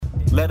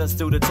Let us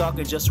do the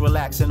talking, just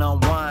relax and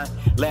unwind.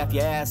 Laugh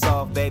your ass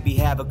off, baby,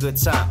 have a good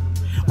time.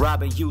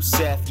 Robin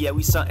Youssef, yeah,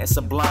 we something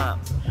sublime.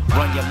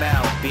 Run your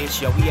mouth,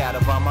 bitch, yo, we out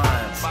of our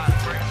minds.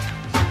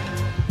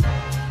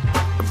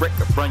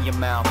 Run your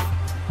mouth.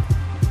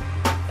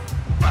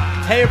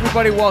 Hey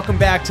everybody, welcome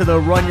back to the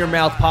Run Your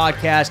Mouth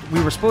podcast.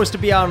 We were supposed to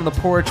be out on the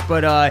porch,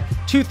 but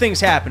two things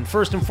happened.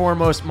 First and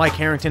foremost, Mike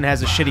Harrington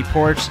has a shitty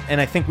porch,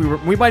 and I think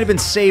we might have been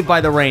saved by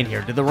the rain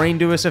here. Did the rain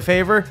do us a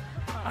favor?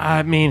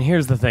 I mean,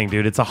 here's the thing,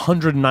 dude. It's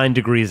 109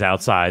 degrees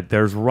outside.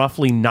 There's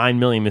roughly 9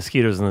 million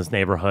mosquitoes in this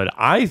neighborhood.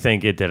 I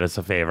think it did us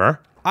a favor.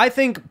 I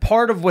think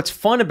part of what's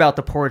fun about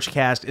the porch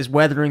cast is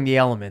weathering the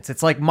elements.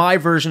 It's like my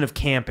version of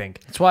camping.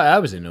 That's why I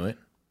was into it.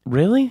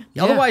 Really?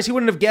 Yeah. Otherwise, he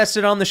wouldn't have guessed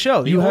it on the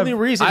show. The only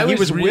reason he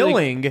was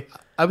willing...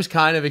 I was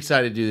kind of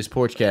excited to do this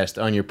porch cast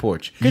on your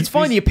porch. It's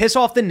fun. You piss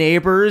off the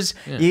neighbors.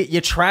 Yeah.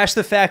 You trash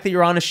the fact that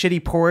you're on a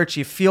shitty porch.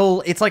 You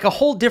feel... It's like a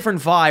whole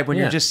different vibe when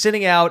you're just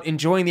sitting out,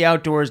 enjoying the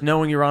outdoors,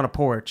 knowing you're on a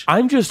porch.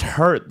 I'm just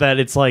hurt that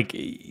it's like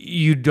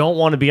you don't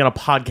want to be on a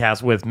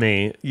podcast with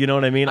me. You know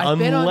what I mean? I've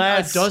been on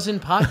a dozen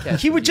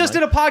podcasts. He just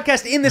did a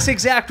podcast in this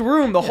exact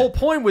room. The whole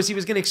point was he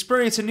was going to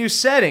experience a new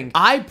setting.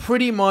 I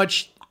pretty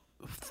much...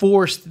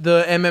 forced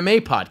the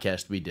MMA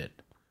podcast we did,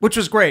 which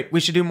was great. We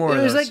should do more of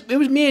those. It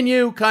was me and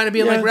you kind of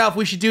being like, Ralph,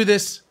 we should do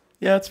this.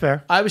 Yeah, that's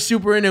fair. I was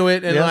super into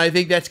it, and I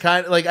think that's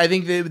kind of like, I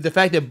think the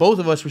fact that both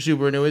of us were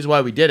super into it is why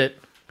we did it.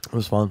 It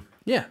was fun.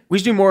 Yeah, we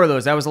should do more of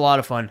those. That was a lot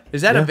of fun.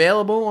 Is that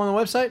available on the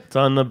website? It's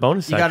on the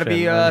bonus section. You got to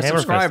be a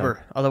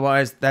subscriber,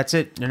 otherwise that's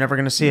it. You're never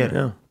going to see it.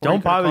 Yeah.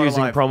 Don't bother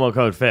using promo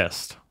code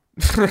FIST.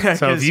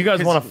 So if you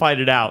guys want to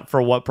fight it out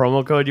for what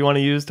promo code you want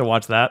to use to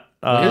watch that,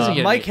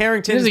 Mike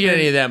Harrington doesn't get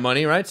any of that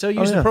money, right? So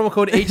use the promo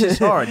code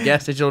HSR at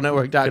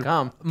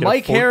gasdigitalnetwork.com.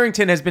 Mike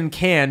Harrington has been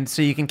canned,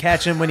 so you can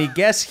catch him when he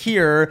guests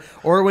here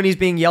or when he's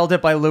being yelled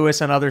at by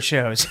Lewis on other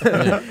shows.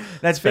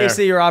 That's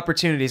basically your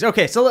opportunities.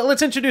 Okay, so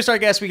let's introduce our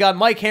guest. We got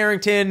Mike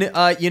Harrington.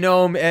 You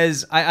know him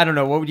as, I don't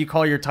know, what would you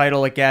call your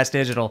title at Gas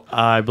Digital?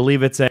 I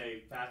believe it's a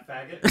fat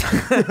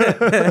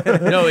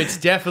faggot. No, it's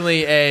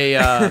definitely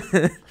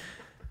a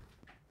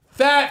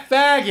fat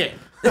faggot.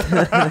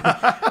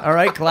 All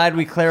right, glad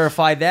we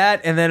clarified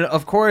that. And then,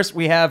 of course,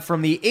 we have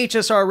from the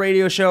HSR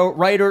radio show,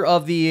 writer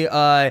of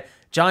the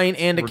Giant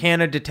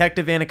Anaconda,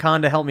 Detective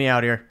Anaconda. Help me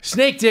out here.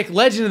 Snake Dick,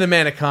 Legend of the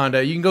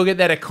Manaconda. You can go get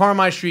that at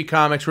Carmine Street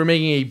Comics. We're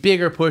making a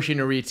bigger push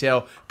into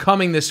retail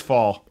coming this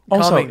fall.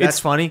 Also, that's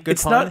funny. Good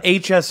it's pun. not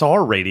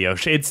HSR radio.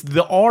 It's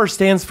the R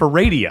stands for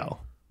radio.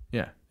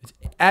 Yeah. It's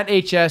at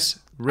HS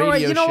Radio. All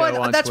right, you know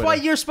what? That's Twitter. why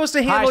you're supposed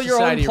to handle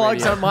your own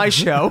plugs on my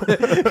show.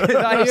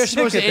 You're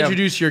supposed to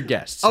introduce your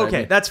guests.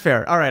 Okay, that's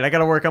fair. All right, I got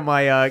to work on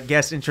my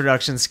guest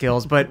introduction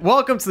skills, but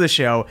welcome to the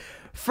show.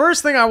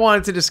 First thing I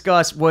wanted to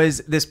discuss was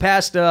this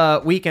past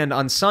weekend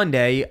on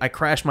Sunday, I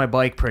crashed my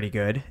bike pretty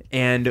good,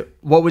 and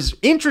what was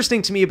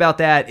interesting to me about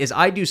that is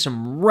I do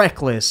some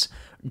reckless,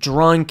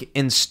 drunk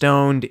and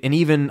stoned, and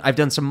even I've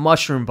done some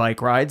mushroom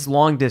bike rides,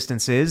 long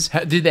distances.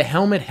 Did the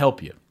helmet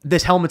help you?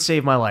 This helmet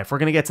saved my life. We're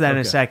going to get to that in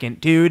a second.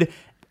 Dude,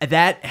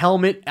 that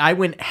helmet, I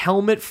went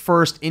helmet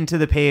first into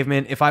the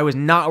pavement. If I was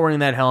not wearing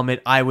that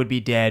helmet, I would be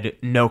dead,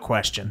 no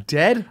question.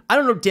 Dead? I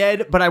don't know,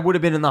 dead, but I would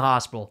have been in the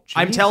hospital.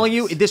 Jesus. I'm telling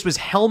you, this was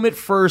helmet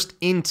first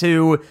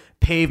into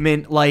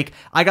pavement. Like,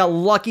 I got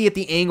lucky at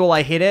the angle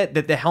I hit it,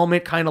 that the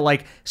helmet kind of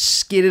like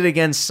skidded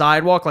against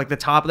sidewalk, like the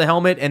top of the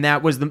helmet, and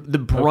that was the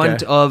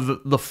brunt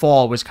of the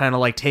fall was kind of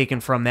like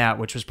taken from that,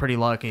 which was pretty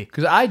lucky.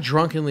 Because I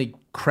drunkenly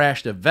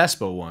crashed a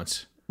Vespa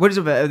once. What is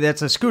it?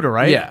 That's a scooter,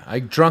 right? Yeah, I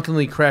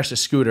drunkenly crashed a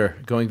scooter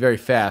going very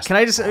fast. Can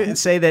I just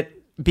say that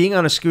being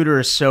on a scooter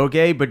is so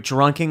gay, but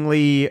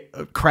drunkenly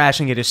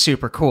crashing it is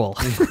super cool.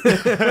 It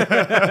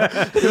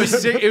was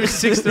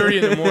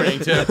 6:30 in the morning,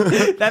 too.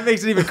 That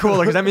makes it even cooler,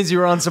 because that means you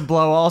were on some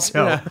blow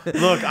also. Yeah.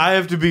 Look, I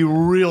have to be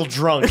real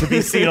drunk to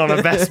be seen on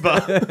a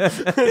Vespa.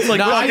 It's like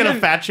looking at a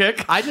fat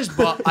chick. I just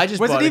bought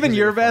Was it even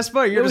your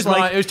Vespa? It was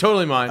mine. It was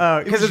totally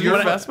mine. Because of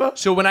your Vespa?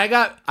 So when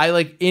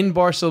in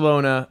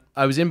Barcelona,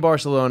 I was in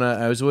Barcelona.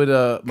 I was with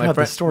my friend.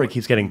 The story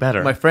keeps getting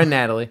better. My friend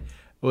Natalie.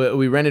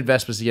 We rented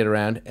Vespas to get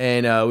around,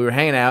 and we were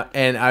hanging out,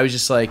 and I was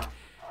just like,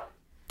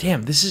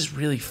 damn, this is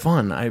really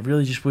fun. I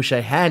really just wish I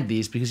had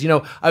these, because,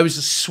 I was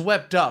just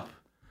swept up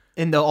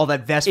in all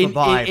that Vespa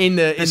vibe. In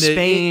the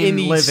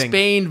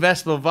Spain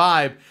Vespa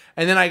vibe.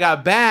 And then I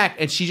got back,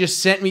 and she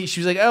just sent me,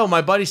 she was like, oh,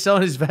 my buddy's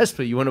selling his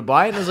Vespa. You want to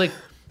buy it? And I was like,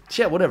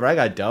 shit, whatever, I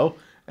got dough.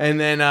 And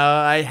then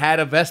I had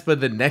a Vespa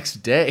the next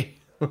day.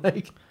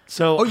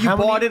 So, you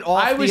bought it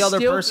off the other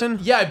person?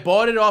 Yeah, I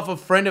bought it off a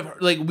friend of her.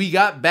 Like, we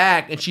got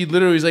back, and she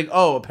literally was like,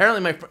 oh,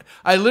 apparently my friend...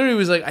 I literally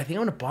was like, I think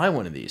I'm going to buy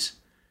one of these.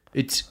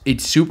 It's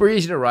super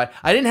easy to ride.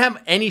 I didn't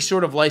have any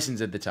sort of license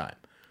at the time.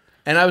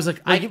 And I was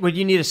like... Would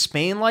you need a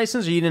Spain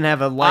license, or you didn't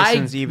have a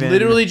license even? I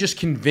literally just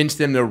convinced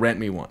them to rent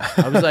me one.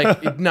 I was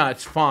like, no,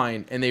 it's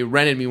fine. And they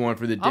rented me one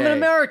for the day. I'm an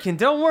American,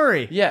 don't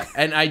worry. Yeah,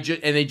 and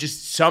they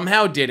just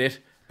somehow did it.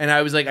 And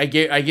I was like, I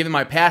gave them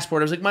my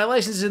passport. I was like, my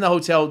license is in the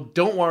hotel.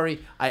 Don't worry.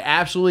 I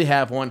absolutely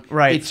have one.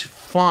 Right. It's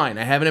fine.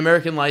 I have an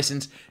American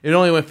license. It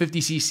only went 50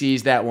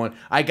 cc's, that one.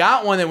 I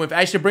got one that went,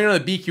 I should bring it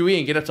on the BQE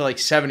and get up to like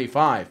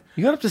 75.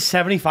 You got up to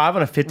 75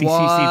 on a 50cc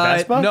What?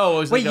 Vespa? No, it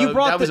was Wait, like you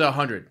brought that was the-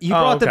 100. You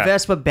brought the okay.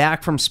 Vespa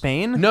back from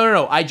Spain?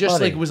 No. I just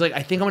Buddy. was like,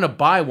 I think I'm going to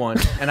buy one.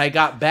 And I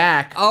got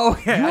back. Oh,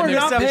 okay. You are And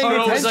not there's paying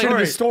some- attention to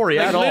the story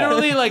Like, at all.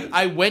 literally, like,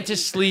 I went to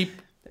sleep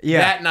Yeah.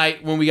 that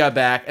night when we got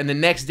back, and the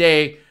next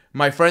day,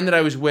 my friend that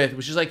I was with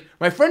was just like,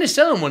 my friend is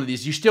selling one of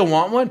these. You still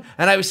want one?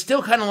 And I was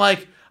still kind of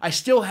like, I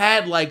still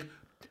had like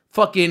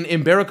fucking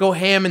Iberico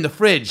ham in the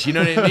fridge. You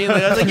know what I mean?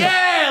 Like, I was like,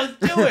 yeah,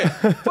 let's do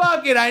it.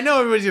 Fuck it. I know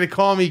everybody's gonna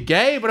call me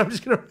gay, but I'm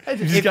just gonna.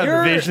 You just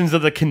got visions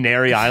of the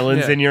Canary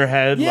Islands in your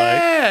head.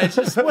 Yeah, it's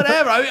just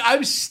whatever. I mean,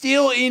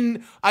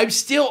 I'm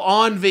still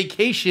on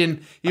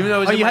vacation, even though I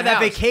was Oh, in you my had that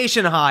house.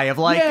 vacation high of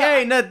like, Yeah.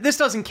 hey, no, this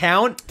doesn't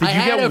count. Did I you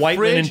had get a white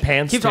linen fridge-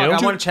 pants Keep too? talking.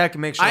 I want to check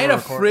and make sure. I had we're a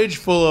recording. fridge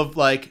full of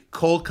like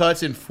cold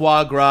cuts and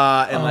foie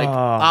gras and like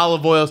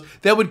olive oils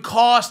that would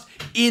cost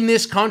in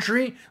this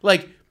country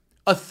like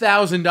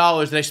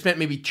 $1,000 that I spent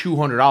maybe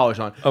 $200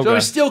 on. So Okay. it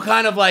was still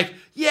kind of like,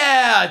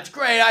 yeah, it's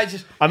great.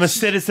 I'm a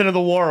citizen of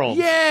the world.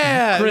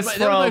 Yeah, Chris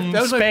That was from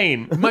that was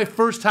Spain. My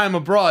first time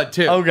abroad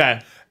too.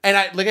 Okay. And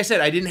like I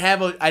said, I didn't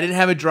have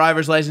a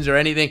driver's license or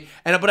anything.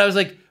 But I was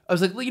like,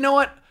 well, you know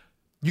what?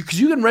 Because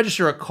you can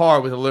register a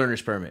car with a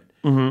learner's permit.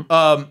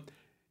 Mm-hmm.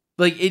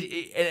 Like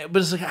but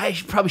it's like I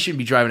probably shouldn't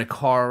be driving a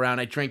car around.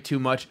 I drank too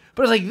much.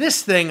 But it's like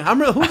this thing. Who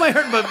am I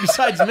hurting about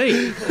besides me?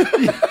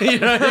 You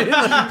know what I mean?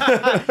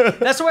 Like,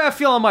 That's the way I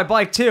feel on my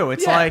bike too.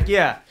 It's Yeah. like,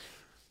 yeah.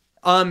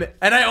 and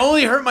I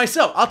only hurt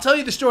myself. I'll tell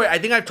you the story. I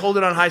think I've told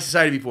it on High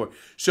Society before.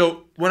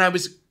 So when I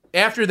was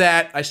after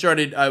that, I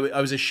started. I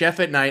was a chef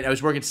at night. I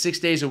was working 6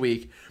 days a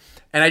week,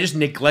 and I just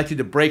neglected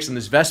the brakes on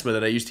this Vespa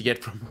that I used to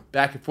get from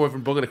back and forth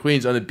from Brooklyn to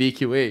Queens on the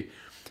BQE.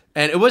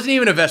 And it wasn't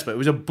even a Vespa. It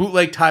was a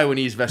bootleg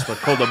Taiwanese Vespa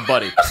called a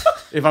Buddy.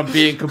 If I'm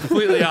being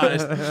completely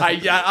honest,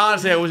 I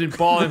honestly wasn't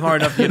balling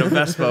hard enough to get a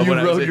Vespa. You when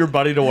I was rode your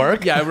buddy to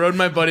work? Yeah, I rode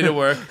my buddy to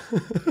work.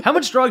 How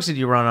much drugs did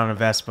you run on a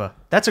Vespa?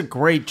 That's a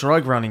great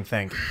drug running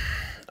thing.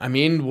 I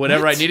mean,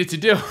 whatever I needed to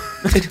do.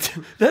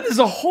 That is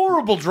a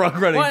horrible drug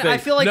running Well, thing. I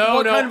feel like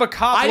what kind of a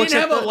cop I looks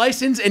didn't at have a the-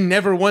 license and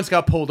never once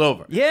got pulled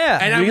over. Yeah,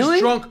 and I really? was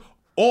drunk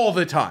all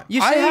the time.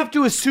 You I see- have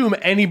to assume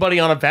anybody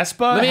on a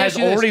Vespa me has ask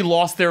you this. already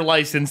lost their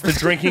license to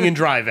drinking and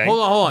driving.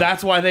 Hold on.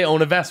 That's why they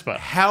own a Vespa.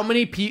 How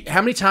many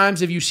times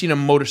have you seen a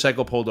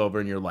motorcycle pulled over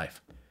in your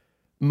life?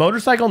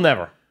 Motorcycle,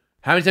 never.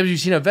 How many times have you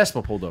seen a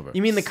Vespa pulled over?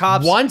 You mean the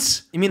cops?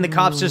 Once? You mean the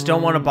cops just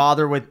don't want to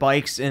bother with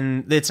bikes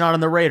and it's not on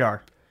the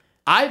radar?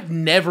 I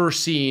never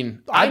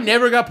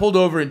got pulled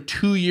over in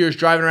 2 years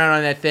driving around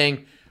on that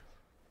thing,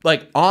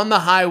 like on the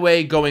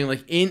highway going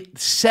like in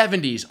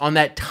 70s on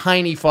that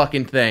tiny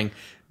fucking thing.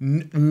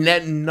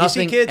 Nothing You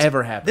see, kids,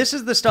 ever happened. This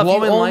is the stuff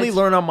Blowing you only lights.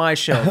 learn on my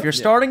show. If you're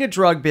starting a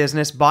drug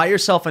business, buy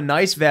yourself a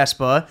nice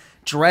Vespa,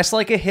 dress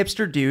like a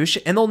hipster douche,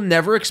 and they'll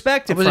never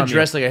expect it I wasn't from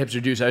dressed like a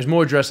hipster douche. I was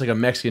more dressed like a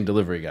Mexican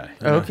delivery guy.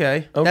 you.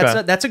 Okay.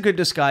 Okay. That's a good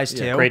disguise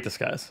too. Great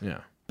disguise. Yeah.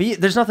 But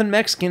there's nothing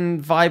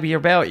Mexican vibey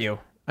about you.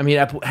 I mean,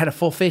 I had a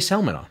full face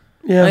helmet on.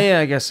 Oh, yeah,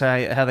 I guess how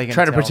they can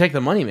Try to tell. protect the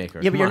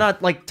moneymaker. Yeah, but you're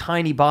not like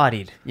tiny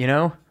bodied, you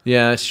know?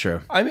 Yeah, that's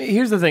true. I mean,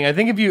 here's the thing. I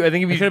think if you Could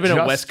have been a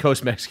just- West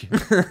Coast Mexican.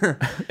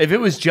 if it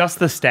was just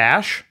the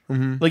stash,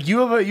 like you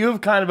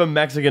have kind of a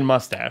Mexican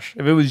mustache.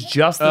 If it was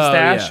just the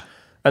stash, yeah.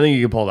 I think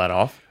you could pull that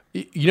off.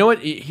 You know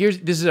what?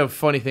 This is a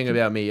funny thing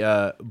about me.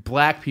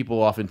 Black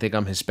people often think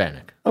I'm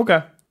Hispanic.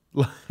 Okay.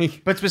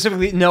 Like, But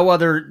specifically, no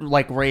other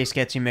like race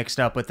gets you mixed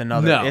up with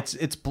another. No.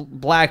 It's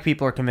black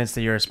people are convinced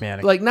that you're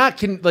Hispanic. not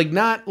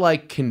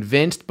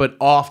convinced, but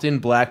often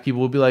black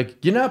people will be like,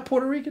 "You're not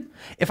Puerto Rican."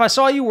 If I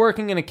saw you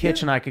working in a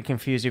kitchen, I could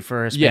confuse you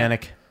for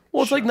Hispanic.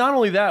 Well, it's like not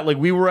only that. Like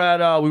we went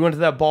to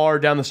that bar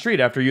down the street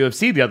after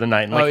UFC the other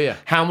night. And like, Oh, yeah.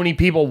 how many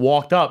people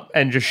walked up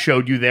and just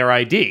showed you their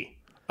ID?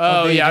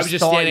 Oh they yeah, I just was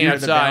just thought standing you were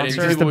the outside, and bouncer?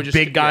 Just people a were just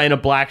big guy in a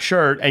black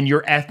shirt, and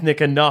you're ethnic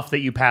enough that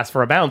you pass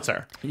for a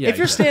bouncer. Yeah, If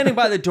you're exactly. standing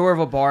by the door of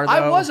a bar, though,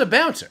 I was a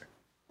bouncer.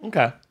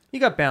 Okay. you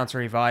got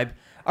bouncery vibe.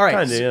 All right.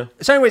 Kinda, yeah.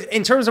 So, anyways,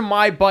 in terms of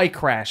my bike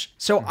crash,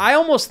 so I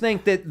almost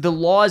think that the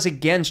laws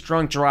against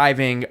drunk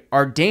driving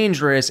are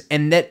dangerous,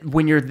 and that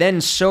when you're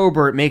then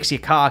sober, it makes you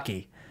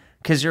cocky.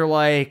 Because you're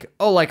like,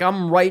 oh, like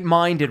I'm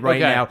right-minded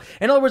right Okay. now.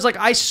 In other words, like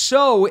I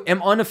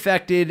am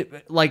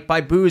unaffected like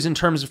by booze in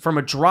terms of from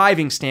a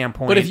driving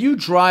standpoint. But if you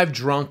drive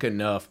drunk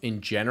enough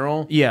in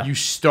general, Yeah. you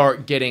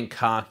start getting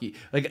cocky.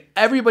 Like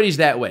everybody's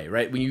that way,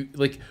 right? When you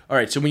all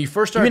right. So when you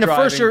first I start mean, at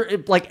driving, first you're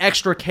like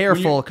extra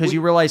careful because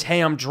you realize, hey,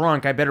 I'm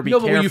drunk. I better be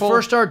careful. but when you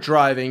first start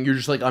driving, you're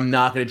just like, I'm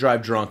not going to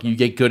drive drunk. You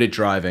get good at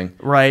driving,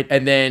 Right.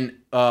 And then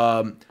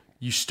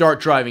you start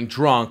driving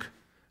drunk,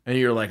 and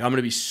you're like, I'm going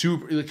to be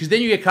super, because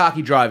then you get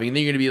cocky driving, and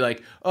then you're going to be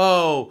like,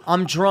 oh,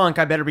 I'm drunk,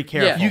 I better be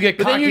careful. yeah. You get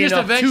but then cocky you just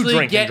enough to eventually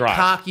drink and get drive.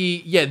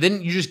 cocky. Yeah,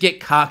 then you just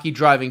get cocky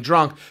driving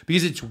drunk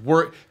because it's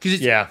work. Because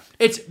it's Yeah.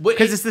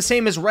 Because it's the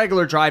same as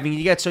regular driving.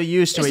 You get so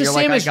used to It's it, the you're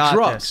same like, as I got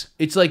drugs. this.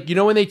 It's like, you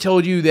know when they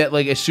told you that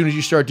like as soon as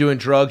you start doing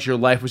drugs, your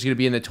life was going to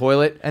be in the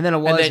toilet, And then it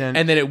wasn't.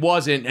 and then it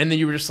wasn't, and then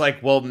you were just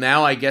like, well,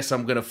 now I guess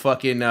I'm going to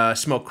fucking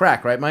smoke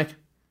crack, right, Mike?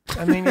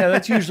 I mean, yeah,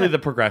 that's usually the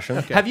progression.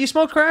 Have you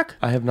smoked crack?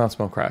 I have not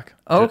smoked crack.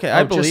 Oh, okay,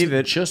 I believe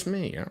it. Just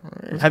me.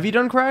 Have you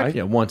done crack?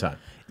 Yeah, one time.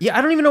 Yeah,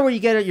 I don't even know where you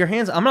get it your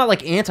hands. I'm not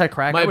like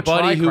anti-crack. I My would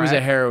buddy try who was a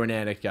crack. heroin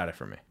addict got it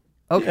from me.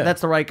 Okay, Yeah.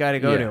 that's the right guy to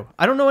go Yeah. to.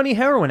 I don't know any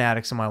heroin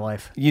addicts in my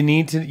life. You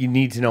need to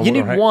know. You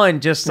need what- one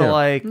just to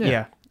Yeah.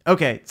 yeah.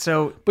 Okay,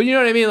 so But you know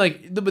what I mean?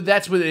 Like, but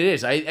that's what it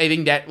is. I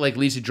think that like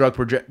leads to drug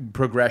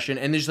progression.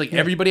 And there's like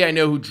everybody I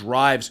know who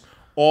drives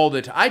all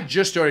the time. I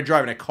just started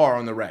driving a car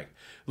on the reg.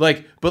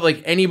 Like, but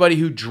like anybody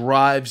who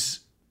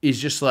drives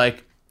is just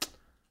like,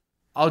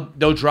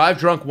 they'll drive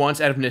drunk once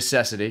out of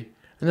necessity,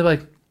 and they're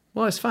like,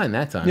 well, it's fine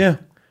that time. Yeah.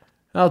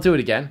 I'll do it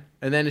again.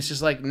 And then it's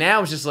just like,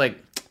 now it's just like,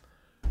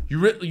 you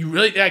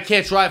really think I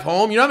can't drive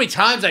home? You know how many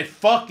times I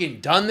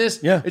fucking done this?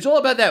 Yeah. It's all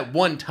about that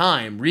one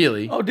time,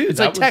 really. Oh, dude, it's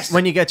that like was- text.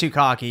 when you get too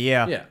cocky,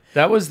 yeah. Yeah.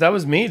 That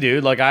was me,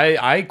 dude. Like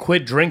I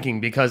quit drinking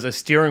because a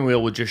steering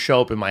wheel would just show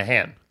up in my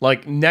hand.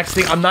 Like next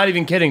thing, I'm not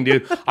even kidding,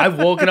 dude. I've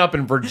woken up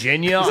in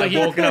Virginia. I've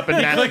woken up in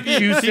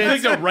Massachusetts. He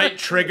clicked the right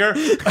trigger, and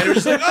it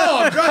was just like, oh,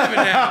 I'm driving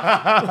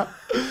now.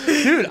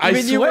 Dude, I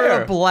mean, you were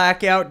swear. a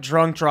blackout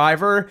drunk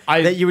driver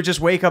that you would just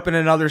wake up in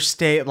another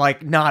state,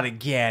 like, not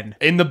again.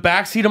 In the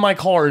backseat of my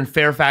car in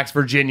Fairfax,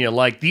 Virginia,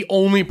 like the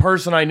only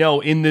person I know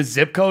in this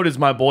zip code is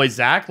my boy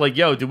Zach. Like,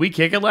 yo, did we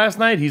kick it last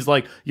night? He's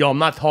like, yo, I'm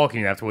not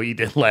talking after what you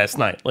did last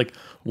night. Like,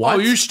 what? Oh,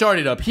 you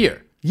started up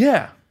here,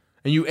 yeah.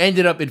 and you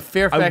ended up in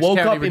Fairfax I woke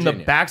County, up in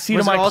Virginia. the backseat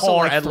Was of it my also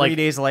car like at 3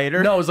 days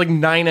later? No, it was like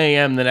 9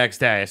 a.m. the next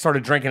day. I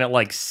started drinking at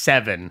like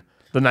 7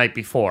 the night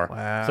before.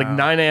 Wow. It's like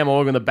 9 a.m. I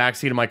woke in the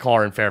backseat of my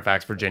car in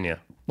Fairfax, Virginia.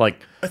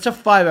 Like, That's a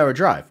 5-hour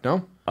drive,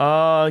 no?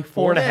 like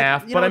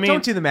 4.5. You But know, I mean,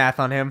 don't do the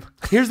math on him.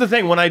 here's the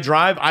thing. When I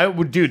drive, I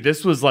would do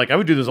this all the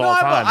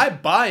time. I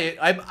buy it.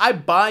 I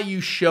buy you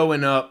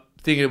showing up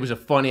thinking it was a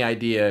funny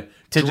idea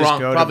To just drunk,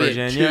 go to probably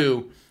Virginia? at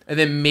 2, and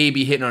then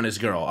maybe hitting on his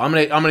girl. I'm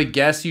gonna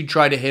guess you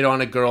tried to hit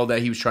on a girl that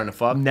he was trying to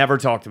fuck. Never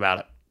talked about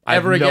it. I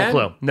Ever have no again?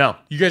 clue. No.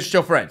 You guys are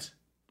still friends.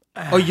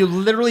 Oh, you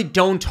literally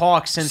don't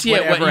talk since See,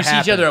 whatever you see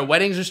happened. each other at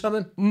weddings or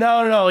something?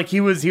 No. Like he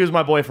was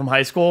my boy from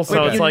high school. So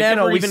But it's you like,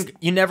 never we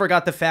you never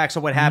got the facts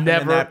of what happened in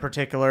Never. that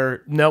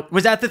particular. Nope.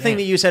 Was that the thing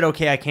that you said?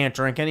 Okay, I can't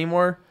drink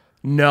anymore.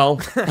 No.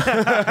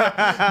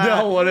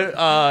 No.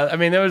 I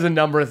mean, there was a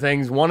number of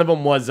things. One of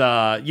them was,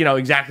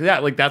 exactly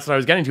that. Like, that's what I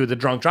was getting to with the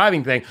drunk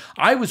driving thing.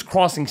 I was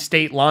crossing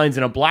state lines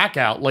in a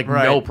blackout, like,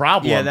 no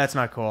problem. Yeah, that's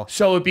not cool.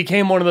 So it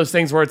became one of those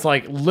things where it's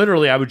like,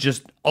 literally,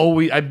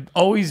 I'd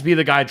always be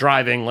the guy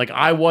driving. Like,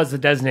 I was the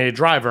designated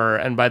driver.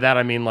 And by that,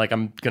 I mean, like,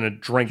 I'm going to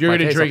drink You're my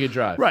gonna face drink off. and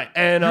drive. Right.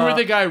 And You were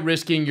the guy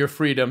risking your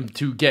freedom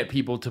to get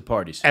people to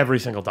parties. every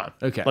single time.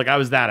 Okay. Like, I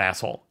was that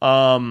asshole.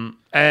 And,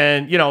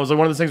 it was like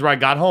one of those things where I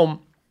got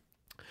home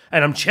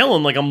and I'm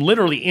chilling. Like, I'm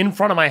literally in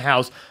front of my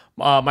house.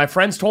 My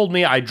friends told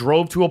me I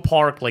drove to a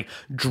park,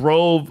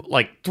 drove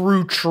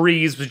through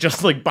trees, was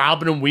just like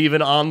bobbing and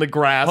weaving on the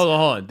grass. Hold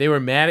on. They were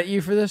mad at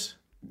you for this?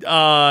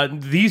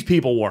 These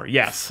people were,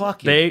 yes.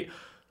 Fuck you. They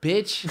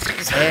Bitch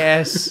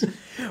ass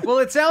Well,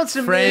 it sounds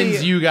to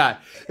friends me. you got.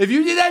 If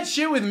you did that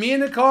shit with me in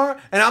the car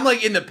and I'm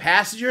like in the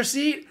passenger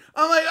seat,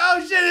 I'm like, oh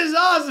shit, this is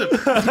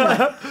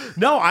awesome.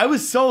 No, I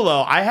was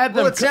solo. I had them.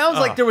 Well, it sounds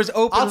like there was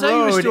open I'll tell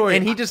you a road, story.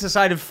 and he just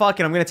decided,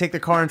 "Fuck it, I'm going to take the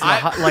car into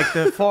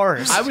the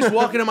forest." I was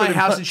walking to my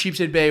house in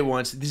Sheepshead Bay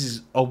once. This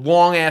is a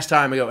long ass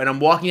time ago, and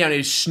I'm walking down.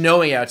 It's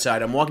snowing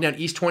outside. I'm walking down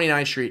East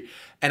 29th Street,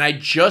 and I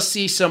just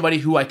see somebody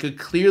who I could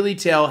clearly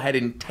tell had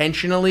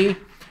intentionally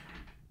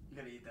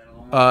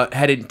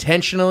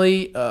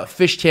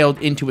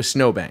fishtailed into a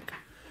snowbank,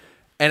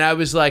 and I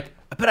was like,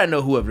 I bet I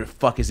know whoever the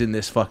fuck is in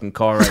this fucking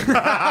car right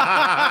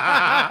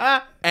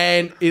now.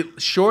 And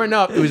sure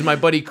enough, it was my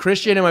buddy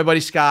Christian and my buddy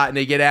Scott, and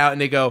they get out and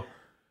they go,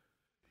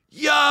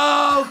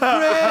 yo, Chris,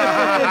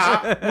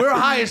 we're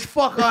high as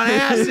fuck on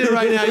acid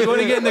right now. You want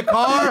to get in the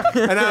car?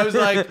 And I was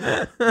like,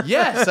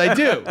 yes, I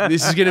do.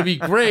 This is going to be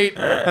great.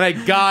 And I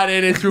got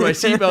in and threw my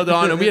seatbelt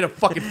on, and we had a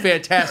fucking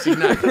fantastic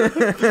night.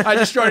 I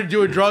just started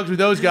doing drugs with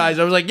those guys.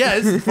 I was like, yeah,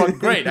 this is fucking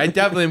great. I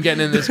definitely am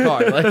getting in this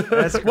car. Like,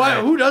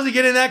 who doesn't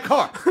get in that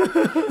car?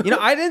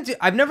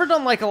 I've never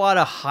done a lot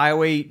of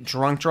highway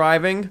drunk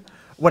driving.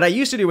 What I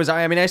used to do was,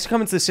 I used to come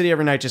into the city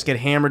every night, just get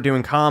hammered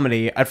doing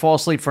comedy. I'd fall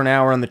asleep for an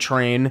hour on the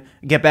train,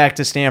 get back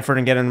to Stanford,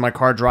 and get in my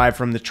car, drive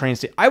from the train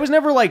station. I was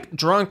never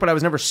drunk, but I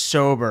was never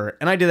sober,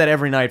 and I did that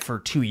every night for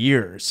 2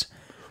 years.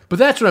 But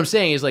that's what I'm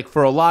saying is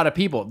for a lot of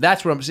people,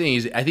 that's what I'm saying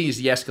is I think it's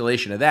the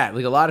escalation of that.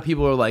 Like a lot of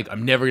people are like,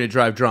 I'm never going to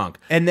drive drunk.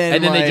 And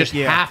then they just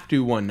have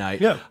to one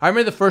night. Yeah. I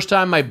remember the first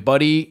time my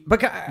buddy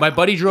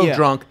drove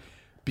drunk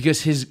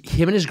because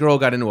him and his girl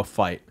got into a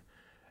fight.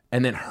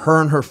 And then her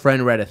and her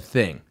friend were at a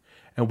thing.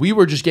 And we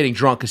were just getting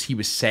drunk because he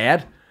was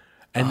sad.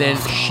 And then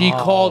she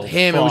called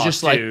him and was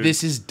just like, dude.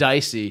 this is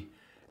dicey.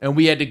 And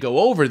we had to go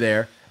over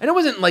there. And it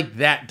wasn't like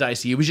that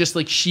dicey. It was just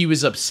like she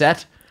was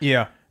upset.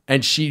 Yeah.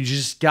 And she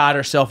just got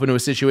herself into a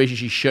situation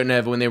she shouldn't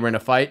have when they were in a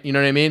fight. You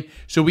know what I mean?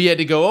 So we had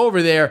to go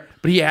over there,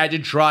 but he had to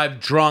drive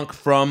drunk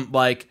from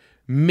like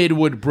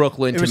Midwood,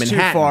 Brooklyn It to was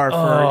Manhattan. too far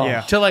for,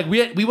 yeah. To like,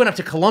 we went up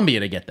to Columbia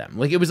to get them.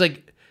 Like, it was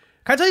like...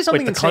 Can I tell you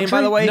something the insane, by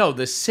country? the way? No,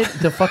 the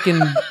fucking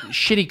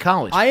shitty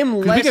college. I am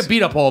 'Cause less- we could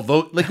beat up all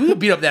those. Like, we could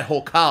beat up that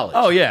whole college.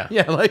 Oh, yeah.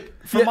 Yeah, like...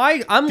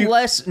 I'm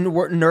less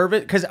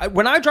nervous because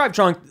when I drive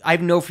drunk, I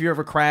have no fear of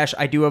a crash.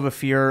 I do have a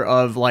fear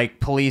of like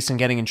police and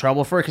getting in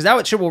trouble for it because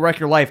that shit will wreck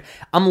your life.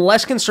 I'm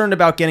less concerned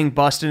about getting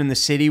busted in the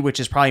city, which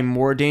is probably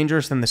more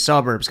dangerous than the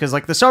suburbs because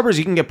like the suburbs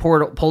you can get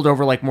pulled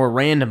over like more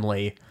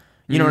randomly.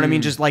 You know what I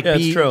mean? Just like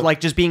it's true. like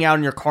just being out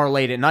in your car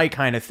late at night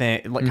kind of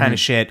thing, like kind of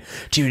shit.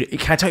 Dude,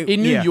 can I tell you?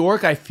 In New yeah.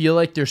 York, I feel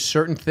like there's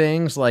certain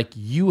things like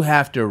you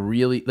have to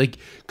really like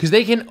because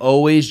they can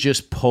always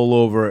just pull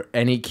over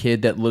any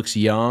kid that looks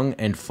young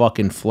and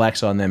fucking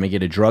flex on them and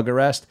get a drug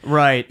arrest.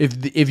 Right.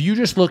 If you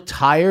just look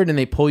tired and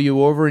they pull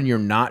you over and you're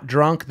not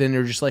drunk, then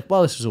they're just like,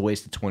 well, this was a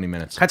waste of 20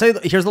 minutes. Can I tell you,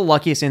 here's the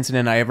luckiest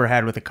incident I ever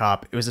had with a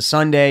cop. It was a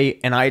Sunday,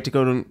 and I had to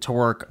go to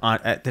work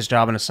at this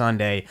job on a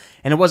Sunday.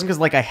 And it wasn't because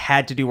like I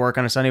had to do work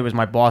on a Sunday. It was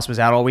my boss was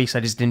out all week, so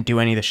I just didn't do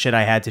any of the shit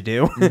I had to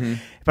do.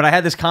 But I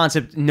had this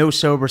concept, no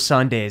sober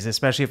Sundays,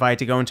 especially if I had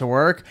to go into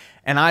work.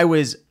 And I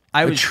was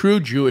A true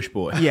Jewish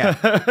boy. yeah.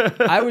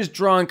 I was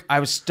drunk.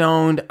 I was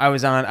stoned.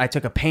 I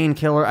took a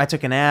painkiller. I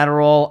took an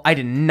Adderall. I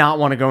did not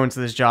want to go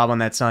into this job on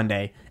that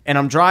Sunday. And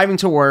I'm driving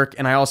to work,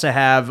 and I also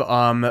have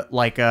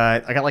I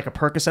got like a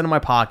Percocet in my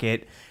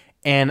pocket,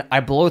 and I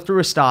blow through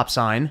a stop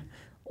sign.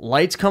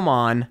 Lights come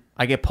on.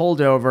 I get pulled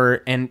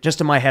over, and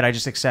just in my head, I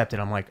just accept it.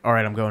 I'm like, all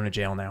right, I'm going to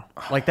jail now.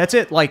 Like, that's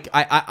it. Like,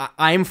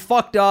 I'm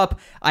fucked up.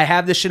 I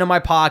have this shit in my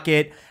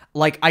pocket.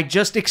 Like, I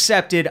just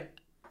accepted,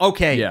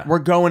 okay, Yeah. we're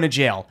going to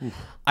jail.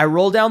 I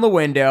roll down the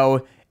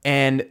window,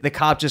 and the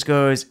cop just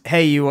goes,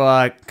 hey, you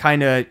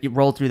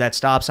rolled through that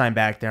stop sign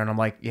back there. And I'm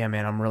like, yeah,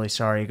 man, I'm really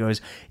sorry. He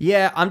goes,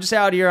 yeah, I'm just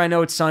out here. I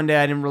know it's Sunday.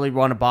 I didn't really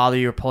want to bother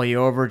you or pull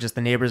you over. Just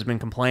the neighbors have been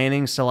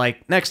complaining. So,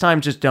 like, next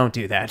time, just don't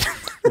do that.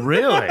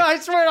 Really? I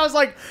swear, I was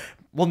like,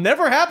 will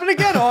never happen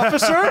again,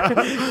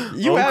 officer.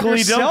 You have Oakley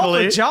yourself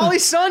dokley. a jolly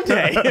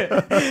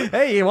Sunday.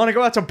 Hey, you want to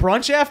go out to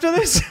brunch after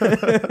this?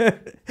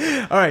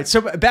 All right,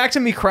 so back to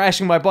me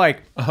crashing my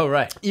bike. Oh,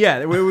 right.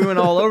 Yeah, we went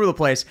all over the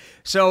place.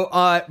 So,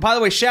 by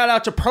the way, shout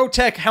out to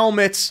ProTech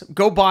helmets.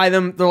 Go buy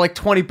them. They're like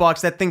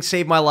 $20. That thing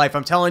saved my life.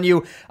 I'm telling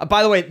you.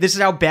 By the way, this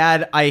is how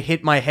bad I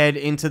hit my head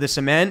into the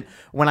cement.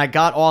 When I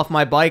got off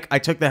my bike, I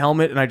took the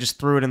helmet and I just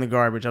threw it in the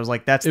garbage. I was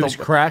like, It was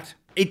cracked.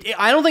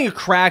 I don't think it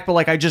cracked, but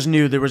like I just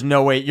knew there was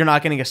no way you're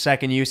not getting a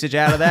second usage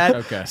out of that.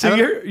 Okay. So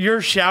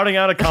you're shouting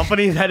out a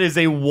company that is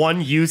a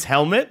one-use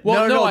helmet?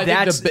 Well, No, I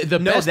that's- think the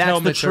no, best that's the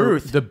helmets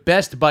truth. the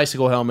best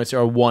bicycle helmets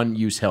are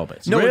one-use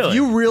helmets. No, if Really?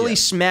 you really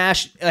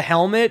smash a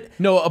helmet,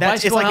 No, a it's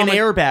bicycle like an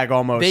helmet- airbag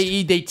almost.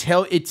 They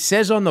tell it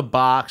says on the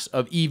box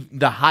of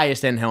the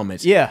highest end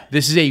helmets. Yeah.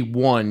 this is a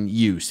one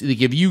use.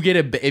 Like if you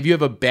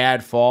have a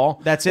bad fall,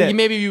 That's like it.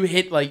 Maybe you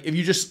hit like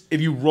if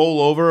you roll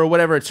over or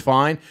whatever, it's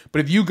fine. But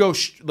if you go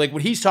like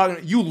what he's talking,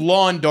 you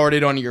lawn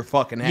darted onto your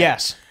fucking head.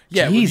 Yes.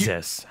 Yeah.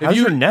 Jesus. if How's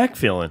you- your neck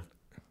feeling?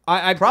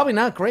 I Probably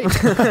not great.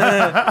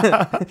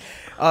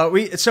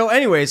 so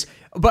anyways,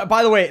 but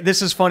by the way,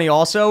 this is funny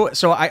also.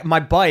 So my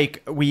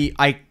bike,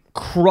 I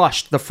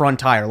crushed the front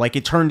tire. Like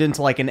it turned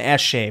into like an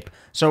S shape.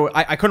 So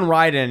I couldn't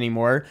ride it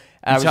anymore.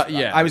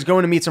 I was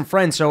going to meet some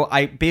friends, so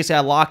I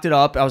locked it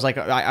up. I was like,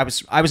 I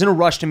was in a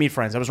rush to meet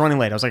friends. I was running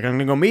late. I was like, I'm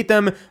gonna go meet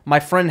them. My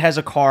friend has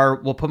a car.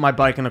 We'll put my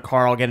bike in a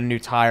car. I'll get a new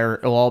tire.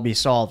 It'll all be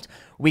solved.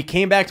 We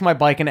came back to my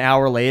bike an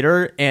hour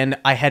later, and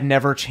I had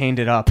never chained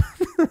it up.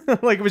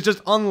 Like it was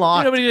just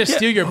unlocked. Nobody just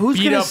steal your who's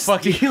beat gonna up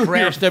fucking steal your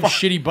crashed up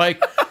shitty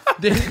bike.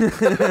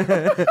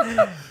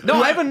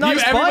 No, I have a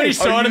nice Everybody bike.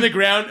 saw it on the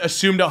ground,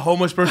 assumed a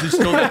homeless person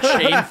stole that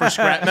chain for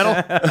scrap metal.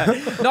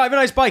 No, I have a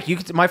nice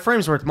bike. My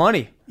frame's worth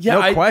money.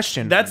 No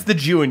question. That's the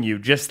Jew in you,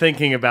 just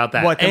thinking about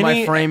that. what that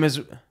my frame is.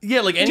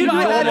 Yeah, like any Dude,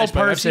 I had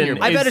normal a- I've seen your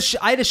person. bike.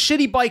 I had a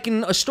shitty bike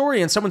in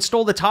Astoria, and someone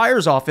stole the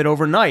tires off it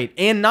overnight.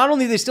 And not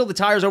only did they steal the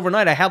tires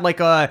overnight, I had like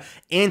a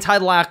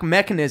anti-lock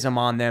mechanism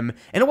on them,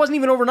 and it wasn't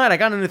even overnight. I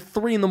got in at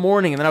 3 a.m,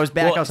 and then I was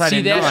back outside. See,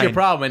 at that's 9. your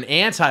problem. An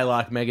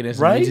anti-lock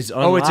mechanism Right? means it's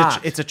Oh,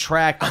 unlocked. it's a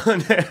track.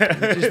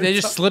 They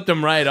just slipped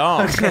them right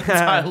off.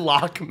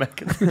 Anti-lock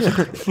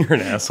mechanism. You're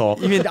an asshole.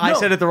 You mean I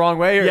said it the wrong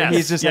way, or Yes,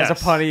 he's just has a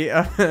yes.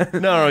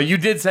 punny? No, you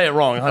did say it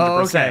wrong, 100%. Oh,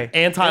 okay.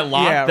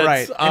 Anti-lock. Yeah,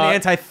 that's, right. An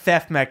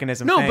anti-theft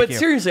mechanism. No, Thank but you.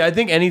 seriously, I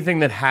think anything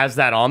that has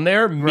that on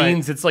there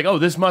means it's like, oh,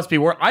 this must be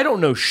where I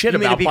don't know shit You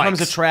mean about it becomes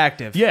bikes.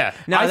 attractive? Yeah.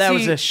 Now that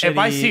was a If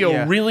I shitty- see a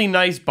yeah. really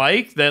nice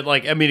bike that,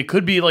 like, I mean, it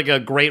could be like a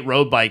great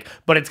road bike,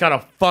 but it's got a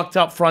fucked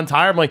up front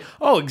tire. I'm like,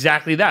 oh,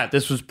 exactly that.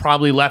 This was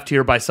probably left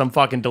here by some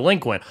fucking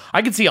delinquent.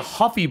 I could see a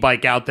Huffy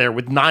bike out there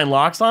with 9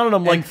 locks on it.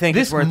 I'm like, think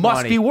this it's worth must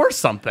money. be worth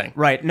something.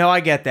 Right. No, I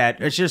get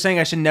that. It's just saying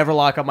I should never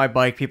lock up my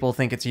bike. People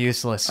think it's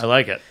useless. I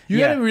like it. You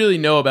gotta really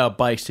know about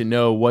bikes to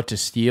know what to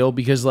steal,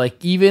 because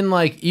even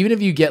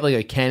if you get like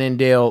a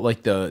Cannondale,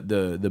 like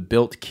the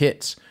built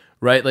kits,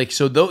 right? Like,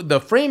 so the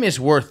frame is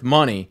worth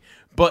money,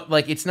 but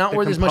like it's not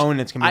worth as much.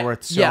 Components can be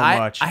worth so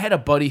much. I had a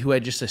buddy who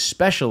had just a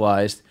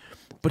Specialized,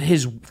 but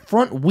his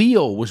front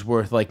wheel was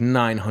worth like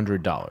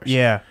 $900.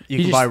 Yeah,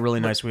 you can buy really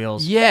nice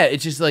wheels. Yeah,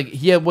 it's just like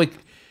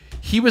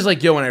he was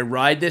like, yo, when I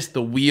ride this,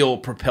 the wheel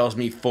propels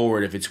me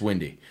forward if it's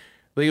windy.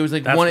 Like it was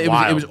like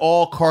it was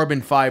all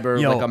carbon fiber,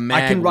 Yo, like a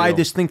mag I can ride wheel.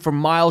 this thing for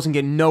miles and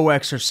get no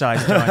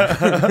exercise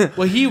done.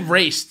 Well, he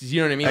raced, you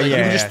know what I mean? Like he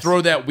would just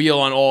throw that wheel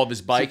on all of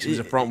his bikes. It was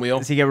a front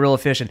wheel. So you get real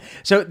efficient.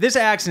 So this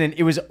accident,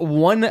 it was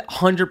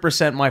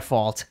 100% my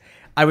fault.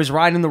 I was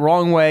riding the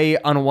wrong way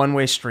on a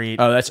one-way street.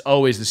 Oh, that's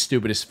always the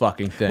stupidest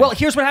fucking thing. Well,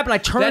 here's what happened. I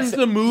turned. That's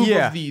the move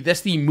of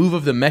the move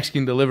of the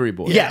Mexican delivery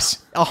boy.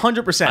 Yes,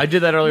 100%. I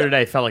did that earlier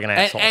today. Felt like an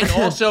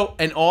asshole.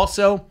 And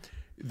also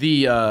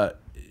the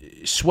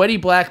sweaty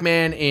black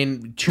man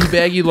in too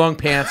baggy long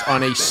pants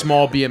on a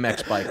small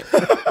BMX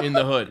bike in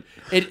the hood.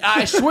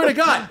 I swear to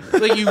God,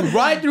 like you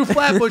ride through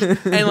Flatbush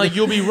and like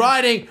you'll be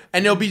riding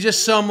and there'll be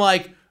just some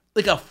like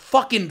a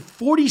fucking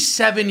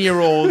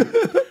 47-year-old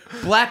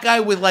black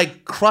guy with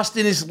like crust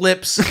in his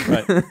lips,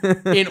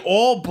 in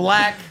all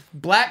black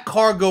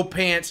cargo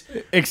pants,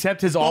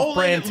 except his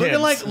off-brand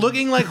Timbs.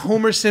 looking like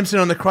Homer Simpson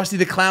on the Krusty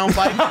the Clown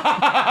bike,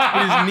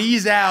 with his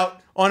knees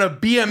out on a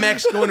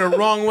BMX going the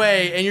wrong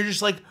way, and you're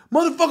just like,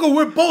 motherfucker,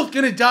 we're both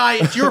gonna die.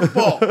 It's your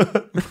fault.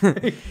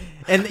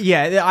 And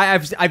yeah,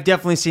 I've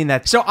definitely seen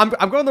that. So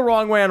I'm going the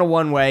wrong way on a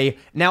one way.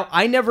 Now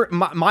I never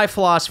my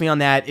philosophy on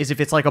that is if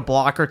it's like a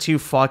block or two,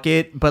 fuck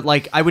it. But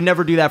like I would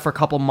never do that for a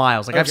couple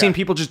miles. Like I've seen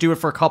people just do it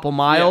for a couple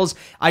miles. Yeah.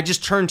 I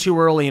just turned too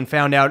early and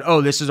found out,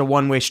 oh, this is a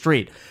one way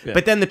street. Yeah.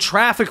 But then the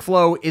traffic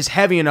flow is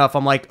heavy enough.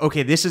 I'm like,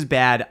 okay, this is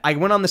bad. I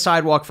went on the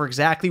sidewalk for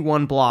exactly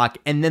one block,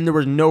 and then there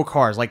were no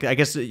cars. Like I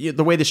guess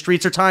the way the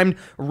streets are timed,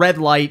 red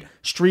light,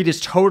 street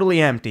is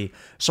totally empty.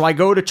 So I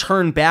go to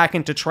turn back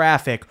into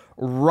traffic.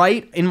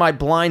 Right in my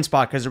blind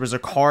spot, because there was a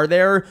car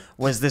there,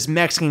 was this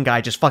Mexican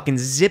guy just fucking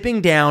zipping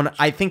down.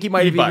 I think he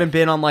might have even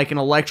been on like an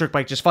electric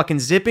bike, just fucking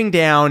zipping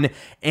down,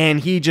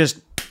 and he just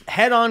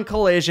head-on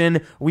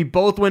collision. We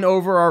both went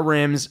over our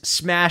rims,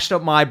 smashed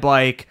up my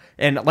bike,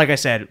 and like I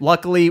said,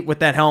 luckily with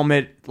that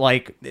helmet,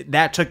 like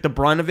that took the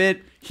brunt of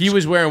it. He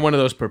was wearing one of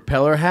those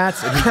propeller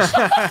hats, and he just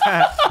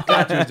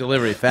got to his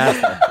delivery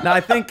faster. No,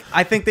 I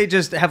think they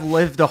just have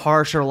lived a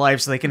harsher life,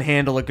 so they can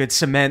handle a good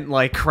cement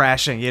like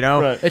crashing. You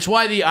know, right. It's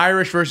why the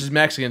Irish versus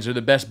Mexicans are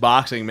the best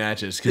boxing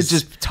matches. It's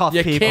just tough.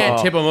 You people.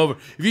 Can't tip them over.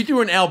 If you threw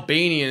an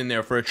Albanian in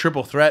there for a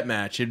triple threat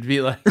match, it'd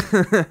be like.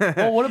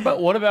 Well, what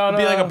about? It'd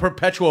be like a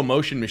perpetual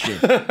motion machine.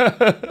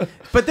 But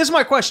this is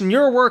my question.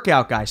 You're a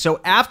workout guy,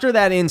 so after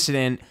that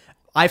incident,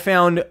 I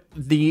found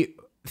the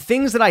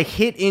things that I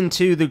hit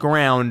into the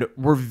ground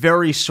were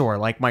very sore.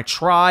 Like my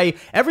tri,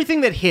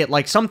 everything that hit,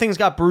 like some things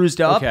got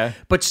bruised up,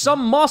 but some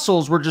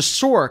muscles were just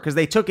sore because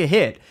they took a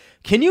hit.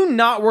 Can you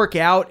not work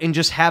out and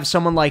just have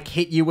someone like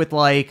hit you with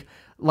like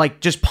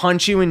just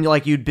punch you and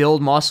like you'd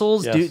build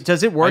muscles? Yes.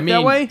 Does it work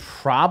that way?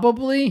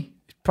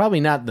 Probably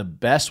not the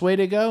best way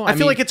to go. I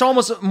feel like it's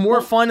almost more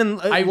fun and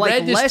I like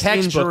read this less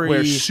textbook injury.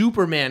 where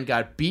Superman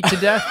got beat to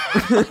death,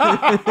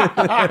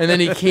 and then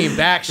he came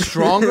back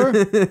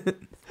stronger.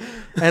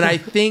 And I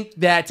think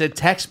that's a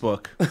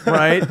textbook,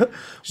 right?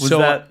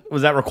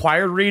 Was that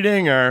required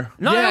reading or?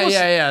 No,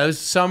 yeah. It was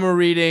summer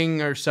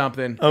reading or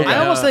something. Okay. I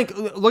almost think,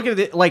 look at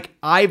it, like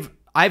I've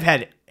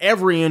had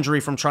every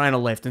injury from trying to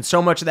lift, and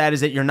so much of that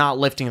is that you're not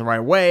lifting the right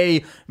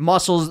way,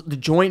 muscles, the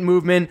joint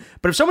movement.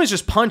 But if someone's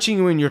just punching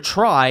you in your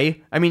tri,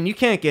 I mean, you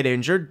can't get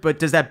injured, but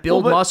does that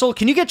build muscle?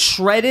 Can you get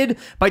shredded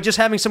by just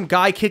having some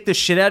guy kick the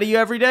shit out of you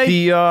every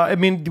day? I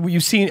mean,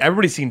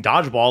 everybody's seen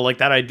dodgeball, like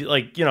that idea,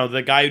 like, you know,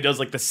 the guy who does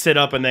like the sit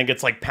up and then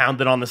gets like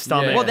pounded on the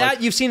stomach. Yeah. Well,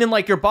 that you've seen in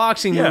like your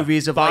boxing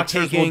movies of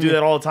boxers like taking. Will do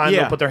that all the time.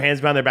 They'll put their hands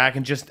behind their back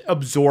and just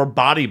absorb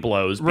body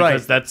blows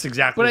because that's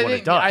exactly what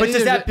it does. But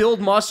does that build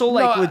muscle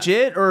like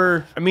legit,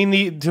 or? I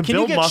mean, to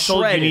build muscle,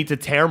 shredded? You need to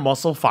tear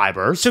muscle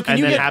fibers and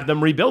then have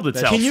them rebuild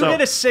itself. Can you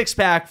get a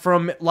six-pack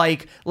from,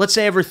 like, let's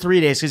say every 3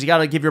 days, because you got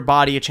to give your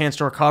body a chance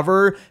to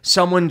recover,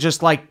 someone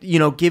just, like, you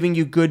know, giving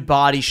you good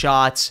body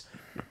shots?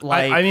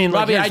 Like, I mean,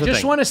 Robbie, I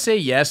just want to say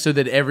yes so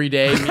that every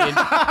day me and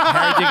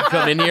Harry can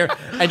come in here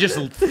and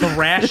just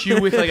thrash you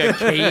with, like, a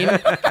cane,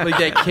 like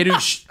that kid who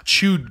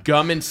chewed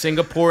gum in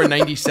Singapore in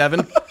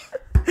 97.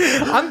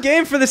 I'm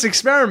game for this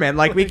experiment.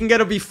 Like, we can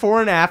get a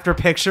before and after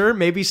picture,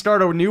 maybe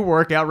start a new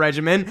workout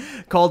regimen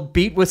called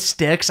Beat with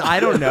Sticks. I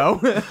don't know.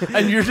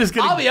 And you're just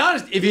gonna... I'll be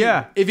honest, if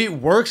it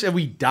works and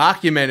we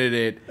documented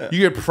it,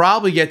 you could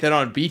probably get that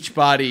on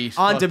Beachbody.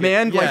 On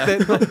demand? Like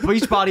the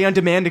Beachbody on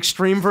demand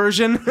extreme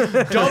version?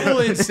 Double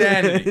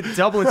insanity.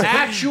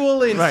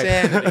 Actual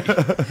insanity.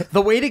 Right.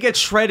 The way to get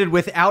shredded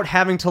without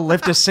having to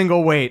lift a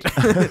single weight.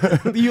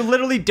 You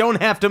literally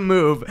don't have to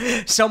move.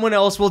 Someone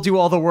else will do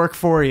all the work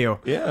for you.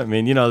 Yeah, I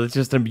mean, you know, it's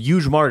just a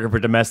huge market for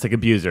domestic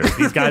abusers.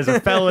 These guys are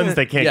felons.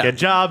 They can't get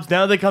jobs.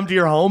 Now they come to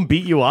your home,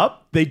 beat you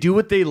up. They do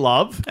what they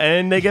love,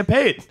 and they get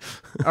paid.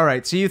 All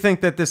right, so you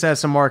think that this has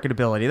some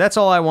marketability? That's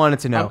all I wanted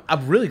to know.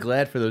 I'm really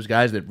glad for those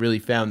guys that really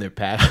found their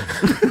passion.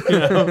 You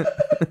know?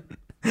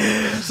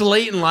 It's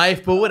late in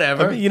life, but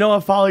whatever. I mean, you know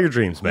what? Follow your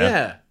dreams, man.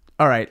 Yeah.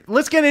 All right,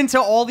 let's get into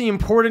all the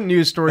important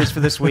news stories for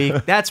this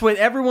week. That's what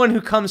everyone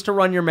who comes to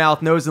Run Your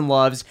Mouth knows and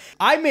loves.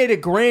 I made a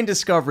grand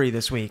discovery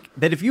this week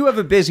that if you have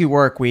a busy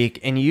work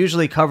week and you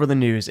usually cover the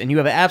news and you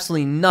have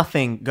absolutely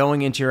nothing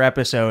going into your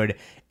episode,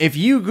 if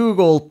you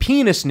Google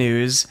penis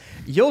news,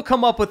 you'll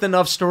come up with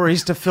enough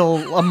stories to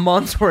fill a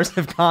month's worth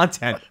of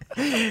content.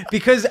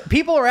 Because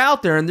people are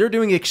out there and they're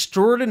doing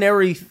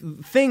extraordinary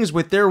things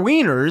with their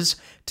wieners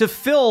to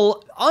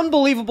fill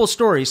unbelievable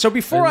stories. So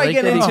before I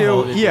get into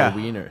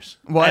wieners.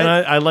 What? And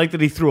I like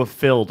that he threw a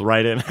filled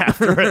right in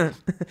after it.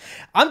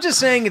 I'm just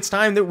saying it's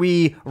time that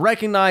we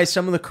recognize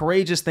some of the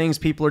courageous things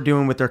people are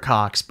doing with their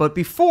cocks. But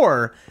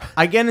before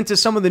I get into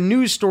some of the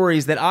news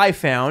stories that I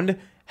found,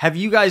 have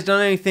you guys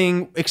done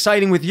anything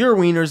exciting with your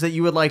wieners that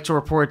you would like to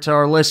report to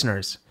our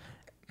listeners?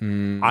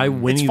 I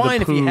Winnie fine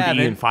the if you Pooh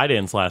haven't. Ian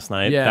Fidance last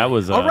night. Yeah. That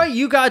was All right,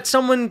 you got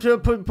someone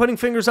putting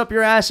fingers up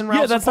your ass and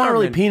Yeah, that's not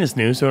really penis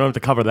news, so we don't have to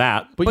cover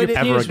that. But your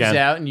ever penis again. was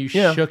out and you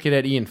Yeah. shook it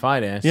at Ian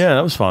Fidance. Yeah,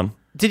 that was fun.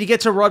 Did you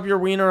get to rub your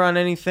wiener on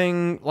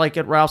anything like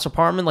at Ralph's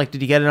apartment? Like,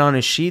 did you get it on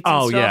his sheets? And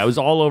Oh stuff? yeah, it was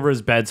all over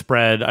his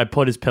bedspread. I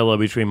put his pillow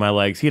between my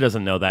legs. He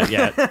doesn't know that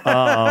yet.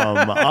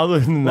 Other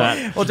than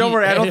that, Well, don't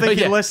worry. I don't think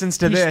he listens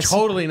to He's this.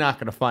 totally not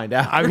going to find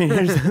out. I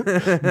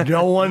mean,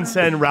 no one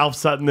send Ralph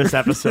Sutton this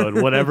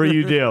episode. Whatever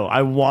you do,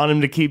 I want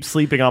him to keep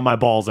sleeping on my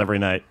balls every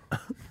night.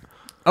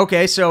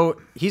 Okay,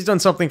 so he's done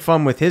something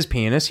fun with his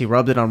penis. He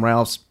rubbed it on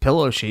Ralph's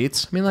pillow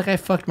sheets. I mean, like I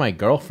fucked my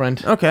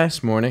girlfriend. Okay.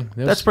 This morning.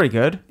 That's pretty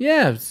good.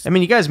 Yeah. It's- I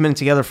mean, you guys have been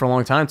together for a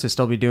long time to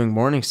still be doing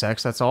morning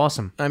sex. That's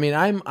awesome. I mean,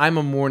 I'm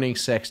a morning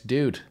sex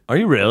dude. Are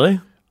you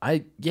really?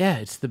 Yeah,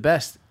 it's the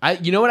best.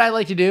 You know what I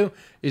like to do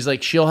is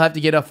like she'll have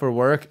to get up for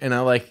work and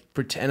I like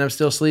pretend I'm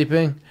still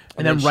sleeping.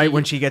 And then right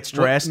when she gets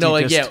dressed, no, you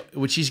like just-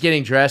 when she's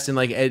getting dressed and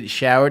like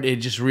showered, it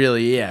just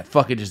really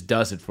fucking just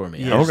does it for me.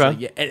 Yeah. I just, Okay. like,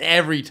 yeah, and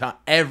every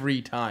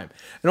time,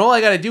 and all I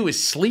got to do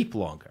is sleep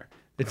longer.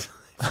 It's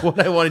what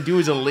I want to do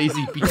is a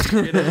lazy piece of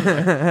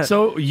shit.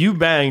 So you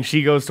bang,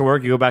 she goes to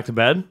work, you go back to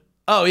bed?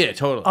 Oh yeah,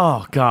 totally.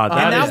 Oh God,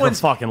 that is the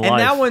one's fucking life. And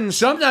that one's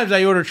Sometimes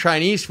I order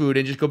Chinese food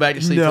and just go back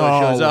to sleep until it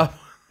shows No. up.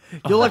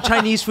 you'll have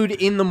Chinese food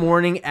in the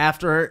morning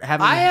after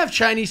having. I have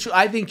Chinese food.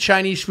 I think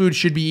Chinese food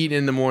should be eaten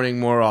in the morning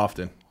more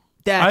often.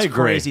 That's I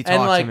agree. crazy talk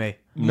And like to me.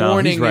 No,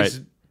 morning he's right.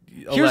 is.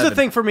 Here's the 11.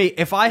 thing for me: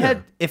 if I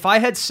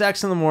had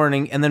sex in the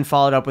morning and then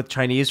followed up with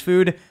Chinese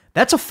food,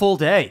 that's a full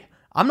day.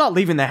 I'm not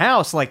leaving the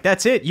house. Like,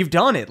 that's it. You've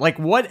done it. Like,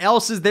 what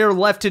else is there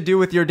left to do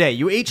with your day?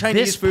 You ate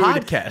Chinese This food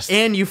podcast.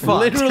 and you fucked.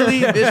 Literally,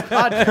 this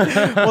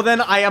podcast. Well,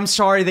 then I am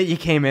sorry that you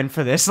came in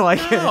for this. Like,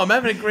 No, I'm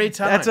having a great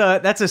time.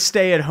 that's a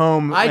stay at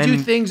home. I do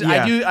and- things.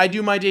 yeah. I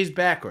do my days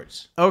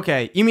backwards.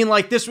 Okay, you mean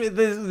like this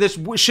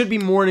should be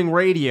morning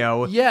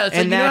radio? Yeah, it's and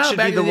like, you know that how should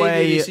back be the in the day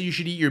way. they say you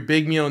should eat your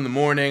big meal in the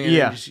morning. And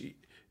Yeah. then just,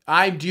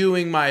 I'm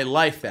doing my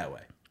life that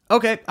way.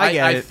 Okay, I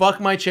get I it. fuck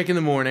my chick in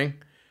the morning,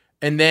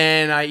 and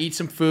then I eat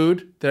some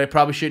food that I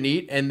probably shouldn't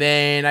eat, and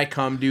then I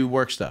come do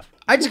work stuff.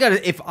 I just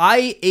gotta. If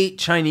I ate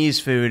Chinese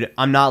food,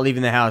 I'm not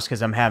leaving the house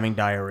because I'm having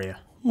diarrhea.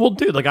 Well,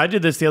 dude, like I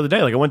did this the other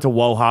day. Like I went to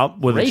Wohop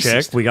with a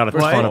chick. We got a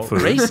ton of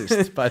food.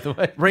 Racist, by the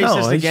way. Racist No,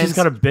 he's against. just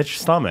got a bitch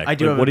stomach. I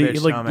do Like, have a what do you-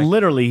 bitch like, stomach.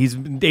 Literally, he's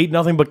ate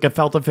nothing but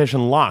gefilte fish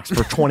and lox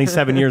for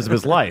 27 years of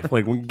his life.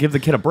 Like, give the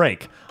kid a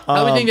break.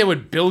 I would think that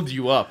would build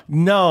you up.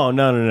 No,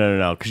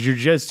 because you're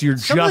just of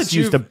the Jew-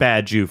 used to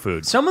bad Jew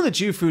food. Some of the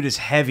Jew food is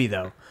heavy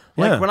though.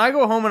 Like Yeah. when I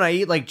go home and I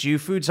eat like Jew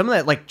food, some of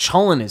that like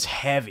cholent is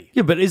heavy.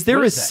 Yeah, but is there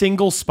What a is that?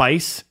 single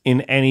spice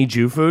in any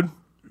Jew food?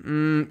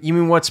 You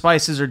mean what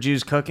spices are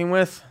Jews cooking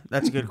with?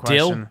 That's a good question.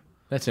 Dill?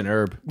 That's an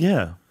herb.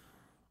 Yeah,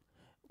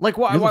 Like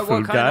what? you're the What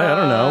food kind guy. of?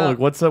 I don't know. Like,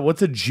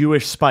 what's a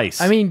Jewish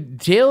spice? I mean,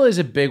 dill is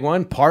a big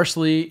one.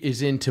 Parsley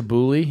is in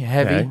tabbouleh,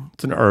 heavy. okay.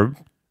 It's an herb.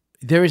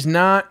 There is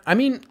not. I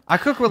mean, I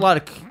cook with a lot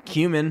of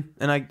cumin,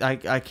 and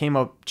I came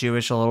up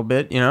Jewish a little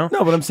bit. You know.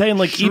 No, but I'm saying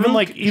like even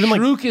like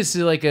shruk is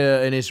like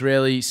an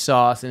Israeli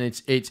sauce, and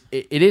it's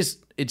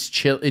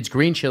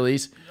green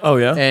chilies. Oh,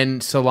 yeah?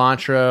 and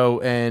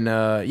cilantro,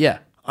 and yeah.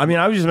 I mean,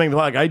 I was just making the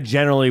like I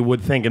generally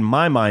would think in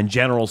my mind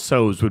General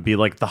Tso's would be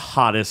like the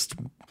hottest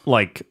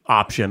like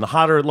option, the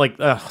hotter like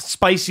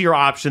spicier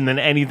option than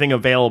anything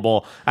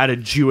available at a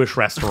Jewish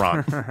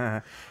restaurant.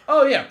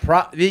 Oh yeah,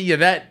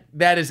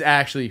 that is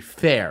actually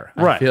fair.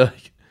 I Right. feel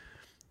like.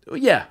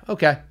 Yeah.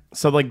 Okay.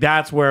 So like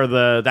that's where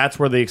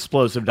the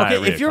explosive diarrhea.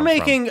 Okay, if you're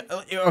comes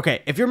from.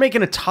 if you're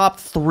making a top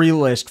 3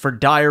 list for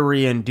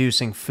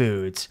diarrhea-inducing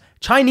foods,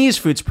 Chinese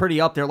food's pretty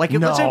up there. Like,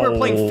 let's say we're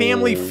playing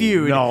Family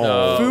Feud,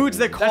 No. foods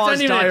that That's cause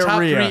not even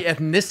diarrhea. a top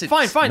 3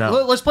 ethnicities. Fine. No.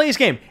 Let's play this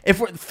game. If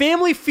we're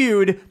Family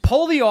Feud,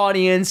 poll the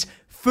audience,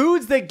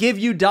 foods that give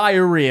you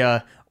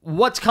diarrhea,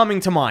 what's coming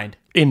to mind?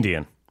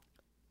 Indian.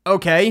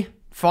 Okay,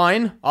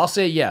 fine. I'll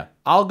say yeah.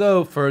 I'll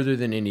go further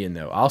than Indian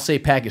though. I'll say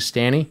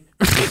Pakistani.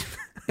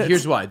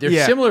 Here's why. They're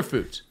yeah. similar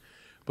foods,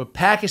 but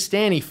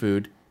Pakistani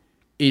food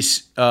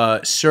is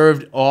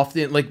served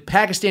often. Like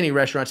Pakistani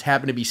restaurants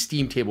happen to be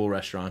steam table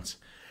restaurants,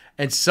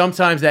 and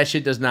sometimes that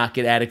shit does not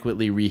get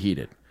adequately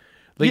reheated.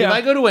 Like if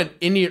I go to an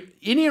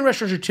Indian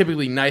restaurants are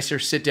typically nicer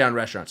sit down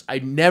restaurants. I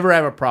never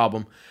have a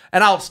problem,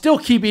 and I'll still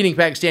keep eating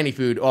Pakistani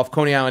food off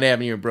Coney Island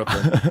Avenue in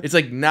Brooklyn. It's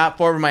like not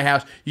far from my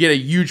house. You get a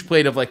huge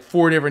plate of like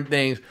 4 different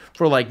things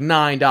for like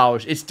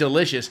 $9. It's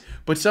delicious,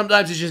 but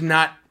sometimes it's just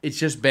not. It's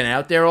just been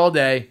out there all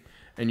day,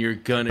 and you're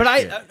gonna.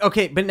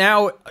 But but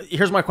now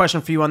here's my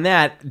question for you on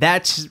that.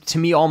 That's to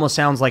me almost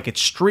sounds like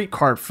it's street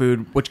cart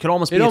food, which could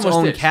almost be its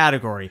own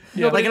category.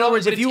 Yeah, like in other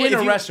words, if you in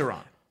a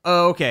restaurant.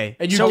 Oh, okay.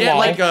 And you get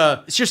like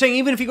a... So you're saying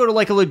even if you go to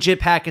like a legit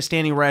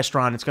Pakistani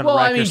restaurant, it's going to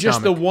wreck your stomach?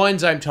 Just the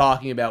ones I'm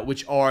talking about,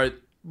 which are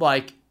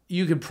like,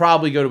 you could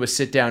probably go to a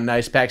sit-down,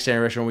 nice Pakistani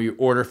restaurant where you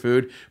order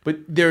food, but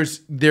there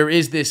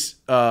is this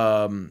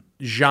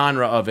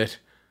genre of it,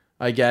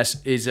 I guess,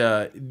 is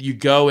you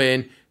go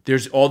in,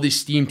 there's all these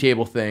steam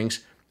table things,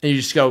 and you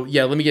just go,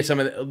 yeah, let me get some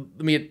of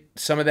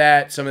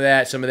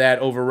that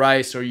over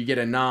rice, or you get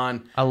a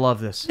naan. I love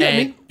this.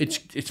 And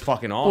it's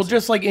fucking awesome. Well,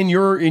 just like in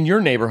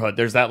your neighborhood,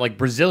 there's that like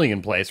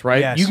Brazilian place,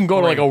 right? Yes, you can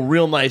go to like a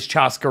real nice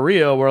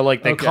chascaria where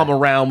like they come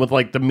around with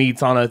like the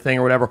meats on a thing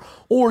or whatever,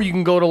 or you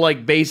can go to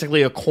like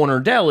basically a corner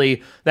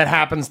deli that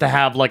happens to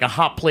have like a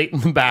hot plate in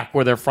the back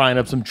where they're frying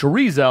up some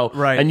chorizo,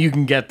 right? And you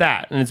can get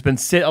that, and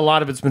a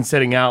lot of it's been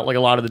sitting out like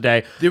a lot of the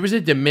day. There was a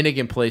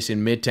Dominican place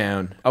in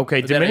Midtown.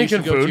 Okay,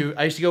 Dominican food.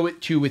 I used to go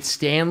with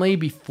Stanley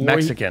before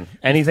Mexican,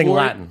 anything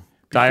Latin.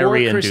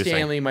 Diarrhea Chris inducing.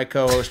 Stanley, my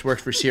co-host,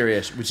 worked for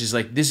Sirius, which is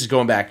like, this is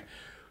going back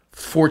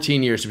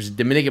 14 years. It was a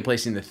Dominican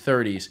place in the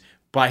 30s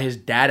by his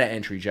data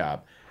entry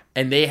job.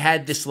 And they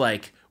had this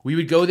like, we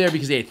would go there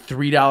because they had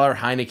 $3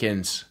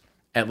 Heinekens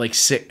at like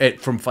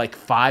from like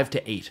 5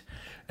 to 8.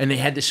 And they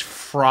had this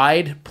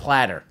fried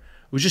platter.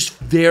 It was just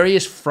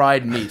various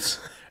fried meats.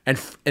 And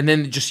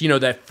then just,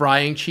 that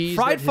frying cheese.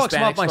 Fried fucks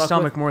up my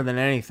stomach more than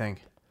anything.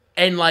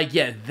 And like,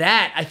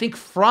 that, I think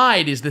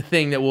fried is the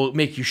thing that will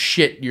make you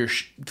shit your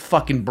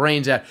fucking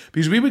brains out.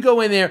 Because we would go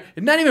in there,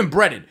 not even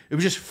breaded. It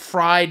was just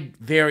fried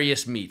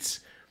various meats.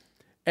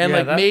 And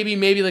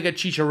maybe like a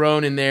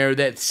chicharron in there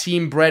that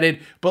seemed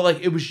breaded. But like,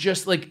 it was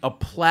just like a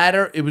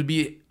platter. It would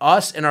be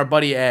us and our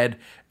buddy Ed.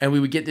 And we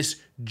would get this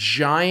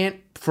giant,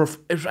 I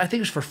think it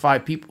was for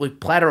 5 people, like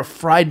platter of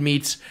fried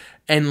meats.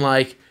 And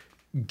like,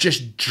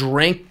 just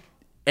drink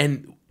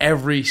and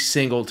every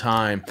single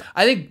time.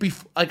 I think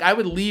I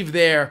would leave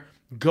there,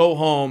 go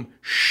home,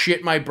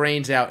 shit my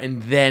brains out,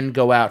 and then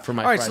go out for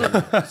my Friday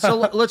night. So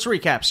let's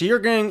recap. So you're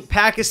going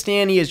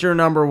Pakistani is your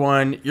number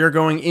one. You're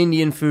going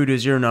Indian food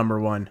is your number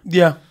one.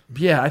 Yeah.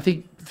 Yeah, I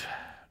think...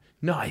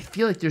 No, I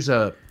feel like there's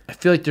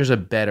a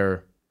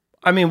better...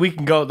 I mean, we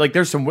can go... Like,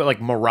 there's some,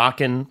 like,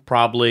 Moroccan,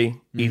 probably.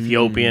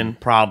 Ethiopian,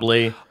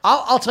 probably.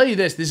 I'll tell you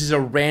this. This is a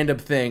random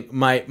thing.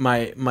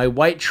 My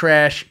white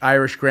trash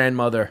Irish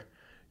grandmother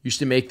used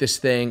to make this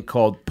thing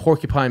called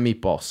porcupine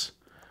meatballs.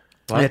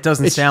 It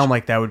doesn't sound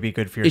like that would be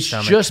good for your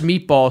stomach. It's just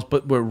meatballs,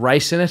 but with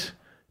rice in it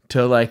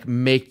to like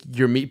make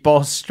your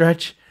meatballs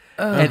stretch.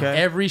 And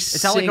every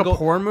Is that like a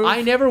porn move?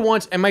 I never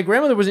once, and my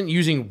grandmother wasn't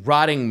using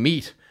rotting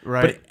meat.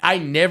 Right. But I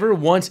never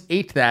once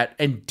ate that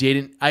and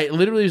didn't. I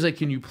literally was like,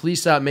 can you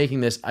please stop making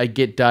this? I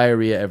get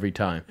diarrhea every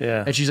time.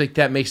 Yeah. And she's like,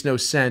 that makes no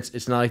sense.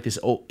 It's not like this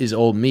is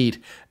old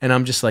meat. And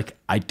I'm just like,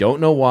 I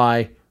don't know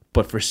why,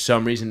 but for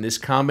some reason, this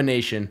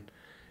combination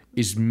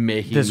is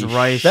making this me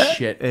rice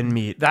shit and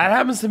meat. That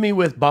happens to me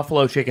with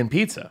buffalo chicken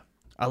pizza.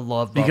 I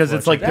love because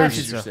it's like there's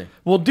interesting.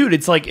 Well, dude,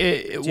 it's like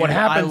what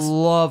happens. I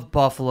love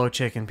buffalo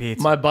chicken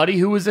pizza. My buddy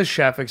who was a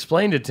chef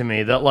explained it to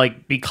me that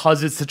like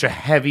because it's such a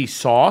heavy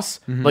sauce,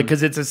 like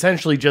because it's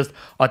essentially just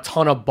a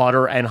ton of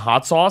butter and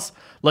hot sauce,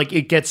 like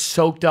it gets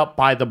soaked up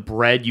by the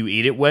bread you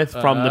eat it with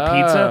from the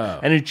pizza,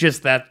 and it's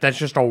just that's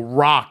just a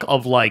rock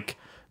of like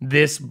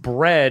this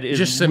bread is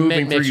just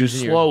moving through you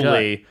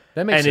slowly.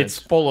 That makes sense. It's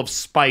full of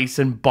spice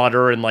and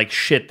butter and like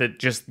shit that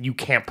just you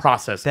can't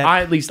process.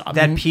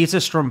 That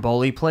Pizza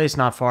Stromboli place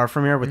not far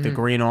from here with the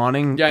green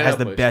awning has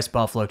the best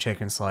buffalo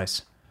chicken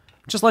slice.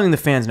 Just letting the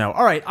fans know.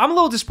 All right, I'm a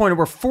little disappointed.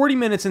 We're 40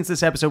 minutes into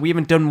this episode. We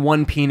haven't done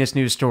one penis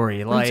news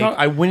story. Like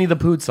I Winnie the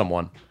Pooh'd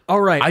someone. All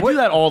right, I do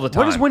that all the time.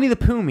 What does Winnie the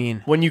Pooh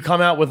mean? When you come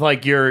out with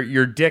like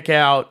your dick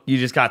out, you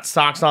just got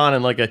socks on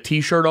and like a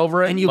t-shirt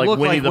over it, and you look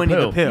like Winnie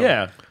the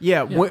Pooh.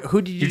 Yeah.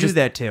 Who did you do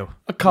that to?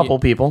 A couple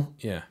people.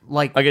 Yeah.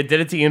 Like I did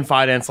it to Ian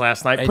Fidance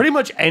last night. Pretty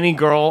much any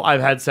girl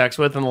I've had sex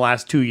with in the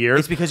last 2 years.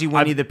 It's because you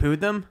Winnie the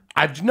Pooh'd them?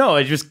 I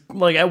just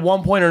like at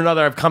one point or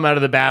another I've come out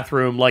of the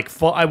bathroom like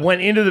I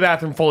went into the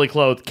bathroom fully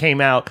clothed,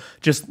 came out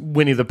just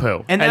Winnie the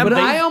Pooh. But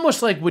I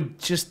almost like would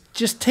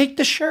just take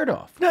the shirt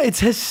off. No, it's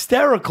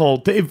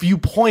hysterical if you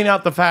point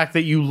out the fact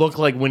that you look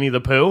like Winnie the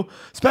Pooh,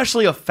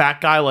 especially a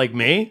fat guy like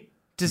me.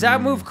 Does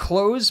that move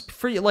close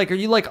for you? Like, are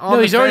you like on No,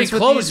 the he's already fence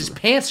with closed. these- His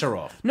pants are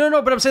off. No,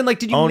 but I'm saying, like,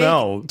 did you Oh, make,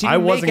 no. did you I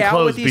make wasn't out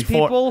with closed these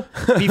before.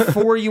 people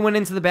before you went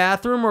into the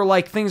bathroom, or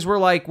like things were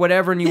like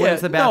whatever, and you went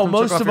into the bathroom,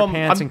 most took off of your them.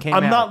 pants, and came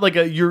I'm out? not like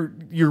a.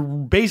 You're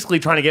basically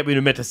trying to get me to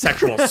admit to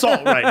sexual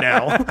assault right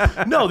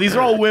now. No, these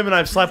are all women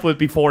I've slept with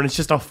before, and it's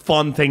just a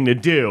fun thing to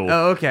do.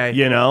 Oh, okay.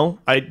 You know,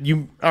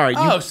 all right.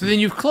 Oh, so then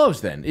you've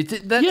closed then.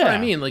 That's what I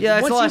mean. Like, Yeah,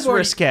 it's once less you've already-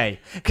 risque.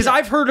 Because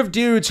I've heard of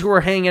dudes who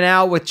are hanging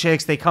out with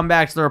chicks. They come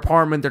back to their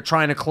apartment. They're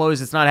trying to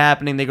close. It's not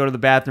happening. They go to the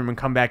bathroom and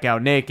come back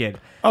out naked.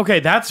 Okay,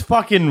 that's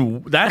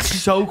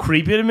so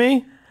creepy to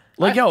me.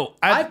 Like,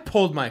 I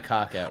pulled my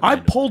cock out. I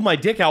pulled my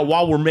dick out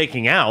while we're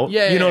making out.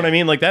 Yeah, you know yeah. what I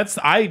mean? Like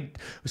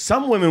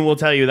some women will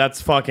tell you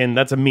that's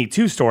a Me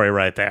Too story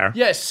right there.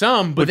 Yeah,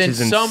 some, but Which then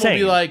is some will be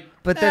insane. like,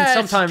 But then it's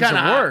sometimes kinda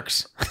it hot.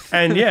 works.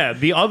 And yeah,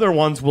 the other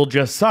ones will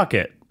just suck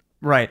it.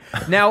 Right.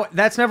 Now,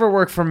 that's never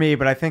worked for me,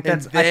 but I think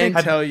that's I then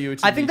think tell you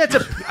it's I think that's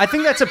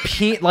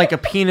a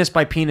penis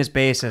by penis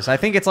basis. I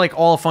think it's like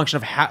all a function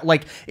of how,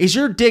 like, is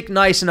your dick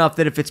nice enough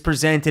that if it's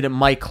presented it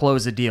might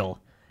close a deal?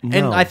 And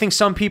No. I think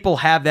some people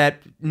have that.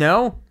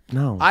 No?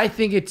 No. I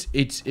think it's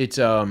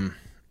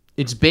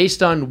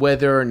based on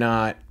whether or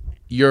not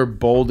you're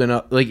bold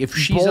enough. Like, if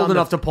she's Bold on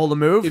enough the, to pull the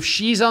move? if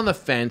she's on the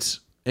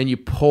fence and you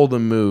pull the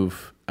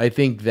move, I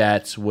think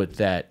that's what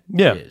that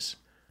Yeah. is.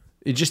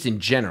 It just in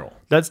general.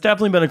 That's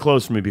definitely been a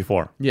close for me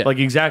before. Yeah. Like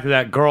exactly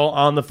that. Girl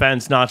on the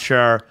fence, not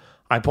sure.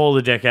 I pull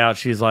the dick out.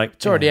 She's like,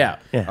 It's already out.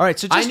 Yeah. All right,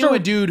 so I just knew to- a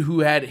dude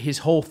who had his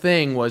whole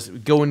thing was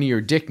go into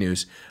your dick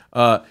news.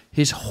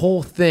 His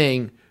whole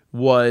thing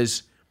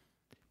was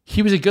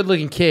he was a good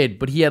looking kid,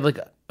 but he had like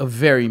a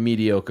very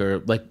mediocre,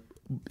 like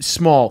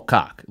small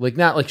cock, like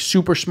not like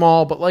super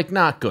small, but like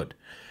not good.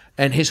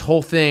 And his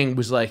whole thing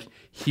was like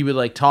he would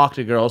like talk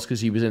to girls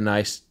because he was a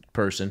nice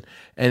person,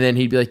 and then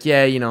he'd be like,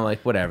 yeah, you know, like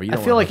whatever. You I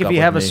don't feel wanna like hook if up you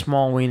with have a me.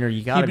 small wiener,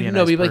 you gotta be a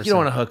no, nice he'd be like, you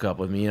don't person. want to hook up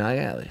with me. You know, I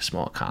got like a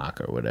small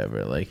cock or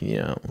whatever. Like, you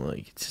know,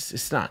 like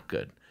it's not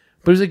good.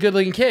 But he was a good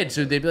looking kid,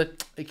 so they'd be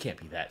like, it can't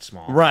be that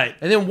small. Right.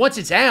 And then once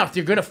it's out,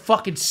 they're gonna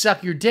fucking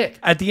suck your dick.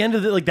 At the end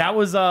of the that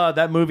was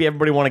that movie.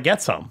 Everybody want to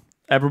get some.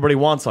 Everybody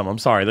wants some. I'm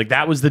sorry. Like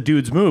that was the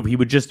dude's move. He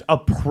would just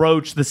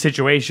approach the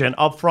situation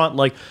up front.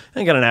 Like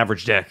I got an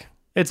average dick.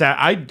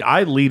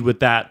 I lead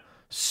with that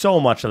so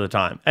much of the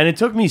time, and it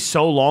took me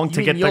so long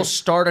to get. You'll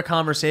start a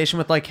conversation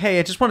with like, "Hey,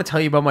 I just want to tell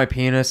you about my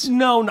penis."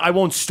 No, I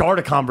won't start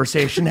a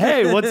conversation.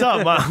 Hey, what's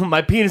up?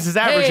 My penis is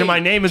average, and my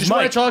name is just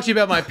want Mike. to talk to you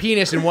about my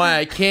penis and why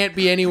I can't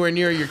be anywhere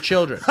near your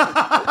children.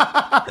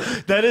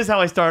 That is how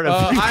I start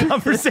a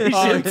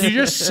conversation. You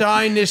just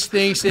signed this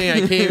thing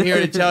saying I came here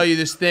to tell you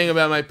this thing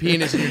about my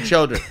penis and your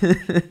children.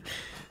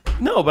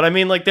 No, but I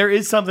mean, like, there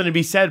is something to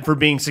be said for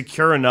being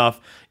secure enough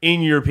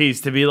in your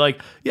piece to be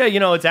like, yeah, you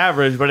know, it's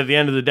average, but at the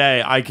end of the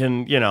day, I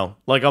can, you know,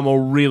 like, I'm a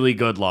really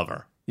good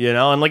lover, you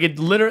know? And, like, it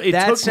literally,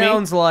 That took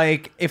sounds me...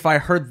 like if I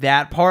heard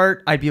that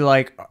part, I'd be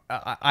like,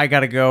 I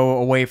gotta go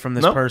away from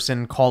this Nope.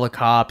 person, call the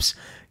cops,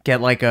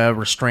 get like a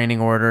restraining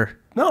order.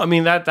 No, I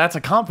mean, that's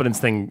a confidence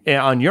thing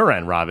on your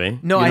end, Robbie.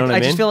 No, You know what I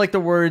mean? just feel like the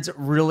words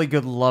 "really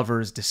good lover"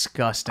 is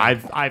disgusting.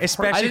 I've I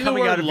especially think the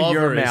coming word out of lover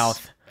your is-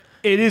 mouth.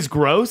 It is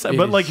gross,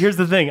 but like, here's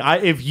the thing: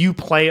 if you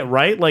play it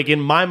right, like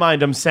in my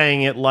mind, I'm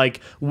saying it like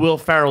Will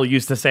Ferrell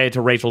used to say it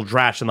to Rachel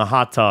Dratch in the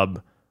hot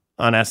tub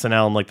on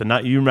SNL, and like the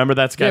night. You remember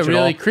that Yeah, sketch? at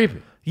really all?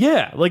 creepy.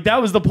 Yeah, like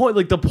that was the point.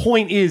 Like the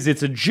point is,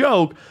 it's a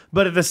joke,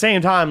 but at the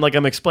same time, like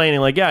I'm explaining,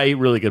 like yeah, I eat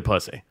really good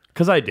pussy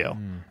because I do.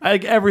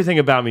 Like everything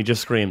about me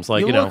just screams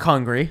like You know. look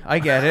hungry. I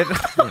get it.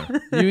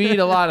 You eat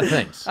a lot of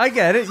things. I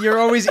get it. You're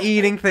always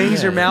eating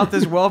things. Your mouth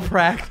is well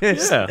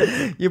practiced.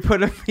 Yeah. You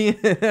put a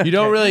You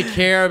don't really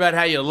care about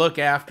how you look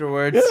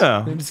afterwards.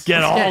 Yeah, just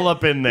get all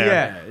up in there.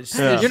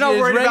 Yeah. You're not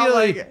worried about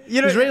like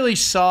there's regularly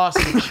sauce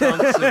and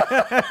chunks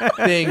of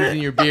things in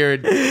your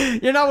beard.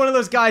 you're not one of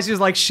those guys who's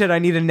like, shit, I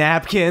need a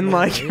napkin.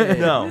 Like,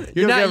 No,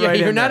 You're not. get right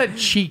You're in not there. a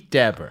cheek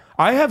dabber.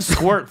 I have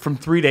squirt from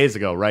 3 days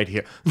ago right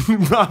here.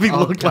 Robbie oh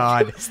looked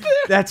god, like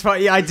that's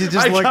fine. Yeah, I did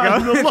just I look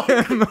got up.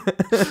 him to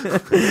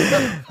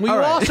look. We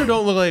also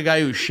don't look like a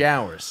guy who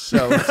showers.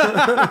 So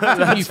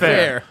to be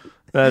fair.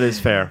 That is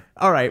fair.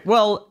 All right.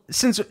 Well,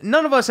 since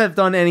none of us have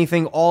done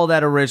anything all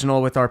that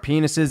original with our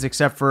penises,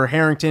 except for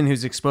Harrington,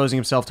 who's exposing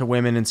himself to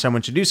women, and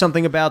someone should do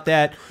something about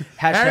that.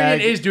 Hashtag.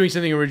 Harrigan is doing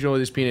something original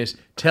with his penis,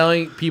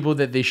 telling people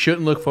that they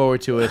shouldn't look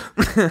forward to it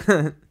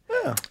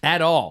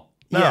at all.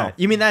 Yeah.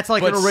 You mean that's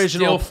like But an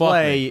original still fuck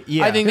play? me.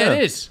 Yeah. I think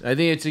that is. I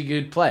think it's a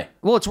good play.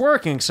 Well, it's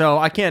working, so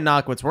I can't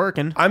knock what's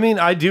working. I mean,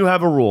 I do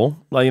have a rule.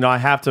 Like, you know, I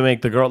have to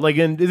make the girl like,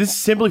 and this is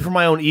simply for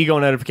my own ego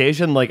and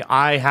edification. Like,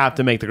 I have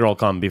to make the girl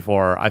come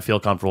before I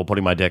feel comfortable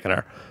putting my dick in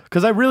her,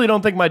 because I really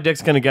don't think my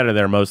dick's gonna get her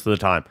there most of the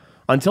time.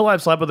 Until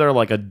I've slept with her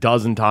like a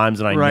dozen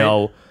times and I Right.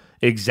 know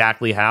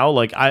exactly how.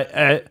 Like,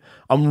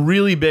 I'm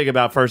really big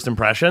about first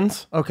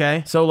impressions.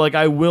 Okay. So like,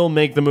 I will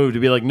make the move to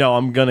be like, no,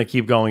 I'm gonna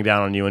keep going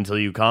down on you until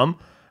you come.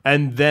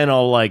 and then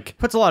I'll like.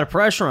 Puts a lot of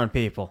pressure on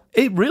people.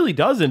 It really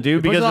doesn't,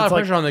 dude. Puts Because a lot it's of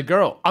like pressure on the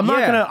girl. I'm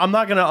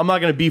not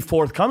gonna be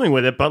forthcoming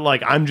with it, but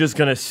like I'm just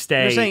gonna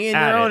stay. You're saying in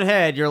your own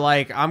head, you're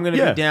like, I'm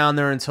gonna be down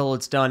there until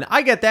it's done.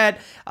 I get that.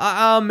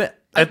 No,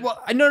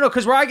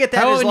 because where I get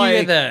that How is often like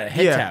you get the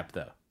head tap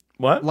though?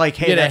 What? Like,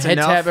 hey, You get a that's head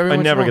enough. tap every I once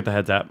in a never while? get the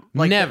head tap.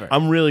 Never.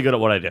 I'm really good at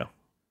what I do.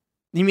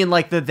 You mean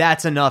like the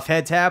that's enough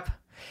head tap?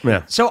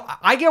 Yeah. So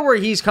I get where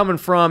he's coming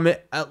from.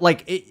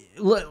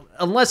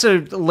 Unless a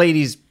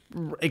lady's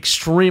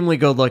extremely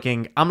good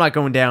looking, I'm not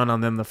going down on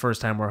them the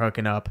first time we're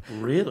hooking up.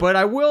 Really? But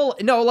I will.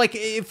 No, like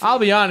if I'll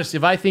be honest.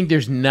 If I think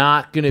there's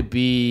not gonna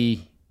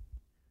be,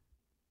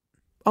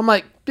 I'm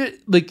like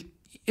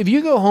if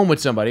you go home with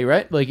somebody,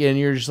 right? Like, and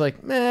you're just like,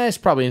 it's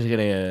probably isn't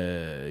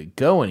gonna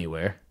go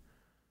anywhere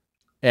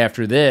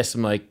after this.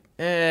 I'm like,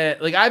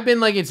 like I've been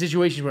like in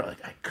situations where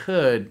like I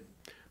could.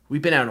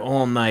 We've been out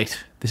all night.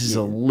 This is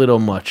a little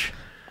much.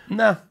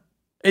 No,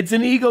 it's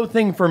an ego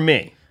thing for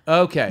me.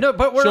 Okay. No,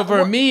 but so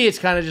for me, it's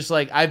kind of just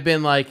like I've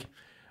been like,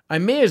 I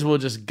may as well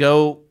just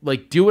go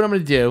like do what I'm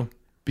gonna do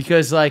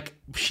because like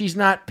she's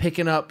not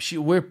picking up.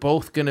 We're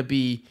both gonna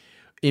be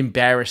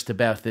embarrassed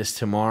about this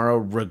tomorrow,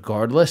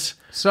 regardless.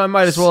 So I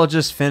might as well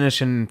just finish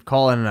and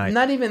call it a night.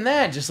 Not even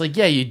that. Just like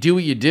you do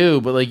what you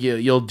do, but like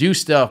you'll do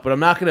stuff. But I'm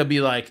not gonna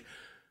be like,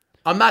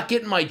 I'm not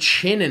getting my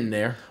chin in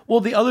there. Well,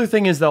 the other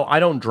thing is though,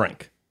 I don't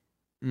drink.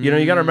 You know,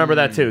 you got to remember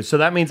that too. So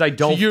that means I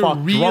don't. So you're fuck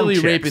really drunk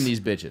chicks. raping these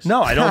bitches.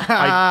 No, I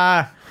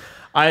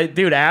don't.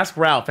 Dude, ask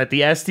Ralph at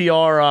the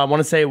SDR. I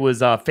want to say it was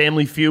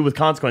Family Feud with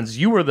Consequences.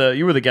 You were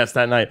the guest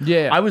that night.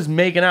 Yeah. I was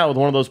making out with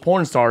one of those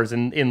porn stars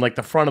in like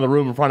the front of the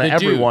room in front of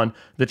everyone. Dude.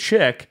 The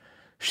chick,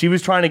 she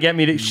was trying to get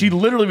me to. She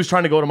literally was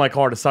trying to go to my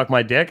car to suck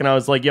my dick, and I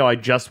was like, "Yo, I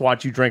just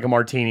watched you drink a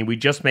martini. We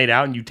just made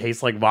out, and you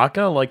taste like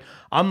vodka. Like,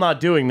 I'm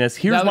not doing this.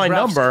 Here's my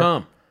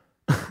number."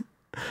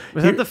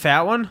 Was that the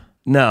fat one?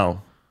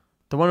 No.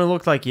 The one who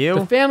looked like you?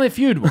 The Family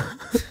Feud one.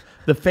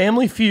 The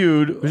Family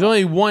Feud. There's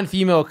only one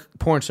female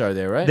porn star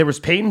there, right? There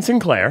was Peyton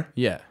Sinclair.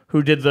 Yeah.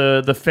 Who did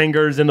the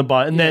fingers in the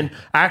butt, and then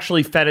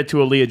actually fed it to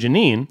Aaliyah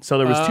Janine. So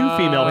there was two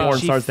female porn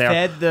stars there. She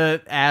fed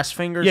the ass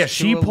fingers. Yeah,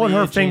 she put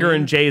her finger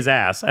in Jay's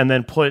ass, and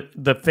then put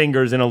the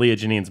fingers in Aaliyah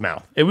Janine's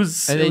mouth. It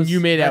was. And then you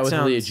made out with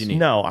sounds- Aaliyah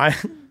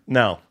Janine.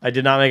 No, I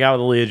did not make out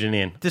with Aaliyah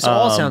Janine. This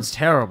all sounds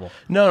terrible.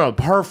 No,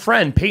 her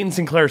friend, Peyton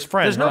Sinclair's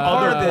friend, There's no her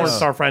part other of porn this.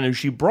 star friend who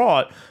she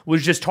brought,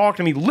 was just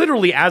talking to me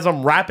literally as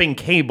I'm wrapping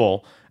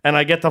cable. And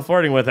I get to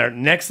flirting with her.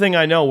 Next thing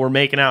I know, we're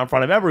making out in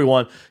front of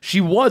everyone. She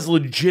was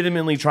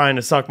legitimately trying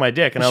to suck my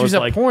dick, and I was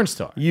like, "She's a porn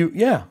star."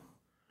 Yeah.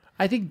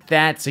 I think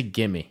that's a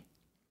gimme.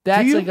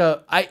 That's you?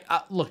 like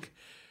I look.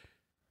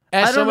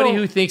 As somebody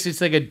who thinks it's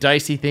like a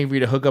dicey thing for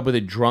you to hook up with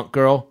a drunk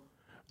girl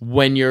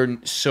when you're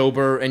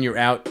sober and you're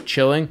out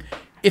chilling,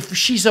 if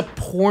she's a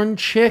porn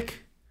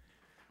chick,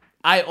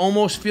 I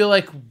almost feel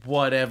like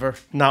whatever.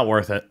 Not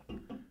worth it.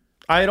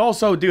 I had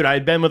also, dude, I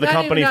had been with the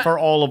company for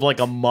all of like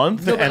a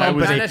month, and I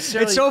was.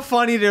 It's so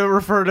funny to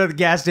refer to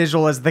Gas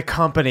Digital as the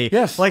company.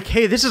 Yes. Like,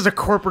 hey, this is a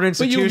corporate But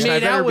institution. you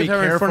made out with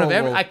her in front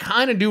of I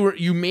kind of do.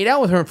 You made out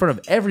with her in front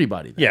of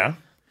everybody. Yeah.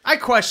 I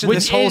question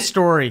this whole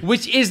story.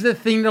 Which is the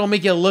thing that'll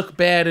make you look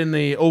bad in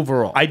the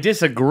overall. I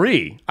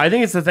disagree. I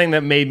think it's the thing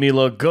that made me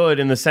look good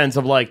in the sense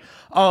of like,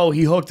 oh,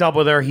 he hooked up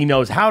with her. He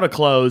knows how to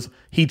close.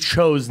 He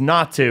chose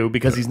not to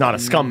because he's not a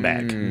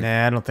scumbag.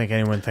 Nah, I don't think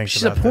anyone thinks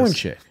She's about a porn this.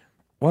 chick.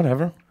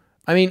 Whatever.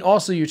 I mean,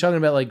 also, you're talking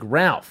about like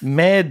Ralph.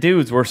 Mad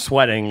dudes were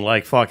sweating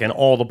like fucking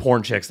all the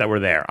porn chicks that were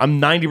there. I'm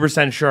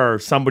 90% sure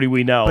somebody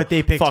we know But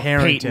they picked fucked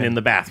Harrington. Peyton in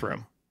the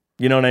bathroom.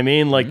 You know what I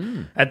mean? Like,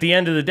 at the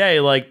end of the day,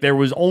 like, there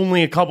was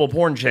only a couple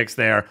porn chicks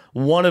there.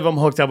 One of them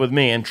hooked up with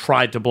me and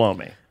tried to blow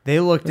me. They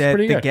looked at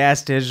pretty the good.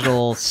 Gas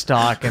Digital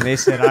stock and they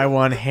said, I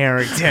want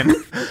Harrington.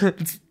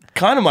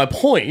 Kind of my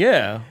point,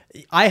 yeah.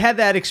 I had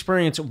that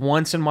experience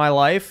once in my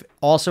life,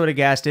 also at a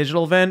Gas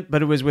Digital event,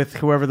 but it was with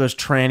whoever those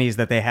trannies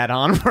that they had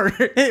on.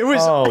 It was,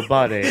 Oh,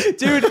 buddy.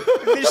 dude,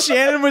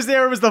 Shannon was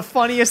there. It was the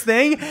funniest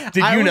thing.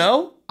 Did you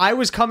know? I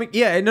was coming,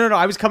 no.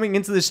 I was coming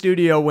into the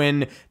studio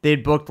when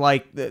they'd booked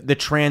like the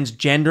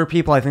transgender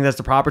people. I think that's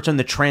the proper term,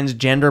 the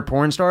transgender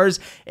porn stars.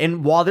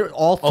 And while they're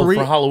all three,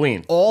 for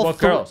Halloween. What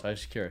girls? I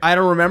was curious. I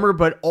don't remember,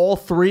 but all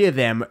three of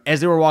them,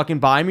 as they were walking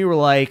by me, were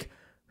like,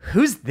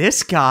 who's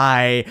this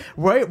guy?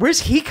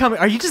 Where's he coming?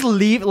 Are you just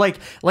leave like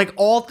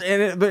all?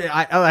 And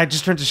I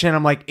just turned to Shannon.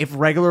 I'm like, if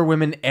regular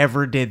women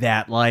ever did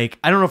that, like,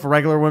 I don't know if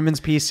regular women's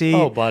PC.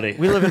 Oh, buddy.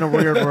 We live in a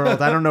weird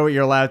world. I don't know what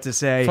you're allowed to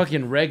say.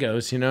 Fucking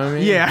regos, you know what I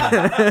mean?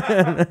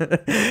 Yeah.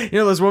 You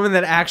know, those women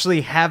that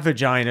actually have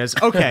vaginas.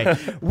 Okay.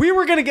 We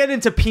were going to get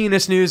into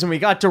penis news and we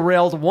got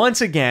derailed once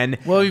again.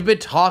 Well, we've been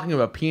talking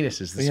about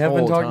penises this We have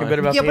whole been talking time. a bit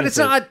about Yeah, but it's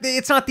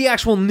not the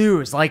actual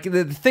news. Like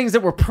the things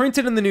that were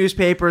printed in the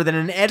newspaper that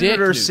an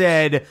editor news.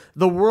 said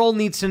the world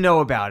needs to know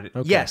about it.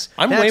 Yes.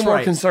 I'm that's way more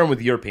right. concerned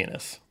with your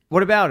penis.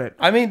 What about it?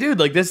 I mean, dude,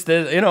 like this,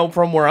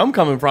 from where I'm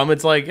coming from,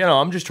 it's like,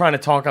 I'm just trying to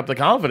talk up the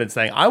confidence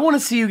thing. I want to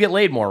see you get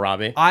laid more,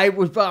 Robbie.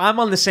 I'm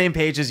on the same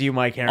page as you,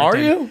 Mike Harrington. Are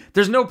you?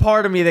 There's no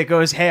part of me that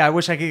goes, hey, I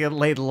wish I could get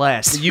laid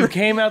less. You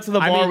came out to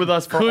the bar with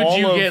us for could all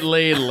you of... get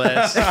laid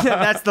less?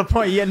 That's the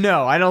point. Yeah,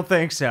 no, I don't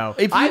think so.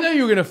 I know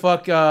you were gonna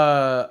fuck.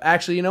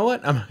 Actually, you know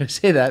what? I'm not gonna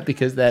say that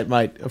because that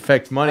might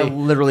affect money. I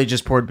literally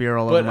just poured beer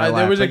all over But my lap.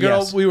 there was a but girl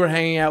yes. we were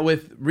hanging out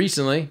with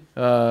recently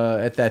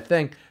at that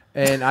thing,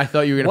 and I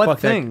thought you were gonna What fuck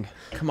thing? that.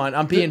 Come on,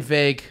 I'm being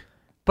vague.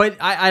 But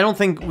I don't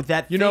think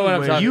that. You know what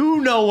I'm talking-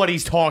 You know what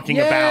he's talking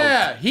about.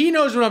 Yeah, he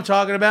knows what I'm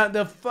talking about.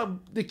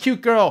 The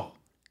cute girl.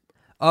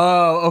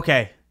 Oh,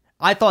 okay.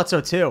 I thought so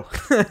too.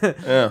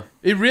 Yeah.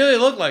 It really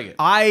looked like it.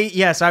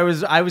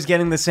 I was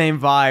getting the same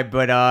vibe,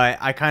 but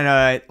I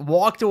kind of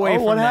walked away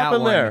from what that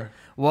happened one. there?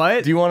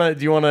 What? Do you want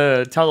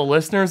to tell the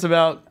listeners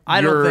about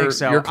I don't think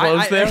so. your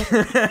clothes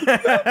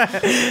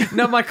there?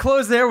 No, my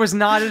clothes there was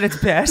not at its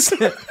best.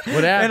 What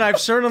happened? And I've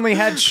certainly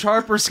had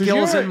sharper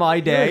skills in my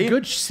day. You're a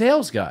good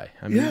sales guy.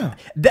 I mean,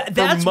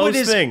 That's what most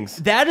is things.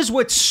 That is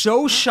what's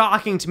so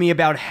shocking to me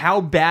about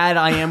how bad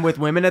I am with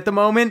women at the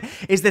moment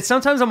is that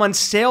sometimes I'm on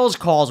sales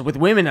calls with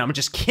women and I'm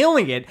just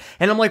killing it,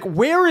 and I'm like,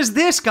 where is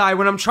this guy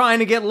when I'm trying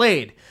to get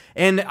laid?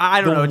 And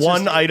I don't know. It's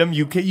One just, item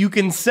you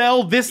can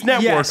sell this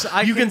network. Yes,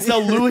 you can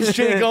sell Louis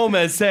J.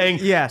 Gomez saying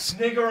Yes.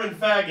 nigger and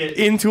faggot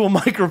into a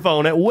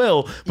microphone at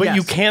will, but Yes.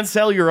 you can't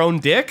sell your own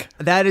dick?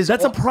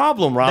 that's a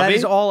problem, Robbie. That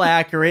is all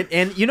accurate.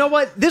 And you know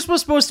what? This was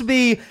supposed to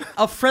be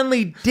a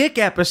friendly dick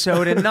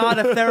episode and not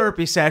a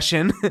therapy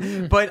session.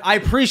 But I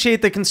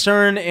appreciate the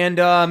concern, and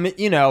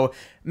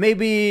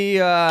maybe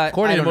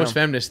according I to don't most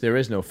know. feminists, there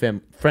is no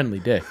friendly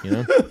dick. You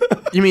know,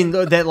 You mean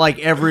that like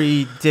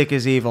every dick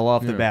is evil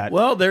off the bat?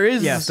 Well, there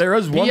is Yes. one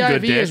good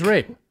PIV dick. is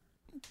rape.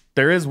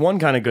 There is one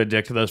kind of good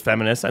dick to those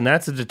feminists, and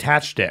that's a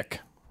detached dick.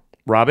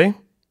 Robbie?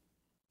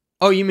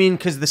 Oh, you mean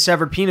because the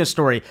severed penis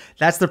story?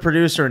 That's the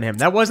producer in him.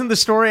 That wasn't the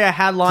story I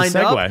had lined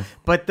up, segue.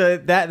 but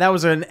that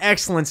was an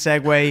excellent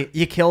segue.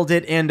 You killed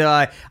it, and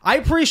I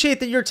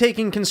appreciate that you're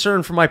taking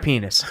concern for my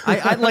penis.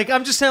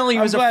 I'm just telling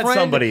you I'm as a glad friend.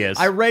 somebody is.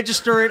 I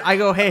register it. I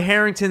go, hey,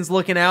 Harrington's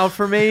looking out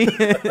for me.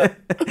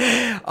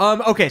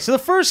 Okay, so the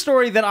first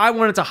story that I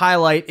wanted to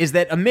highlight is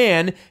that a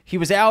man, he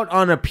was out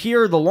on a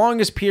pier, the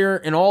longest pier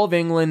in all of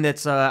England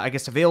that's, I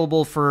guess,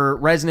 available for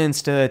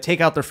residents to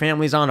take out their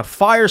families on. A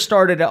fire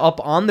started up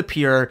on the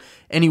pier,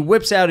 and he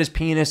whips out his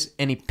penis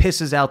and he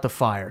pisses out the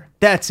fire.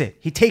 That's it.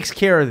 He takes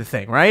care of the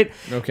thing, right?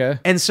 Okay.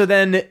 And so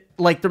then,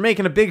 like, they're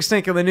making a big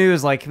stink of the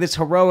news, like, this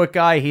heroic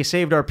guy, he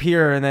saved our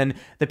pier, and then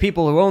the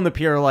people who own the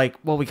pier are like,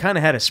 well, we kind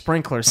of had a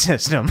sprinkler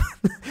system.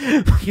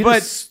 But You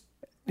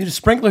had a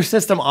sprinkler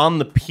system on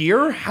the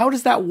pier? How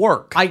does that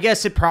work? I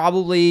guess it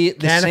probably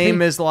the Canopy?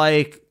 same as,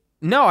 like,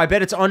 no, I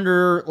bet it's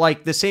under,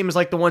 like, the same as,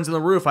 like, the ones in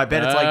the roof. I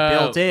bet it's, like,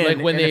 built in, like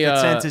when and they, if it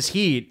senses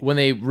heat. When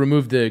they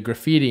removed the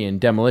graffiti in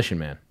Demolition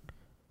Man.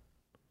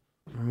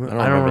 I don't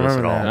remember this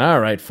at all. that. All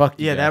right, fuck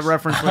you Yeah, that guys.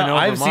 reference went over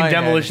I've seen my head.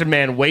 Demolition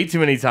Man way too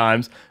many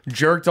times,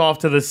 jerked off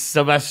to the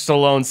Sylvester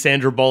Stallone,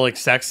 Sandra Bullock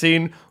sex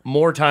scene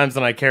more times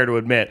than I care to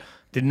admit.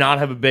 Did not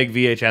have a big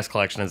VHS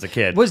collection as a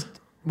kid.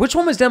 Which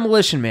one was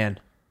Demolition Man?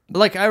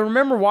 Like, I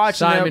remember watching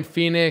Simon that.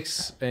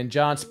 Phoenix and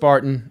John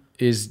Spartan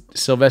is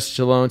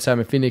Sylvester Stallone.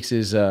 Simon Phoenix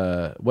is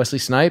Wesley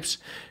Snipes.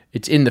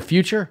 It's in the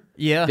future.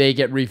 Yeah. They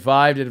get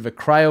revived out of a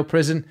cryo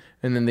prison,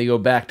 and then they go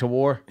back to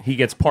war. He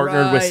gets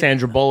partnered with Right.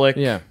 Sandra Bullock.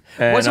 Yeah.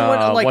 And Wasn't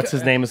one, like, what's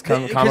his name is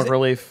comic 'cause-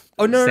 relief?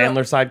 Oh, no, no,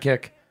 Sandler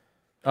sidekick.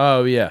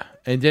 Oh, yeah.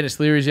 And Dennis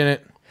Leary's in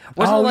it.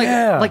 Wasn't Oh, it like,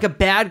 yeah. like a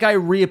bad guy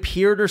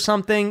reappeared or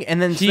something, and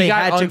then He they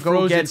got had to go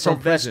unfrozen get from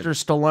Sylvester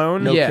prison.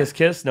 Stallone? No Yeah. kiss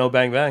kiss, no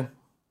bang bang.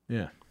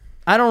 Yeah.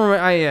 I don't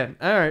remember.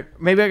 All right.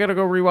 Maybe I got to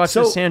go rewatch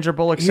the Sandra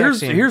Bullock sex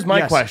scene. Here's my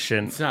Yes.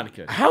 question. It's not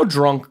good. How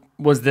drunk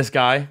was this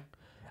guy?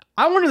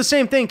 I wonder the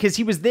same thing because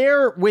he was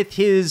there with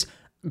his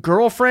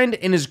girlfriend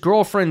and his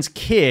girlfriend's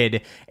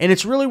kid, and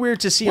it's really weird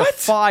to see a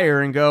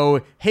fire and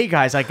go, hey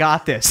guys, I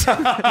got this.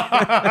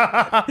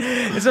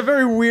 It's a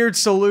very weird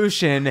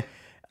solution.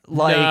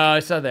 Like, No,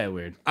 it's not that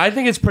weird. I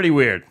think it's pretty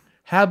weird.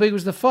 How big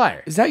was the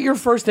fire? Is that your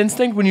first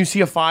instinct when you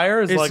see a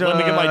fire? Is It's, like, let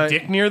me get my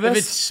dick near If it's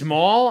this?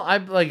 small, I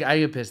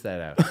could piss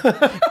that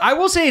out. I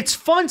will say it's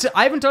fun to.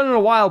 I haven't done it in a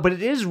while, but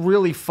it is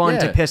really fun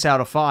to Yeah. piss out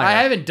a fire. I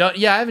haven't done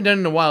it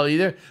in a while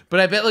either.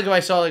 But I bet like if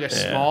I saw like a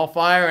small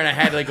fire and I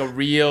had like a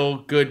real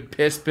good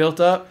piss built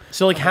up.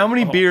 So like, how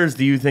many beers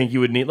do you think you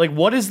would need? Like,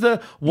 what is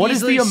the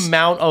Easily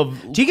amount of?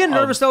 Do you get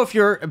nervous though if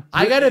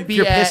I gotta if be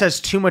your piss at- has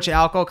too much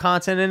alcohol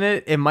content in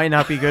it? It might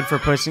not be good for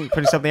putting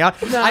something out.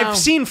 No. I've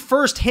seen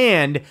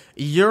firsthand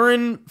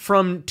urine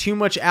from too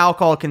much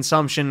alcohol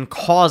consumption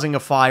causing a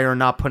fire and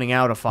not putting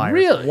out a fire.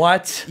 Really?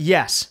 What?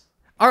 Yes.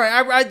 All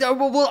right.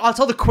 I'll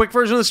tell the quick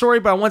version of the story.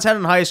 But I once had it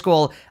in high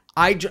school.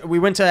 We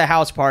went to a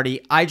house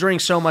party. I drank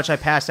so much I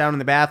passed out in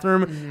the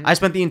bathroom. Mm-hmm. I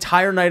spent the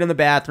entire night in the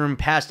bathroom,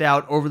 passed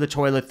out over the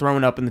toilet,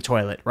 thrown up in the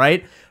toilet.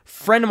 Right.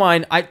 Friend of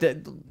mine.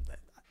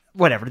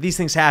 whatever. These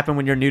things happen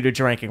when you're new to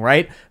drinking,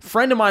 right?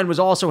 Friend of mine was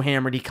also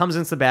hammered. He comes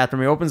into the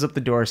bathroom. He opens up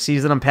the door,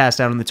 sees that I'm passed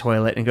out in the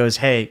toilet, and goes,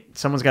 "Hey,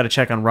 someone's got to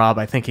check on Rob.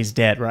 I think he's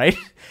dead," right?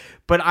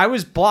 But I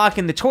was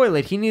blocking the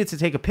toilet. He needed to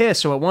take a piss.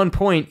 So at one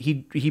point,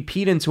 he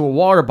peed into a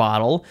water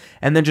bottle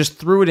and then just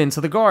threw it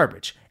into the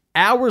garbage.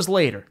 Hours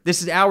later,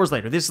 this is hours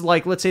later. This is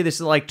like, let's say this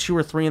is like 2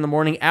 or 3 in the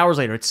morning. Hours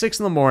later, it's 6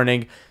 in the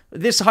morning.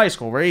 This is high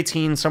school. We're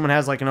 18. Someone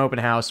has like an open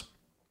house.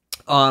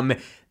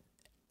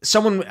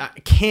 Someone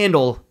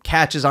candle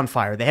catches on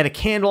fire. They had a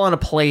candle on a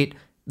plate.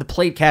 The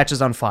plate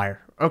catches on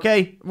fire.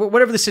 Okay,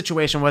 whatever the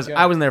situation was,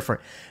 I wasn't there for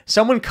it.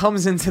 Someone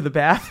comes into the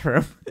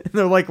bathroom and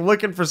they're like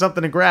looking for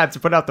something to grab to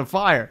put out the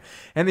fire,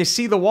 and they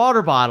see the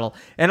water bottle,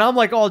 and I'm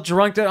like all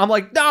drunk. I'm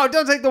like, no,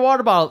 don't take the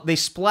water bottle. They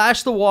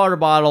splash the water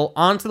bottle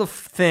onto the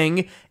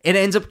thing. It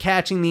ends up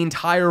catching the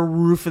entire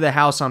roof of the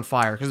house on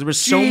fire because there was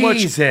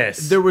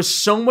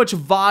so much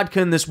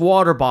vodka in this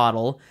water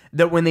bottle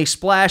that when they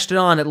splashed it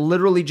on, it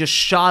literally just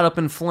shot up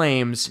in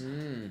flames.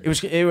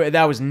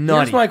 That was nutty.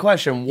 Here's my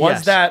question.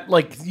 Was that,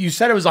 like, you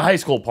said it was a high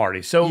school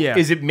party. So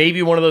is it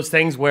maybe one of those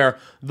things where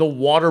the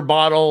water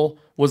bottle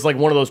was like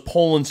one of those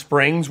Poland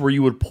Springs where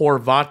you would pour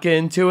vodka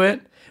into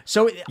it?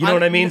 So you know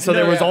what I mean? So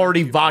there was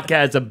already vodka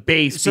as a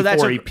base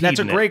before he peed that's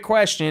a great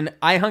question.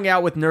 I hung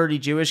out with nerdy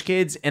Jewish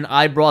kids, and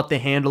I brought the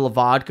handle of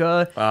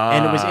vodka,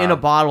 and it was in a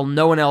bottle.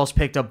 No one else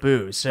picked up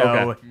booze.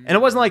 So, and it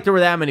wasn't like there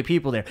were that many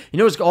people there. You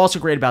know what's also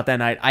great about that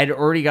night? I'd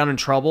already gotten in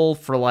trouble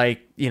for,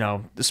 like, you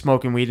know,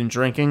 smoking weed and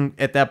drinking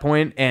at that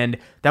point, and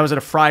that was at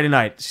a Friday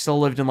night. Still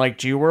lived in, like,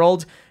 Jew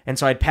world, and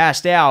so I'd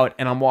passed out,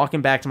 and I'm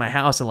walking back to my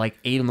house at, like,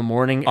 8 in the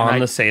morning. On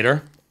the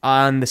Seder?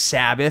 On the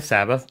Sabbath.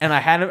 And I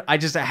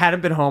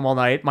hadn't been home all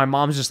night. My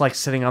mom's just like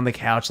sitting on the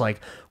couch,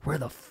 like, where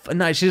the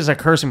no, she's just like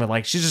cursing, but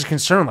like she's just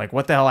concerned, like,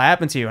 what the hell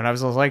happened to you? And I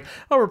was like,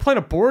 oh, we're playing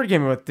a board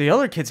game with the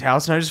other kid's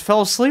house, and I just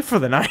fell asleep for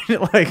the night.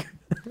 Like,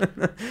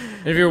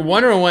 if you're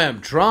wondering why I'm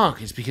drunk,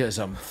 it's because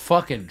I'm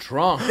fucking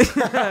drunk.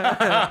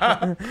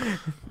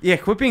 Yeah,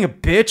 quit being a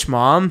bitch,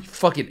 Mom.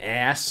 Fucking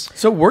ass.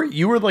 So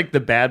you were like the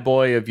bad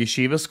boy of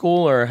yeshiva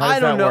school, or how does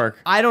that work?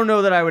 I don't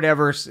know that I would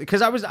ever,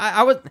 because I was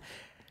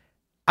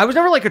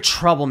never like a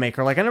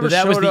troublemaker. Like I never.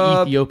 That was the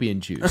up.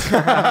 Ethiopian Jews.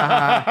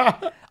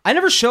 I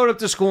never showed up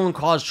to school and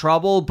caused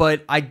trouble,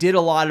 but I did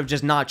a lot of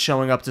just not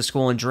showing up to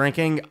school and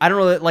drinking. I don't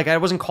know, like I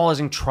wasn't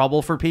causing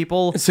trouble for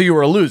people. So you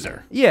were a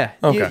loser. Yeah.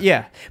 Okay.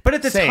 Yeah. But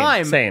at the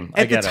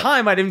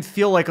time, I didn't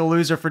feel like a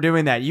loser for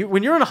doing that.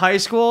 When you're in high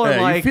school and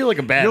like you feel like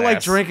a badass. You're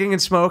like drinking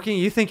and smoking,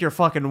 you think you're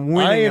fucking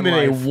winning. I am in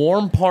life. a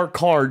warm park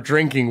car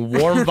drinking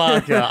warm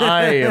vodka.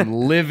 I am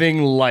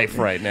living life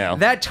right now.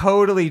 That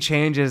totally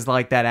changes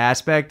like that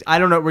aspect. I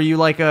don't know. Were you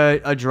like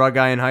a drug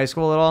guy in high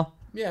school at all?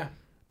 Yeah.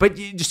 But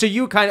so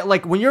you kind of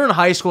like when you're in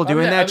high school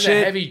doing that shit. I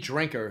was a heavy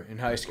drinker in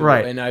high school,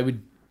 right? And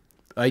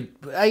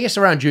I guess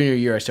around junior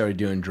year I started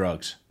doing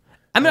drugs.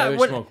 I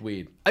would smoke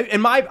weed.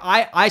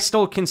 I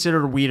still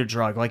consider weed a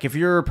drug. Like if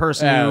you're a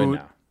person who,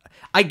 no.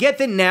 I get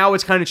that now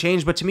it's kind of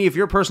changed, but to me, if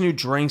you're a person who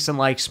drinks and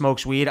like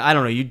smokes weed, I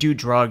don't know, you do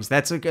drugs.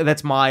 That's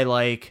my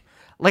like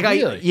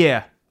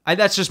really?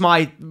 That's just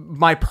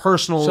my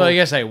personal. So I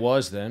guess I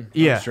was then.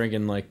 Yeah, I was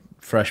drinking like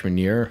freshman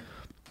year.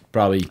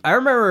 Probably. I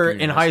remember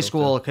in high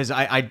school because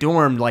I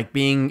dormed like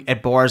being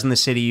at bars in the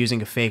city using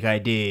a fake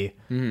ID,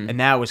 and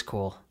that was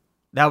cool.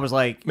 That was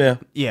like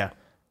yeah.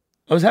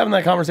 I was having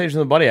that conversation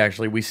with a buddy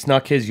actually. We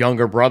snuck his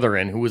younger brother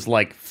in, who was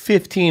like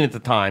 15 at the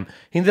time.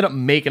 He ended up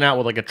making out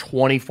with like a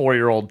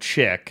 24-year-old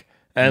chick,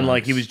 and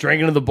like he was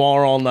drinking at the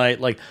bar all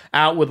night, like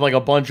out with like a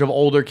bunch of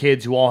older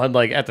kids who all had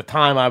like at the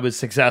time I was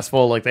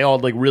successful, like they all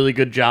had like really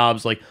good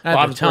jobs, like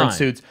lots of wearing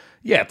suits.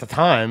 Yeah, at the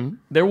time,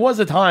 there was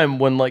a time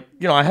when, like,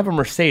 you know, I have a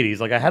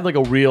Mercedes. Like, I had, like,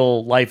 a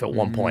real life at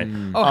one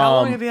point. Oh, how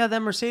long have you had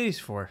that Mercedes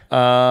for?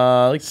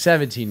 Like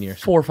 17 years.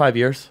 4 or 5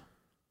 years.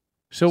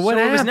 So what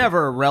happened? It was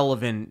never a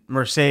relevant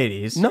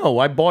Mercedes. No,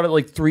 I bought it,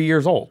 like, 3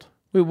 years old.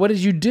 Wait, what did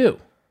you do?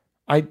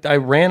 I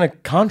ran a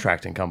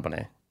contracting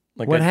company.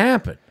 Like, what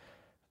happened?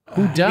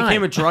 Who died?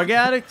 Became a drug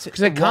addict?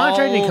 Because a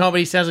contracting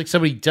company sounds like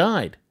somebody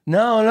died.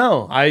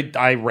 No.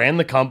 I ran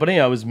the company.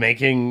 I was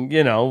making,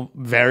 you know,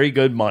 very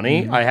good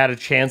money. I had a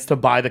chance to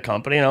buy the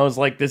company, and I was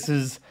like,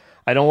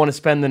 I don't want to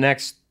spend the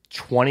next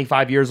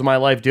 25 years of my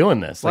life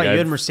doing this. Like, you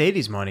had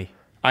Mercedes money.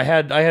 I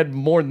had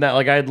more than that.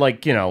 Like, I had,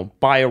 like, you know,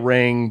 buy a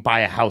ring, buy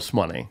a house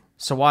money.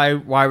 So why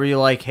were you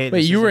like, hey,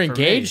 wait, you were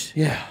engaged?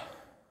 Yeah.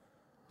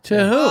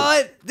 To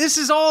who? This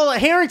is all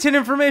Harrington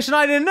information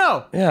I didn't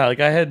know. Yeah, like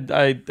I had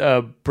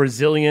a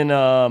Brazilian,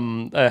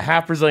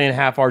 half Brazilian,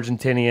 half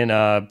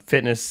Argentinian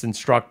fitness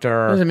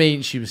instructor. Doesn't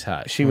mean she was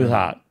hot. She was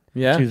hot.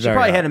 Yeah, she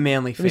probably had a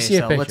manly face.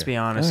 Though, let's be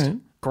honest. Right.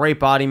 Great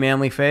body,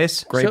 manly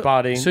face. Great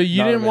body. So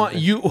you didn't want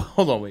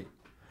hold on, wait.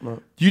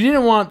 You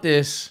didn't want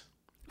this.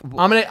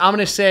 I'm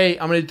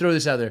gonna throw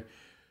this out there.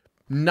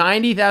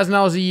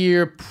 $90,000 a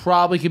year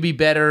probably could be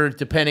better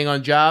depending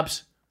on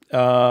jobs.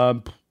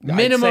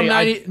 Minimum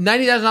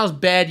 $90,000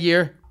 bad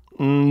year.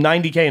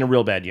 $90K in a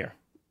real bad year.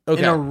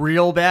 Okay. In a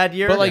real bad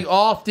year? But like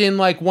often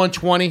like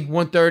 120,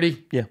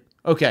 130. Yeah.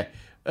 Okay.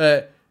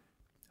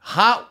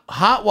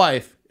 Hot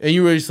wife. And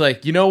you were just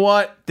like, you know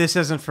what? This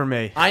isn't for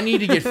me. I need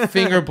to get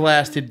finger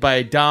blasted by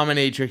a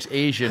dominatrix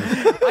Asian.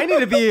 I need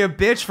to be a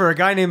bitch for a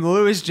guy named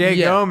Luis J.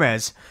 Yeah.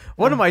 Gomez.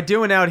 What am I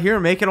doing out here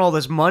making all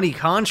this money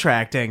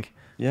contracting?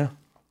 Yeah.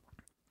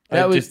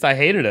 I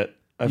hated it.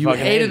 You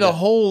hated the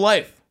whole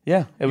life.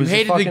 Yeah, it was. You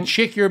hated the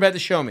chick you're about to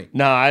show me.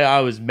 No,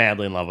 I was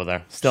madly in love with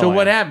her. Still. So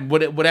what happened?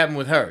 What happened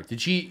with her? Did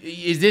she?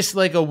 Is this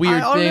like a weird I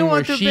thing only where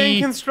want to be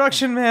in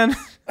construction, man.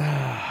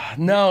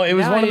 No, it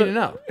was Now I one of need the. to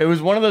know. It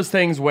was one of those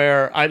things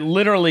where I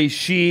literally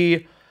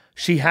she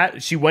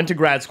went to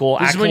grad school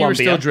This at is when Columbia. you were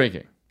still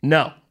drinking.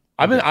 No,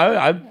 I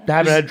haven't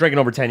had a drink in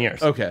over 10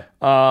 years. Okay.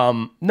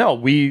 No,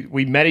 we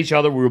met each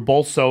other. We were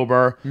both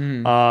sober.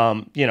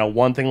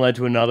 One thing led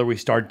to another. We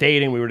started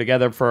dating. We were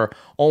together for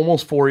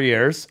almost 4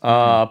 years.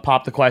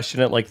 Popped the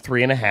question at like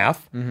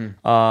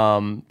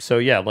 3.5. So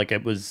yeah, like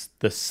it was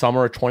the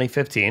summer of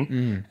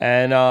 2015.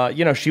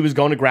 And, she was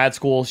going to grad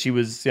school. She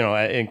was,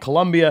 in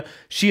Columbia.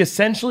 She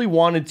essentially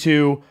wanted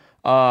to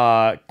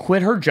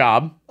quit her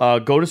job,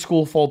 go to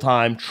school full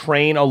time,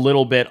 train a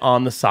little bit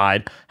on the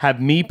side,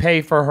 have me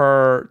pay for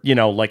her,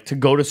 to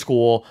go to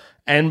school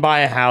and buy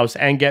a house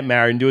and get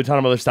married and do a ton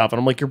of other stuff. And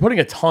I'm like, you're putting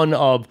a ton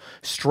of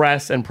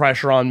stress and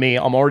pressure on me.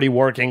 I'm already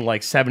working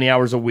like 70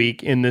 hours a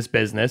week in this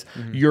business.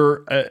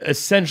 You're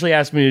essentially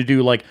asking me to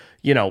do like,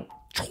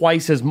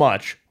 twice as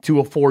much to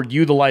afford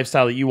you the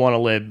lifestyle that you want to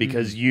live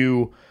because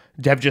you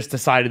have just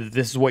decided that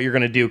this is what you're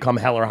going to do come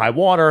hell or high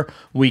water.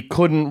 We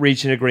couldn't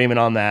reach an agreement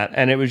on that.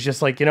 And it was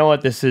just like, you know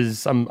what,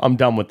 I'm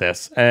done with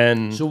this.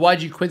 And So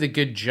why'd you quit the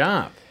good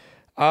job?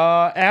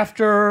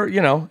 after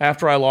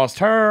I lost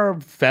her,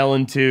 fell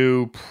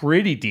into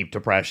pretty deep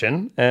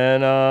depression.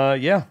 And that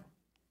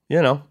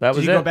was Did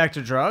it. you go back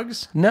to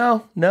drugs?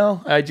 No.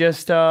 I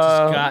just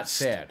Got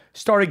sad.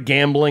 started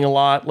gambling a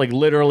lot, like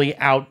literally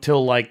out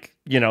till like,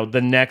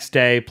 the next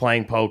day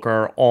playing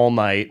poker all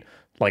night,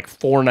 like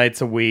 4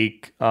 nights a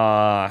week,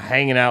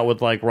 hanging out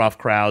with like rough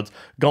crowds,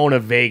 going to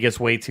Vegas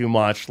way too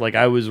much. Like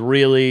I was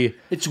really...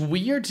 It's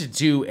weird to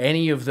do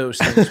any of those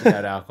things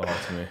without alcohol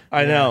to me.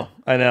 I know.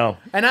 And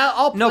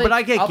I'll play, No, but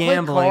I get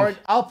gambling.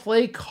 I'll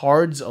play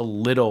cards a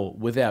little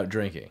without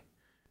drinking.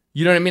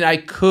 You know what I mean? I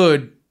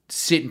could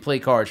sit and play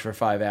cards for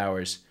 5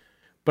 hours,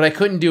 but I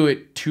couldn't do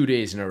it 2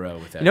 days in a row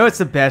without. It's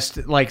the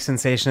best like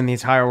sensation in the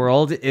entire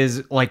world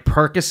is like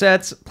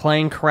Percocets,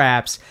 playing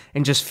craps,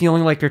 and just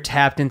feeling like you're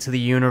tapped into the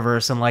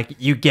universe and like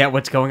you get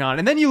what's going on,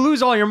 and then you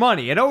lose all your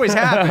money. It always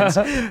happens,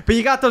 but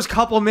you got those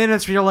couple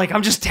minutes where you're like,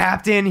 I'm just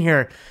tapped in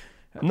here.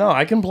 No,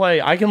 I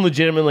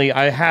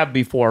have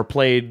before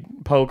played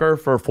poker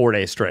for 4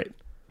 days straight.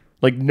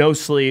 Like no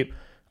sleep.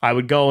 I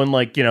would go and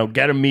like,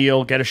 get a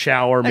meal, get a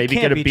shower, maybe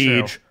get a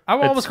beach. I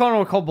will almost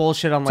call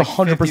bullshit on like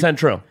 100%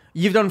 true.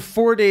 You've done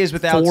 4 days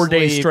without 4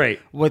 days sleep straight.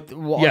 with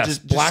Yes,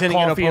 just black sitting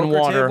at a coffee and poker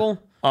water.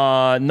 table?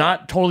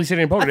 Not totally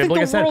sitting in a poker I think table.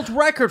 Like I the said, world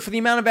record for the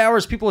amount of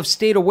hours people have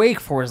stayed awake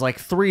for is like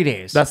 3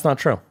 days. that's not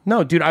true.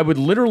 No, dude, I would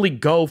literally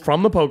go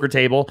from the poker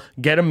table,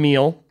 get a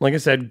meal, like I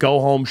said, go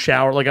home,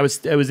 shower. Like I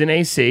was in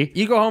AC.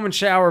 You go home and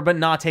shower, but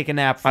not take a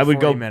nap for I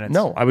would 40 go minutes.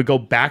 No, I would go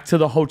back to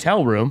the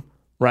hotel room,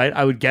 right?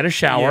 I would get a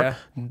shower.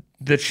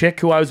 The chick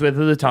who I was with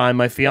at the time,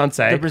 my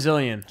fiance, The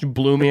Brazilian. she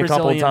blew me a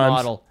couple of Brazilian times.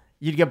 model.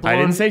 You'd get blown. I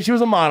didn't say she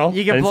was a model.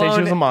 You get I didn't blown. say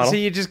she was a model. So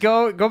you just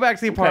go back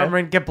to the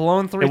apartment, get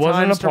blown 3 It times.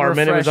 wasn't an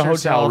apartment. It was a to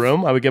refresh hotel yourself.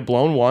 room. I would get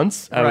blown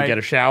once. I would Right. get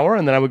a shower,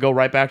 and then I would go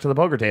right back to the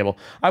poker table.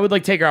 I would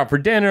like take her out for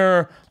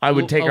dinner. I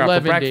would take her out for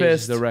 11 days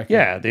breakfast. is the record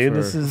Yeah, dude.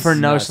 This is For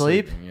no not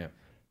sleep. sleeping, yeah.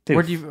 dude,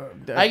 Where do you?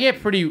 I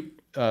get pretty.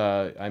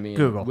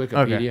 Google. Wikipedia.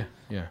 Okay.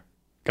 Yeah.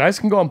 guys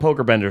can go on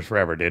poker benders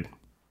forever, dude.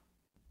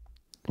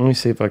 Let me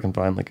see if I can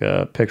find like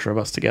a picture of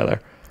us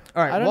together.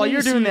 All I right. don't While need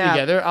you're to see doing you that,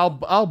 together,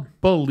 I'll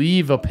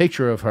believe a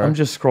picture of her. I'm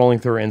just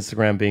scrolling through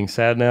Instagram, being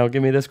sad now.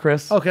 Give me this,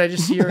 Chris. Oh, can I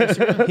just see her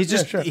Instagram? he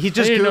just I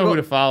didn't know who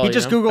to follow, He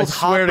just you know? googled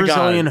hot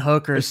Brazilian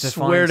hookers. I to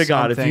swear find to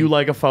God, if something. you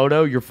like a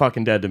photo, you're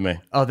fucking dead to me.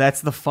 Oh, that's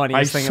the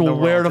funniest I thing in the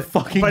world. swear to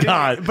fucking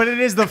God. But it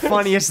is the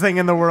funniest thing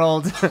in the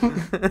world.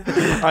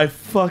 I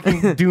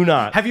fucking do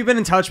not. Have you been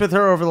in touch with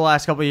her over the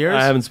last couple of years?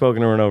 I haven't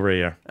spoken to her in over a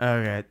year.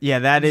 Okay. Yeah,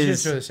 that Let's is.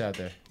 just throw this out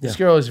there. This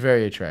girl is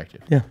very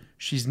attractive. Yeah.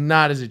 She's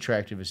not as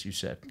attractive as you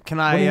said. Can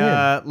do you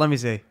I? Let me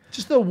see.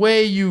 Just the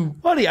way you.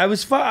 Buddy,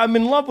 I'm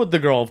in love with the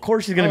girl. Of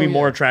course she's going to be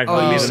more attractive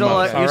Oh, to me you than still,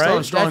 most, you all still right?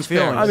 have strong That's fair.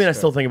 feelings. I mean, I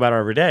still think about her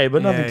every day,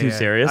 but nothing too Yeah.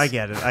 serious. I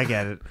get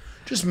it.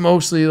 Just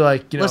mostly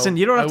like, Listen,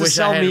 you don't have to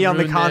sell me on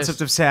the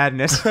concept of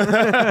sadness.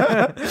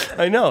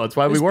 I know. That's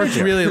why we work This bitch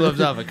here. really loves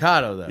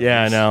avocado, though.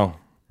 Yeah, I know.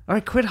 All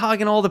right, quit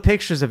hogging all the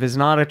pictures of his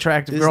not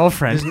attractive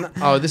girlfriend.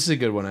 Oh, this is a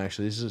good one,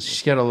 actually.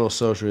 She's got a little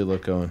socially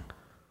look going.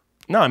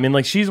 No, I mean,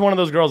 like, she's one of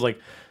those girls, like,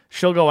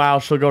 she'll go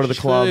out, she'll go to the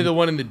She's club. clearly the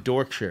one in the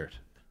dork shirt.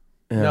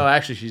 No,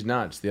 actually, she's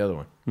not. It's the other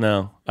one.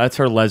 No, that's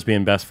her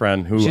lesbian best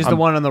friend. Who She's the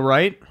one on the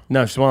right.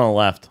 No, she's the one on the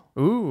left.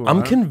 Ooh,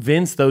 I'm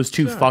convinced those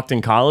two fucked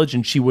in college,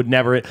 and she would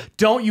never.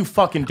 Don't you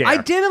fucking dare! I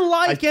didn't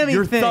like anything.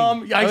 Your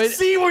thumb. I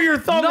see where your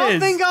thumb is.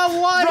 Nothing got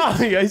liked.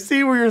 Robbie, I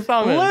see where your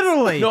thumb is.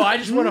 Literally. No, I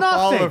just want to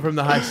follow Nothing. her from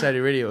the High Society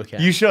Radio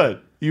account. You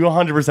should. You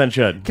 100%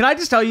 should. Can I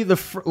just tell you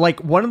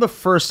one of the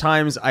first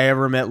times I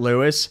ever met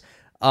Lewis,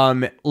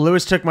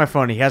 Lewis took my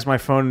phone. He has my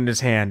phone in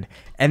his hand.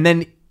 And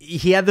then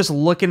he had this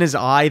look in his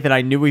eye that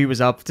I knew he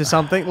was up to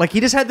something. Like, he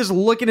just had this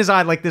look in his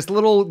eye, like this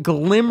little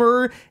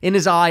glimmer in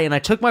his eye. And I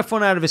took my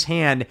phone out of his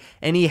hand,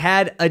 and he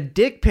had a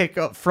dick pic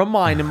from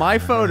mine in my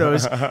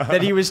photos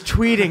that he was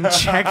tweeting,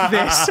 check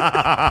this.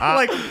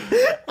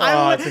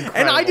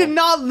 And I did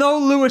not know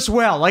Lewis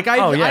well. Like,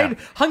 I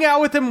hung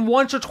out with him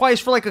once or twice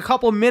for like a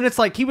couple of minutes.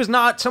 Like, he was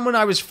not someone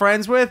I was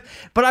friends with,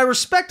 but I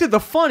respected the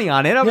funny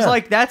on it. I was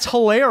like, that's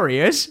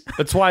hilarious.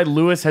 That's why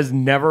Lewis has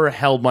never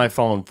held my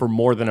phone for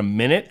more than a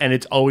minute, and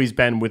it's always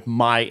been with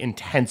my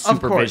intense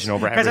supervision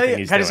over everything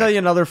he's doing. Can I tell you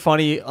another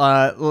funny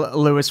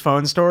Lewis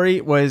phone story?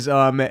 Was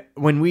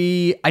when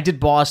I did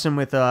Boston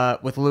with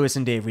Lewis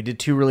and Dave. We did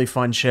 2 really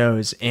fun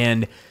shows,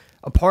 and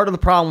a part of the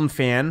Problem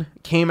fan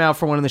came out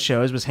for one of the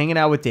shows, was hanging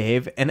out with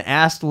Dave, and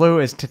asked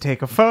Lewis to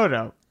take a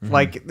photo.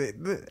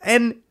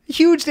 And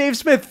huge Dave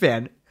Smith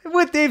fan.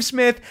 With Dave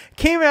Smith,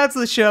 came out to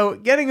the show,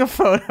 getting a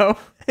photo.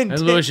 And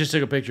Lewis just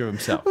took a picture of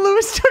himself.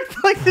 Lewis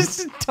took like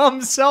this dumb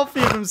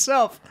selfie of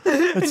himself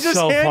and just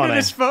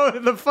handed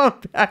the phone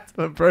back to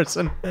the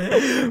person,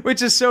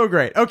 which is so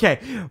great. Okay,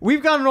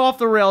 we've gotten off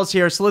the rails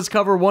here, so let's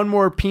cover one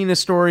more penis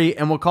story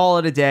and we'll call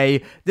it a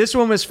day. This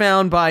one was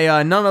found by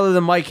none other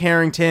than Mike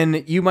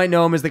Harrington. You might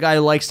know him as the guy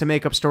who likes to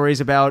make up stories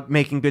about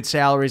making good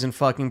salaries and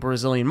fucking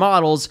Brazilian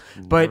models.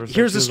 But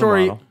here's the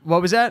story.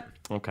 What was that?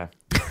 Okay.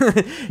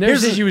 Never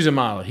said she was a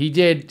model. He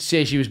did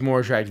say she was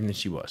more attractive than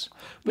she was.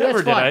 But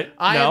Never did I.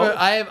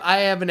 I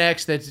have an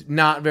ex that's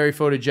not very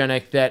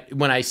photogenic. That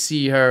when I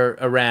see her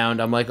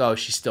around, I'm like, oh,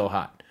 she's still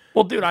hot.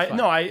 Well, dude, I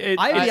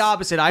have the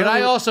opposite.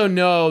 I also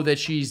know that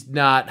she's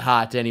not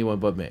hot to anyone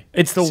but me.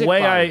 It's the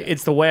way I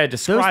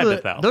describe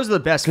it though. Those are the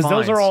best finds.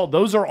 Because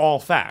those are all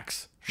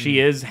facts. She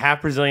is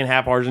half Brazilian,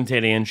 half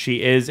Argentinian.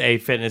 She is a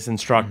fitness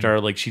instructor.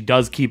 Like, she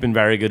does keep in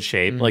very good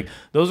shape. Like,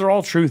 those are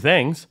all true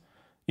things.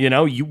 You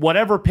know,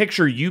 whatever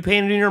picture you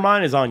painted in your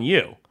mind is on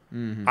you.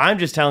 I'm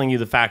just telling you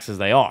the facts as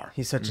they are.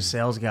 He's such a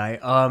sales guy.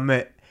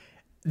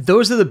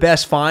 Those are the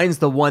best finds,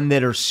 the one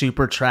that are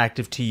super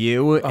attractive to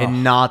you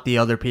and not the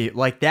other people.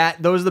 Like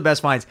that, those are the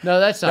best finds. No,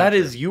 that's not That true.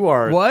 is, you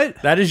are...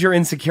 What? That is your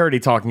insecurity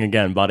talking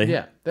again, buddy.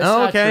 Yeah. That's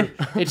not okay.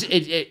 true.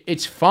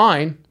 It's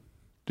fine.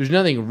 There's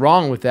nothing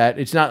wrong with that.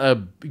 It's not a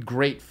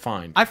great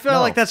find. I feel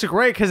like that's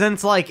great because then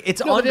it's like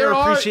it's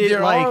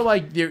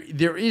underappreciated.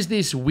 There is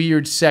this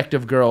weird sect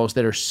of girls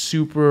that are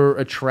super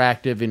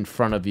attractive in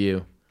front of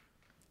you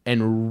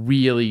and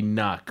really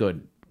not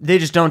good. They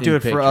just don't do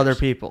it for other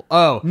people.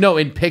 Oh. No,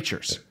 in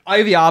pictures. I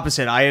have the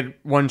opposite. I had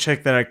one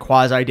chick that I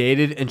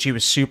quasi-dated, and she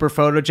was super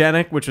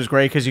photogenic, which was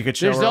great because you could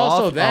show her off. There's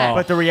also that.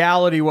 But the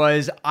reality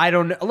was, I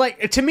don't know.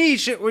 Like, to me,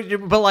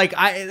 but like,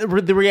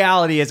 the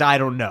reality is, I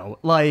don't know.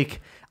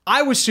 Like,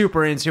 I was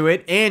super into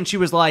it, and she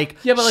was like,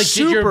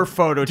 super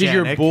photogenic. Did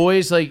your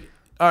boys, like,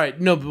 all right,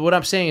 no, but what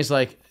I'm saying is,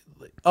 like,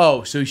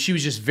 oh, so she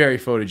was just very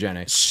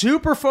photogenic.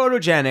 Super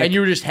photogenic. And you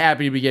were just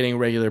happy to be getting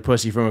regular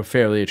pussy from a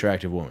fairly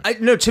attractive woman.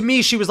 No, to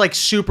me, she was like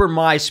super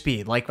my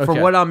speed. Like, for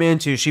what I'm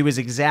into, she was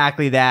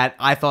exactly that.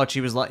 I thought she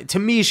was like, to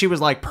me, she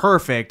was like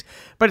perfect.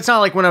 But it's not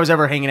like when I was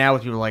ever hanging out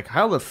with people, like,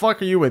 how the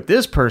fuck are you with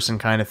this person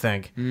kind of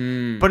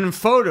thing. But in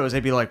photos, they'd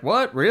be like,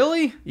 what?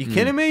 Really? You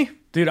kidding me?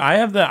 Dude, I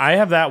have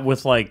that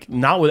with, like,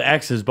 not with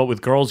exes, but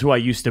with girls who I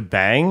used to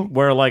bang,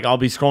 where, like, I'll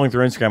be scrolling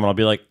through Instagram and I'll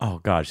be like, oh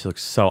god, she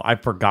looks so, I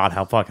forgot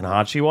how fucking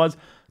hot she was.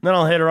 And then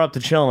I'll hit her up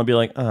to chill and I'll be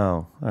like,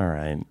 oh, all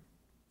right.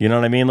 You know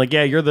what I mean? Like,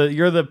 yeah, you're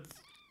the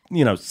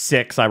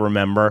 6, I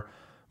remember,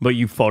 but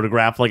you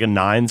photograph like a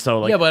 9,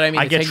 so like, yeah, but I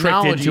mean, I get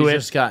tricked into it.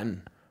 Just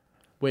gotten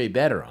way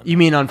better on. You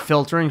mean on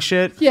filtering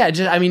shit? Yeah,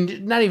 just, I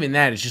mean, not even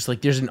that. It's just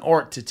like there's an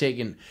art to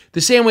taking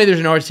the same way there's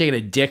an art to taking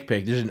a dick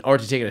pic. There's an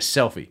art to taking a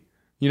selfie.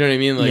 You know what I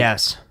mean? Like,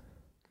 yes,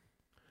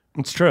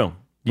 it's true.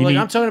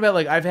 I'm talking about,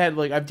 like,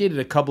 I've dated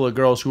a couple of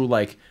girls who,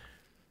 like,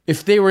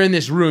 if they were in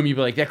this room, you'd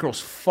be like, that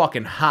girl's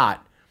fucking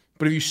hot.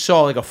 But if you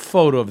saw, like, a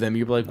photo of them,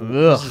 you'd be like,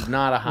 this is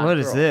not a hot girl. What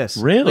is this?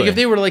 Really? Like, if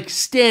they were, like,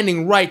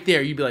 standing right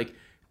there, you'd be like,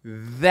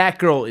 that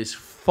girl is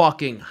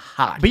fucking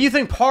hot. But you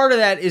think part of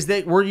that is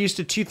that we're used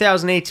to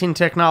 2018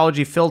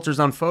 technology filters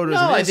on photos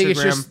and Instagram. I think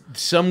it's just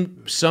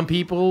some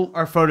people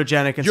are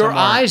photogenic and your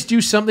eyes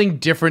do something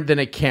different than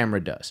a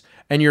camera does.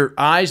 And your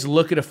eyes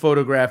look at a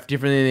photograph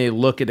different than they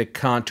look at a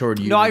contoured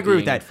human. No, I agree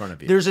with that. In front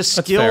of you. There's a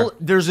skill.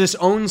 There's this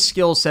own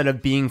skill set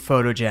of being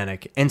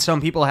photogenic, and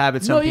some people have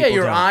it. Some people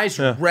your don't. eyes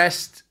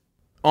rest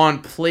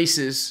on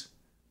places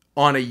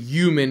on a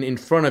human in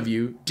front of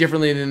you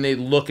differently than they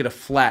look at a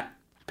flat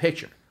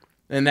picture,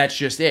 and that's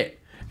just it.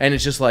 And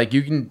it's just like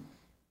you can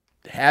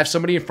have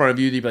somebody in front of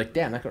you, they'd be like,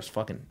 "Damn, that girl's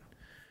fucking."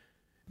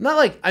 Not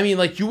like, I mean,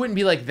 like, you wouldn't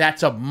be like,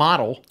 "That's a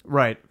model,"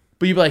 right?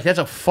 But you'd be like, that's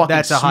a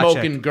fucking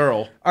smoking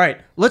girl. All right,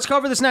 let's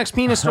cover this next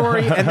penis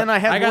story, and then I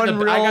have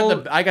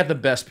I got the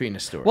best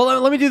penis story.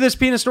 Well, let me do this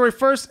penis story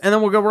first, and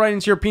then we'll go right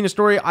into your penis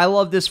story. I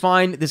love this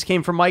find. This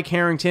came from Mike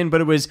Harrington, but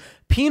it was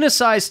penis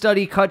size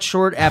study cut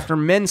short after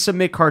men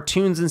submit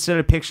cartoons instead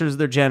of pictures of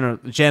their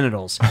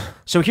genitals.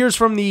 So here's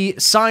from the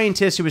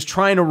scientist who was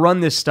trying to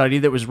run this study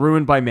that was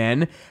ruined by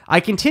men.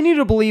 I continue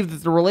to believe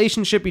that the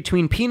relationship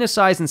between penis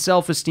size and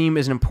self-esteem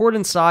is an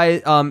important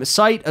site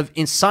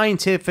of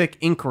scientific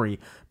inquiry.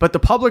 But the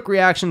public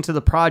reaction to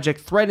the project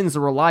threatens the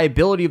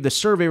reliability of the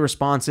survey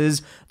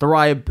responses. The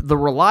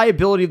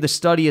reliability of the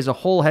study as a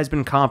whole has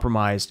been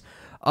compromised.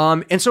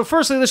 And so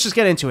firstly, let's just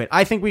get into it.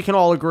 I think we can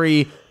all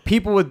agree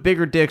people with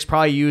bigger dicks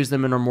probably use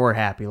them and are more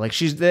happy. Like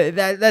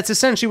that's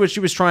essentially what she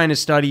was trying to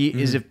study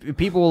is if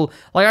people,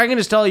 like I can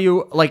just tell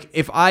you, like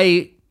if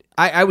I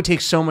would take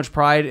so much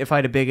pride if I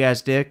had a big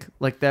ass dick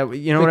like that.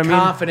 You know what I mean?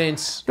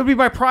 Confidence. It would be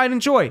my pride and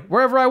joy.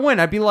 Wherever I went,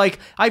 I'd be like,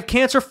 I have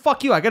cancer.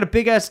 Fuck you. I got a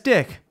big ass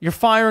dick. You're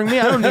firing me.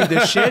 I don't need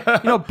this shit. You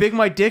know how big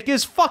my dick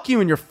is? Fuck you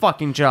and your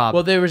fucking job.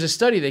 Well, there was a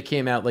study that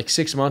came out like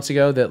 6 months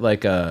ago that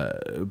like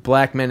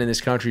black men in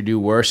this country do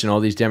worse in all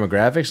these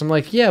demographics. I'm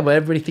like, yeah, but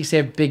everybody thinks they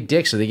have big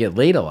dicks, so they get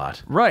laid a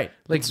lot. Right.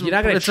 Like you're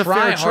not going to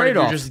try hard if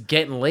you're just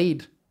getting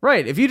laid.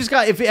 Right.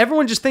 If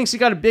everyone just thinks you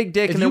got a big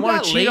dick and they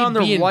want to cheat on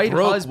their white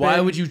husband, why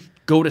would you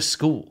go to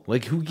school?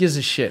 Like, who gives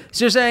a shit?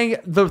 So you're saying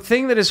the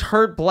thing that has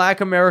hurt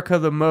Black America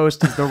the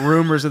most is the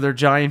rumors of their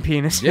giant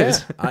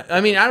penises? Yeah. I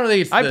mean, I don't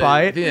think it's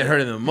the thing that hurt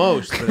them the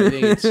most, but I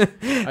think it's...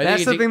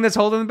 That's the thing that's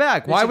holding them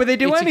back. Why would they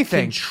do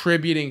anything? It's a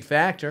contributing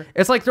factor.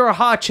 It's like they're a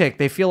hot chick.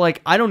 They feel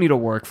like, I don't need to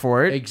work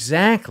for it.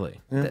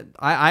 Exactly. Yeah.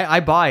 I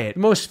buy it.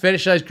 The most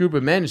fetishized group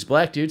of men is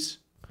black dudes.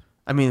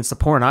 I mean, it's the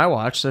porn I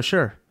watch, so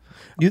sure.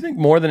 You think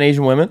more than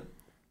Asian women?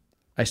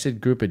 I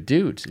said group of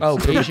dudes.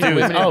 Asian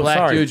women and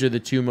black dudes are the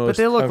two most. But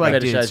they look like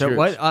dudes. So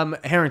groups.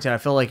 what? Harrington, I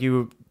feel like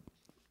you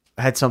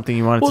had something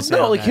you wanted to say.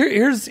 Well, no, like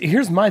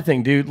here's my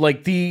thing, dude.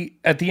 Like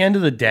at the end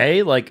of the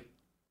day, like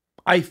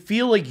I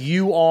feel like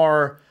you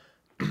are.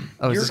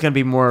 Oh, is this going to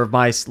be more of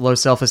my low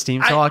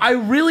self-esteem talk? I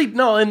really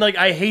no, and like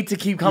I hate to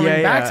keep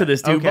coming back to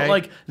this, dude. But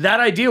like that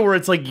idea where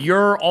it's like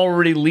you're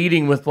already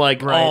leading with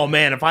like, oh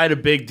man, if I had a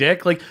big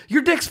dick, like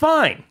your dick's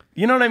fine.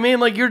 You know what I mean?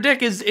 Like your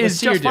dick is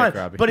just fine.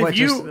 Robbie. But if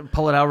you just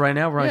pull it out right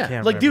now, we're on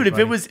camera. Like, dude,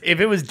 everybody.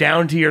 if it was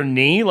down to your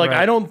knee, like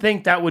I don't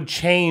think that would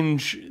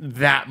change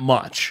that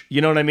much.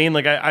 You know what I mean?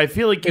 Like I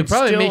feel like it'd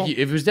probably make you,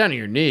 if it was down to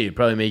your knee, it'd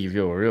probably make you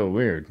feel real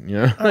weird. You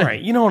know? All right,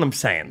 you know what I'm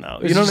saying though.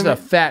 You know what I mean? A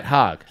fat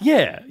hog.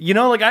 Yeah, you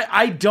know, like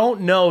I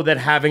don't know that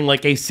having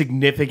like a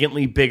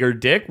significantly bigger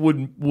dick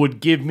would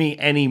give me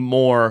any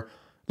more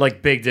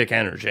like big dick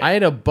energy. I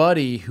had a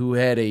buddy who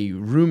had a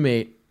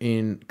roommate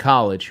in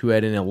college who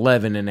had an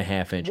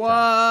 11.5-inch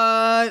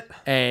cock.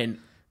 And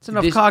it's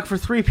enough cock for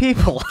 3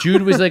 people.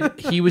 Jude was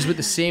like, he was with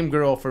the same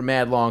girl for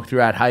mad long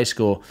throughout high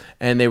school,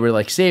 and they were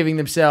like saving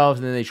themselves,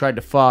 and then they tried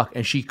to fuck,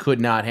 and she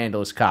could not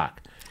handle his cock.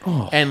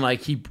 Oh. And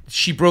like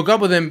she broke up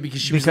with him because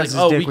she was like,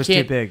 his dick was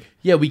too big.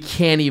 Yeah, we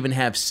can't even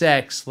have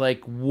sex.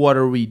 Like, what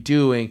are we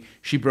doing?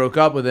 She broke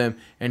up with him,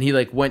 and he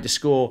like went to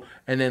school,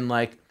 and then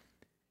like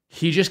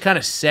he just kind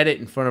of said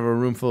it in front of a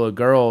room full of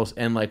girls,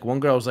 and like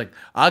one girl was like,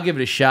 I'll give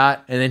it a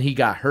shot, and then he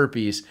got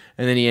herpes,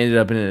 and then he ended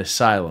up in an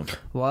asylum.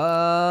 What?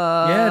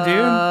 Yeah,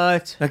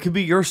 dude. That could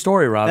be your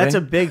story, Robbie. That's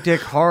a big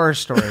dick horror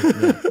story.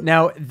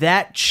 Now,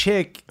 that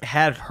chick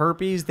had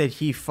herpes that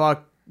he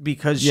fucked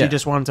because she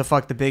just wanted to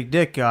fuck the big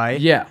dick guy.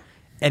 Yeah.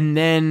 And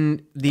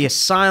then the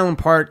asylum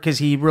part, because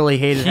he really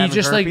hated having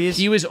herpes. Like,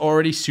 he was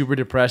already super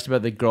depressed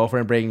about the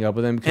girlfriend breaking up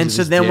with him. And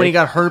so then when he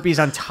got herpes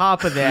on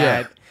top of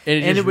that...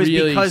 And it was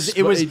because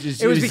it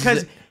was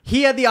because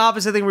he had the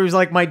opposite thing where he was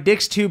like, my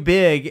dick's too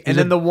big, and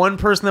then the one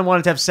person that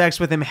wanted to have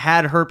sex with him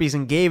had herpes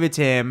and gave it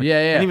to him. Yeah.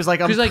 And he was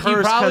like, I'm cursed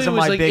because of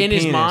my big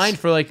penis. In his mind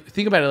for like,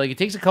 think about it, like it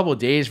takes a couple of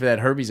days for that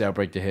herpes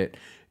outbreak to hit.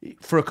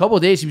 For a couple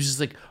of days, he was just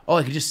like, oh,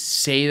 I could just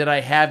say that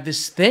I have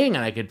this thing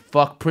and I could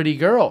fuck pretty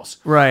girls.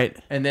 Right.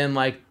 And then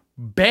like,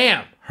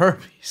 bam,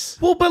 herpes.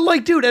 Well, but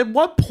like, dude, at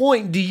what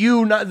point do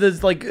you not,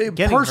 there's like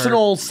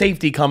personal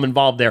safety come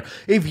involved there?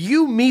 If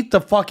you meet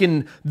the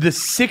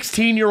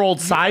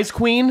 16-year-old size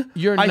queen,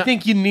 I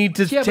think you need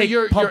to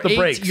pump the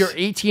brakes. You're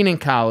 18 in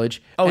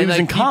college. Oh, he was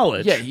in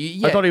college?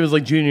 Yeah. I thought he was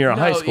like junior year of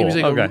high school.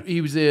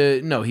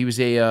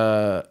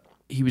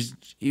 He was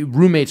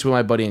roommates with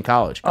my buddy in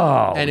college.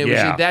 Oh, and it was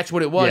that's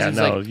what it was. Yeah,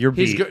 it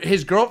was like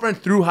his girlfriend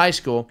through high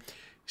school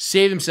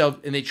saved himself,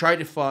 and they tried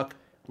to fuck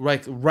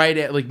right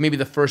at like maybe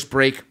the first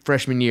break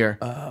freshman year.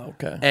 Oh,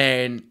 okay.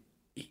 And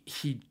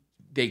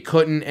they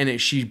couldn't, and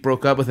she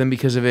broke up with him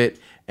because of it.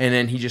 And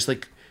then he just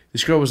like,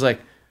 this girl was like,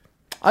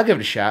 I'll give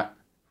it a shot.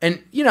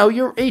 And you know,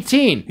 you're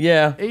 18.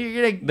 Yeah,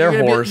 you're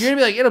gonna be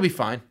like, it'll be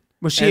fine.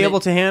 Was she able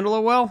to handle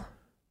it well?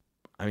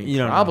 I mean,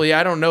 probably.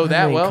 I don't know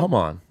that well. Come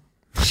on.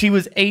 She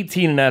was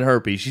 18 and had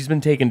herpes. She's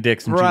been taking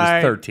dicks since she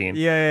was 13.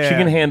 Yeah. She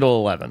can handle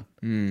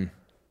 11.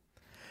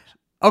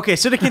 Okay,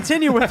 so to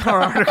continue with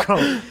our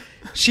article,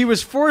 She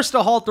was forced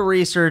to halt the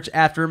research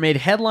after it made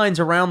headlines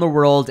around the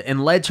world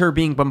and led to her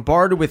being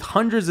bombarded with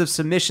hundreds of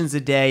submissions a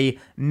day,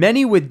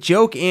 many with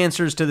joke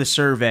answers to the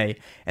survey.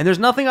 And there's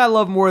nothing I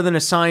love more than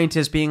a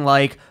scientist being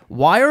like,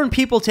 why aren't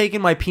people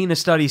taking my penis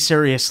study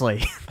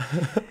seriously?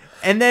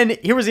 And then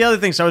here was the other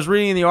thing. So I was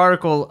reading in the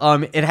article.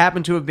 It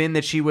happened to have been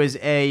that she was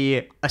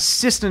a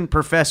assistant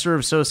professor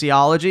of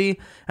sociology,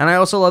 and I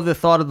also love the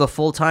thought of the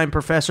full-time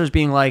professors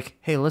being like,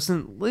 "Hey,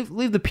 listen,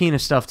 leave the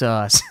penis stuff to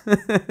us.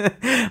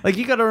 Like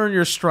you got to earn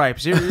your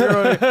stripes. You're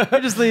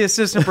just the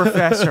assistant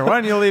professor. Why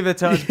don't you leave it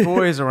to us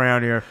boys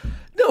around here?"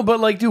 No,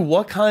 but like, dude,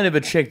 what kind of a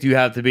chick do you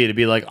have to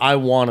be like, I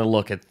want to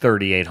look at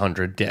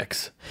 3,800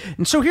 dicks?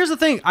 And so here's the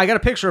thing. I got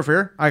a picture of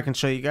her. I can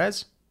show you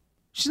guys.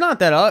 She's not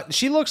that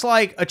she looks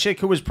like a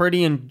chick who was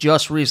pretty and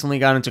just recently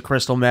got into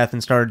crystal meth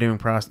and started doing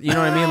prostitution. You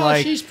know what I mean?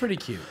 Like she's pretty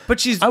cute. But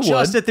she's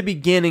just at the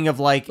beginning of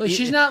like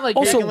she's not like.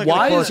 Also,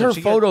 why does her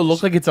photo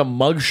look like it's a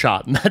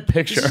mugshot in that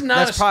picture?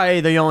 That's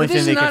probably the only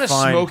thing they could find. This is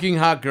not a smoking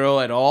hot girl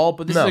at all,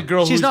 but this is a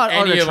girl who's not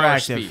any unattractive. of our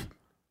speed.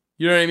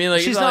 You know what I mean? Like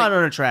she's not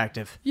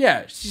unattractive.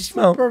 Yeah, she's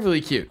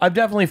perfectly cute. I've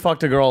definitely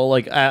fucked a girl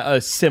like a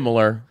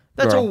similar.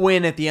 That's girl. a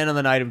win at the end of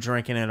the night of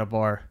drinking at a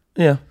bar.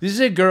 Yeah, this is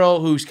a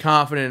girl who's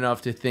confident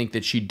enough to think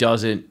that she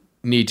doesn't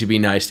need to be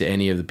nice to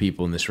any of the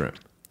people in this room.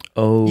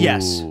 Oh.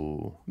 Yes.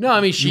 No,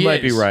 I mean, she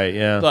might be right,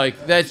 yeah.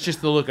 Like, that's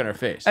just the look on her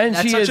face. And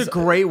that's she such a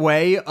great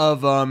way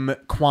of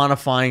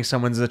quantifying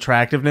someone's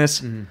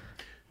attractiveness. Mm-hmm.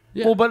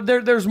 Yeah. Well, but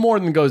there's more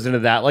than goes into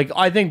that. Like,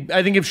 I think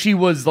if she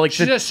was like...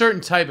 She's a certain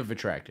type of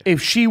attractive.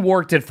 If she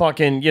worked at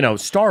fucking,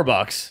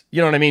 Starbucks,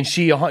 you know what I mean?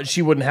 She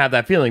wouldn't have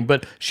that feeling.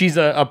 But she's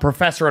a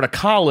professor at a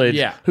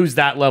college who's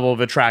that level of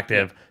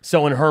attractive.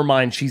 So in her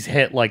mind, she's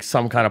hit like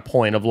some kind of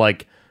point of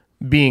like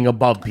being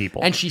above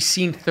people. And she's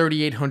seen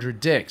 3,800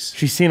 dicks.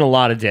 She's seen a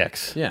lot of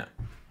dicks. Yeah.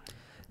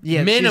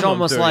 Yeah, minimum she's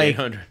almost like...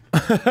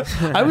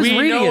 I was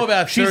reading it.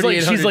 About she's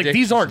like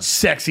these aren't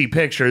sexy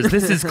pictures.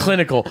 This is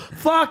clinical.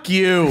 Fuck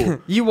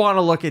you. You want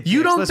to look at dicks,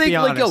 you don't let's think be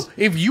like honest.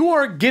 if you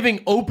are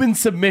giving open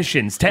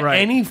submissions to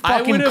any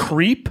fucking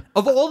creep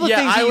of all the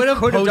things that you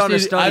could have done a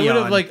study I would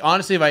have on. like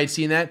honestly, if I had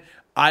seen that,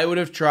 I would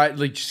have tried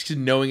like just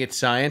knowing it's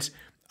science.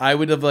 I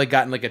would have like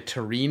gotten like a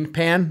terrine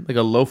pan, like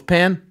a loaf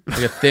pan,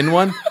 like a thin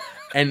one.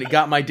 And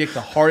got my dick the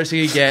hardest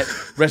I could get.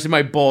 Rested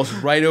my balls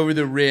right over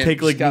the rim.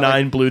 Take like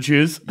 9 blue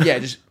chews. Yeah,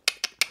 just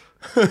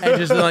and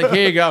just like,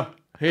 here you go.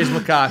 Here's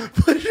my cock.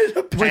 Put it in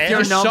a pan. With your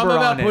There's number something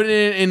about on it. putting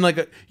it in like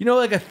a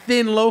like a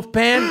thin loaf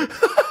pan.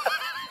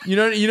 You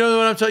know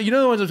what I'm talking. You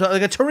know the ones I'm talking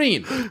like a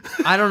terrine.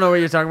 I don't know what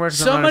you're talking about.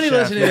 Somebody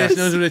listening to this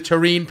knows what a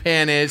terrine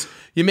pan is.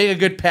 You make a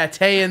good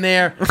pate in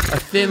there, a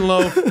thin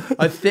loaf,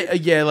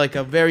 like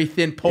a very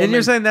thin Pullman. And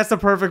you're saying that's the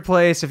perfect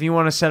place if you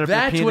want to set up your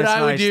That's penis what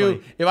I would nicely.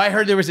 do if I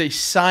heard there was a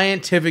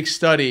scientific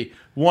study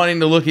wanting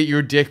to look at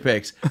your dick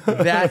pics.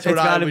 That's what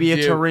It's I got to would be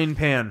do. a terrine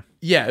pan.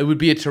 Yeah, it would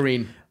be a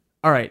terrine.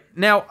 All right.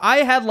 Now,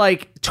 I had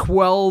like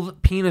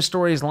 12 penis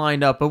stories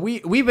lined up, but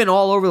we've been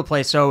all over the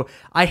place. So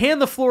I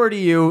hand the floor to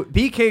you,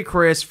 BK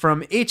Chris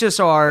from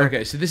HSR.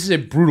 Okay, so this is a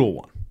brutal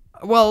one.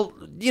 Well,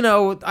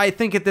 I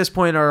think at this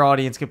point our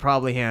audience could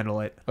probably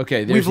handle it.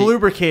 Okay, we've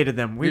lubricated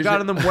them. We've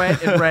gotten them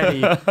wet and ready.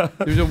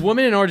 There's a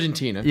woman in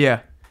Argentina.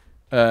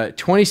 Yeah.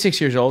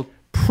 26 years old.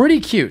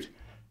 Pretty cute.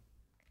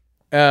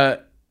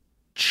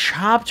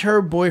 Chopped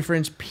her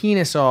boyfriend's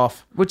penis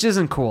off Which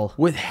isn't cool.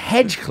 with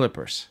hedge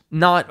clippers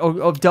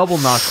Double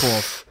not cool.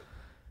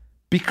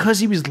 because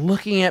he was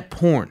looking at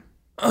porn.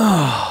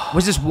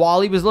 Was this while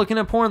he was looking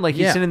at porn? Like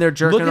he's Yeah. sitting there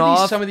jerking Look at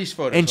off? some of these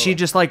photos. And she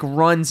just like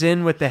runs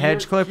in with the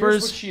hedge Here's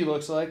clippers? what she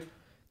looks like.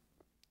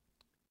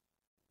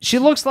 She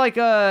looks like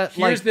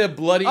Here's the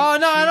bloody. Oh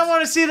no, I don't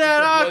want to see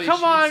that. Oh, bloody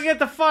come on, sheets. get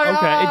the fuck.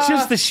 Okay, it's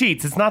just the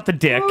sheets. It's not the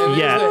dick Here's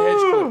yet. the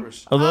hedge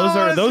clippers. Oh, those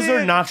wanna are see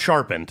it. not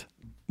sharpened.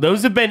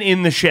 Those have been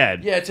in the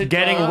shed. Yeah, it's a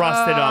getting dog.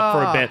 rusted up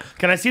for a bit.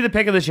 Can I see the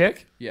pic of the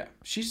chick? Yeah,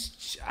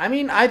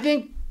 I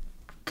think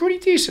pretty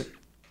decent.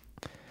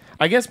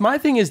 I guess my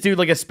thing is, dude,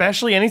 like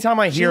especially anytime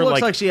I She hear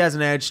looks like she has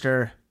an edge to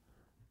her.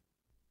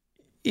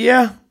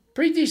 yeah.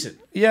 Pretty decent.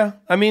 Yeah,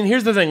 I mean,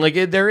 here's the thing. Like,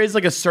 there is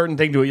like a certain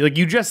thing to it. Like,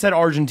 you just said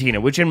Argentina,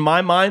 which in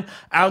my mind,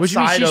 Which means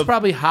outside she's of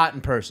probably hot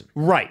in person.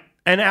 right,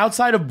 and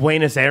outside of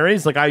Buenos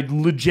Aires, like, I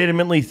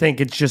legitimately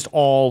think it's just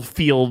all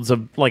fields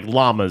of like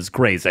llamas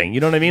grazing. You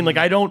know what I mean? Like,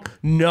 I don't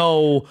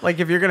know. Like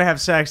if you're gonna have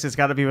sex, it's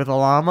got to be with a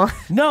llama.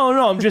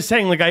 No, I'm just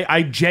saying. Like,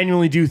 I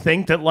genuinely do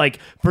think that like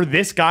for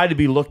this guy to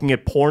be looking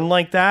at porn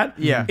like that,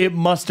 Yeah. it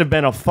must have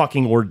been a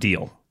fucking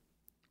ordeal.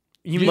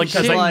 You Like,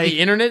 mean the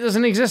internet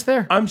doesn't exist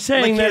there? I'm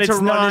saying that to it's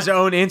run not. his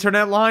own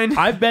internet line?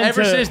 I've been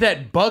Ever to, since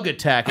that bug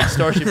attack at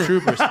Starship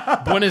Troopers,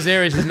 Buenos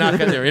Aires has not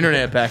got their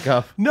internet back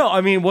up. No,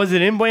 I mean, was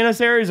it in Buenos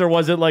Aires or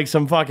was it like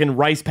some fucking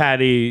rice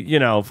patty,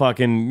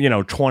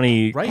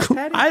 20... Rice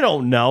patty? I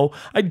don't know.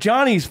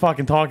 Johnny's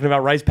fucking talking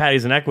about rice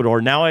patties in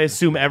Ecuador. Now I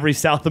assume every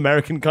South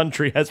American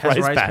country has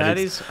rice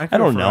patties. I I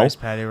don't for know. rice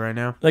patty right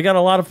now. They got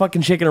a lot of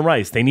fucking chicken and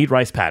rice. They need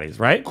rice patties,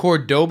 right?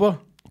 Cordoba?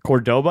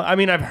 Cordoba. I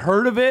mean, I've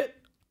heard of it.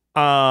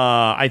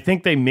 I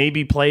think they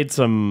maybe played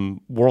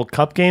some World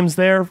Cup games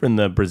there in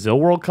the Brazil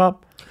World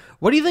Cup.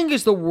 What do you think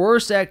is the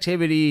worst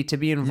activity to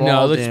be involved in?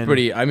 No, it looks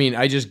pretty. I mean,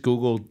 I just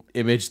Googled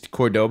imaged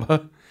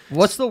Cordoba.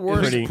 What's the It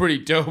worst? looks pretty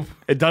dope.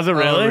 It doesn't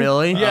really? Oh,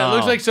 really? Yeah, it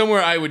looks like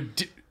somewhere I would.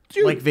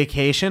 Dude, Like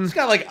vacation? it's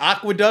got like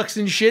aqueducts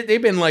and shit.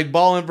 They've been like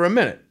balling for a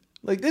minute.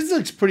 Like this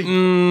looks pretty.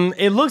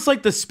 It looks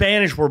like the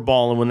Spanish were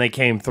balling when they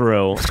came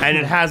through, and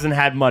it hasn't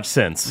had much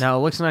since. No,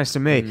 it looks nice to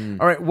me.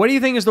 All right, what do you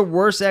think is the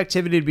worst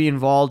activity to be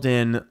involved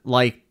in,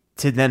 like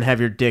to then have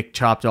your dick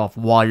chopped off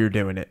while you're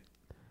doing it?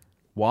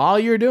 While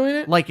you're doing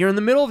it, Like you're in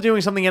the middle of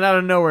doing something and out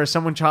of nowhere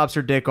someone chops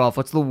your dick off.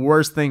 What's the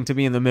worst thing to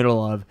be in the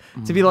middle of?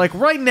 To be like,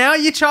 right now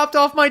you chopped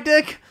off my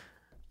dick?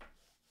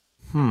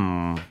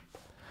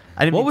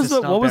 I didn't What mean was to the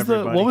stump what was the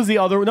everybody. what was the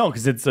other? No,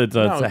 because it's a it's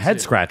head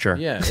it. scratcher.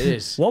 yeah, it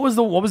is. What was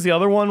the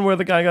other one where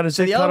the guy got his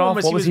dick The cut other one off?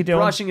 was What was he doing?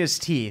 brushing his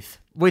teeth,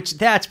 which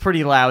that's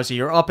pretty lousy.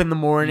 You're up in the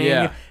morning,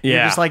 Yeah. you're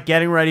Yeah. just like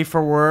getting ready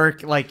for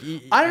work. Like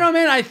I don't know,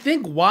 man. I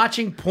think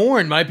watching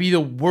porn might be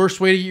the worst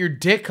way to get your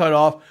dick cut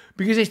off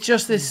because it's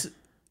just this.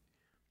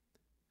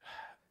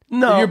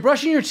 No, You're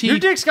brushing your teeth. your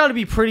dick's got to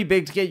be pretty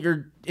big to get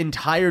your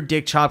entire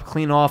dick chopped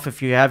clean off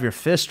if you have your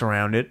fist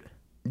around it.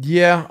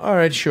 Yeah. All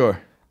right.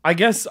 Sure. I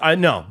guess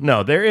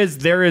no. There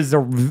is a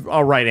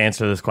right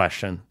answer to this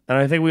question, and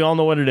I think we all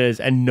know what it is,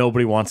 and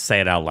nobody wants to say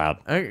it out loud.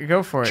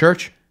 Go for it.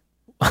 Church.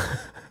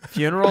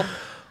 Funeral,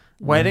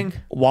 wedding.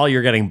 While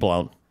you're getting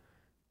blown.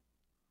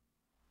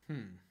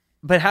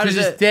 But how Because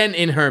does it's it? then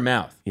in her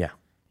mouth. Yeah.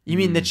 You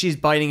mean that she's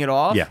biting it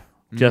off? Yeah.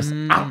 Just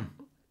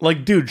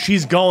like, dude,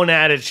 she's going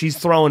at it. She's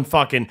throwing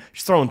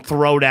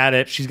throat at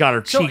it. She's got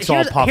her So cheeks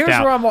all puffed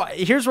out.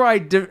 Here's where I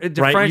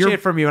differentiate You're-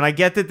 from you, and I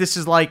get that this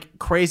is like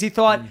crazy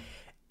thought.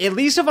 At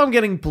least if I'm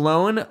getting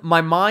blown, my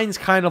mind's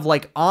kind of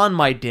like on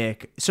my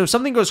dick. So if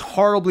something goes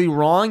horribly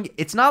wrong,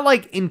 it's not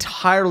like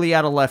entirely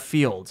out of left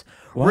field.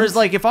 Whereas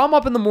like if I'm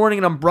up in the morning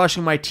and I'm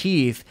brushing my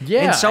teeth,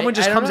 Yeah, and someone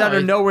just I don't comes out know.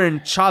 of nowhere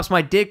and chops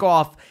my dick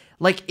off.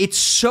 Like, it's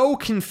so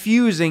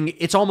confusing.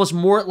 It's almost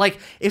more like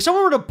if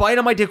someone were to bite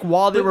on my dick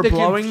while they were the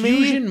blowing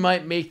confusion me.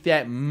 might make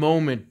that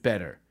moment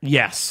better,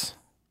 Yes.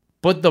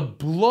 but the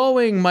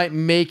blowing might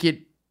make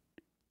it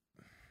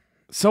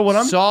So what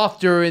I'm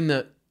softer in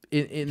the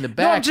in the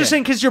back. No, I'm just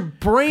saying because your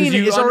brain 'Cause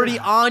you is already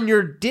on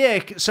your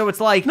dick, so it's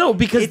like No,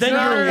 because it's then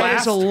not your as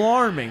last-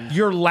 alarming.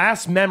 your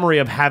last memory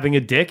of having a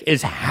dick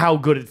is how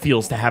good it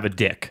feels to have a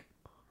dick,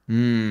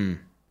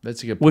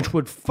 That's a good point. which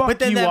would fuck But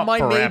then you that up might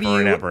forever maybe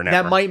and ever and that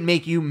ever. might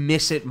make you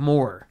miss it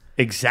more.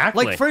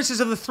 Exactly. Like for instance,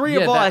 of the three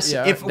Yeah, of that- us,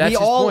 yeah, if that's we Oh, his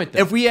all point,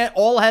 then. if we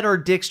all had our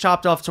dicks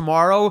chopped off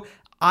tomorrow,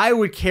 I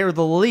would care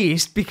the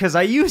least because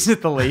I use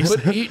it the least.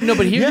 But here's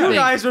the You thing.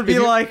 guys would be If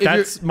your- like- if your-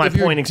 That's my if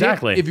your point dick-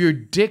 exactly. If your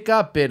dick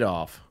got bit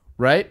off,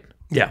 right?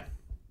 yeah.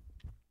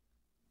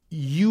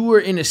 You were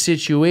in a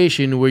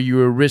situation where you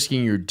were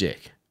risking your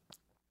dick.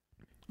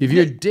 If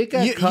your dick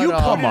got you cut put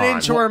off, it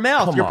into her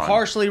mouth. come You're on.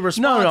 partially No,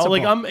 responsible. no.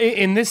 Like I'm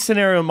in this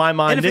scenario in my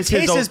mind. and if this it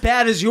tastes is as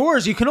bad as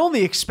yours, you can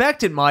only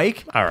expect it,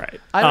 Mike. all right.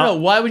 I don't know.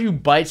 Why would you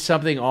bite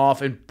something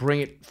off and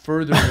bring it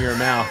further in your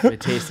mouth if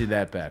it tasted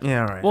that bad?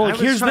 Yeah, all right. Well, I like,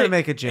 was here's trying the, to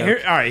make a joke.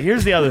 All right,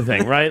 here's the other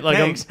thing, right? Like,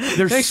 Thanks.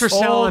 there's Thanks for so-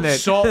 selling it.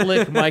 Salt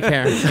lick Mike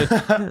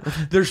Harrington.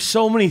 There's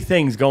so many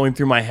things going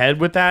through my head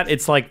with that.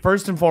 It's like,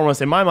 first and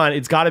foremost, in my mind,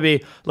 it's got to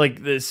be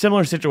like the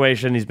similar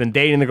situation. He's been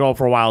dating the girl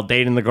for a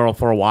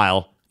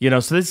while, You know,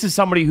 so this is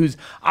somebody who's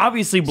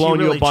obviously blown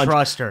you really a bunch.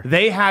 trust her.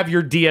 They have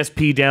your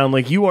DSP down.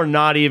 Like, you are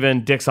not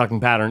even dick sucking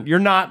pattern. You're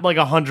not like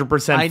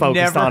 100% I focused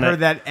never on heard it.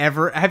 that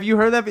ever. Have you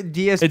heard that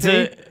DSP? It's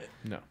a.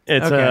 No.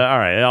 It's Okay. all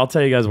right. I'll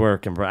tell you guys where it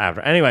can after.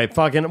 Anyway,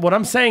 fucking what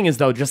I'm saying is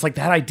though, just like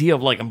that idea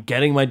of like I'm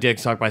getting my dick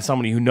sucked by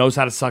somebody who knows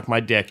how to suck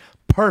my dick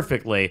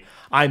perfectly.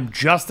 I'm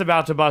just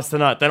about to bust a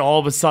nut. Then all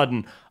of a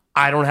sudden,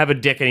 I don't have a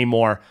dick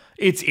anymore.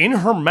 It's in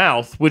her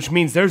mouth, which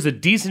means there's a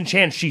decent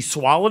chance she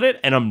swallowed it,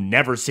 and I'm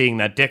never seeing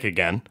that dick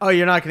again. Oh,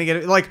 you're not gonna get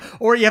it. Like,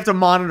 or you have to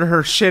monitor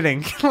her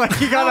shitting.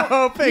 Like, you gotta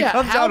hope it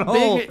comes out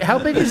whole. How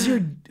big is your?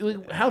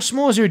 Like, how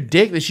small is your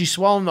dick that she's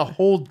swallowing the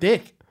whole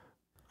dick?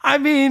 I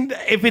mean,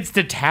 if it's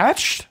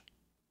detached,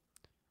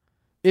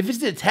 If it's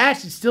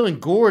detached, it's still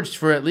engorged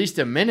for at least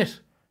a minute.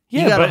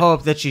 You gotta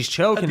hope that she's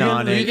choking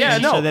on it. yeah,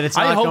 no, so that it's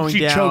I not hope going she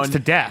down. chokes to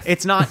death.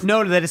 It's not.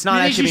 No, that it's not You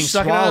think actually being she's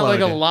sucking out swallowed.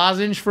 like a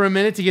lozenge for a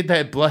minute to get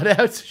that blood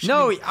out?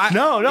 No,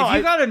 No, If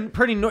you got a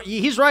pretty,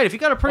 he's right. If you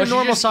got a pretty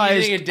normal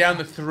size, eating it down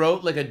the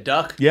throat like a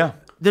duck. yeah.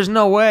 there's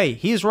no way.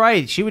 He's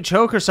right. She would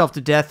choke herself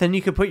to death. Then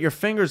you could put your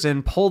fingers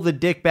in, pull the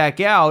dick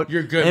back out,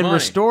 You're good and money.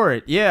 restore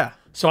it. Yeah.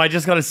 So I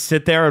just gotta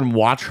sit there and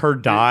watch her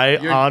die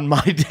You're- on my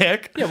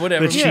dick. Yeah,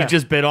 whatever. That she Yeah.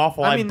 just bit off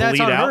while I I, mean, bleed that's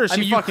on out. her. I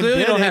She mean, you fucking clearly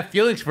did don't it. have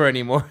feelings for her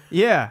anymore.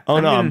 Yeah. Oh I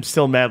no, mean, I'm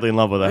still madly in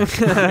love with her.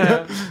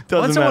 once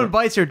Doesn't someone matter.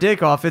 bites your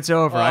dick off, it's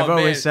over. I've Oh, man.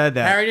 always said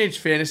that. Harry Dane's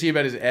fantasy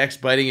about his ex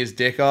biting his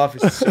dick off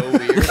is so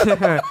weird.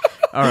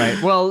 All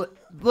right. Well,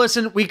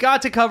 Listen, we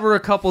got to cover a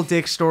couple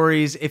dick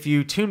stories. If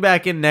you tune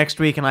back in next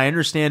week, and I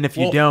understand if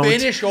you don't.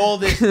 Finish all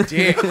this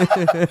dick.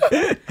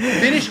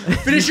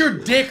 finish your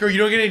dick or you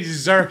don't get any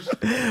dessert.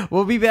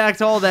 We'll be back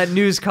to all that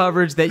news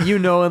coverage that you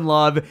know and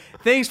love.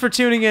 Thanks for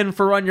tuning in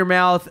for Run Your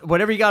Mouth.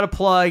 Whatever you got to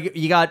plug,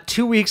 you got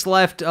 2 weeks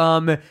left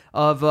of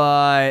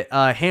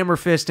hammer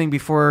fisting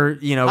before,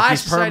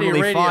 he's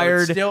permanently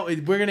fired.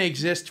 We're going to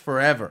exist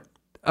forever.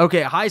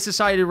 Okay, High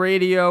Society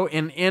Radio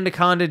and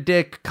Anaconda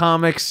Dick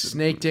Comics.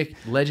 Snake Dick,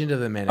 Legend of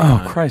the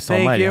Anaconda. Oh, Christ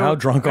almighty. How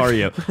drunk are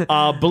you?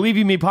 Believe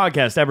You Me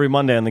podcast every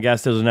Monday on the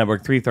Gas Digital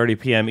Network, 3:30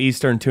 p.m.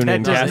 Eastern. Tune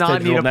in,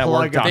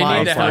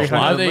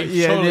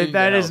 GasDigitalNetwork.com.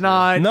 That is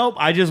not... Nope,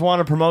 I just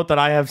want to promote that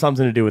I have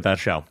something to do with that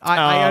show.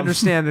 I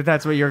understand that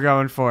that's what you're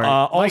going for.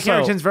 Mike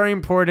Harrington's very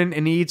important,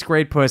 and he eats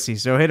great pussy,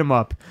 so hit him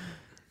up.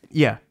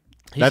 Yeah.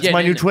 That's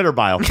my new Twitter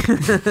bio.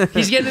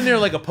 He's getting in there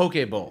like a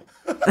poke bowl.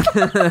 All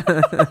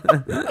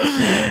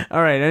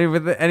right.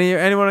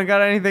 Anyone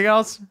got anything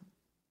else?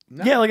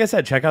 No. Yeah, like I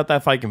said, check out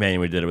that Fight Companion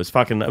we did. It was a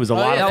lot of fun. It was a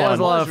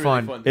lot of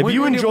fun. Really fun. If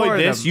you enjoyed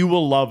this, you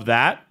will love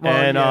that.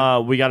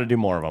 Well, we got to do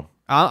more of them.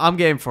 I'm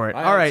game for it.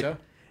 All right. So.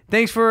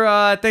 Thanks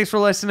for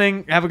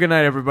listening. Have a good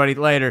night, everybody.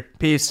 Later.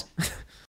 Peace.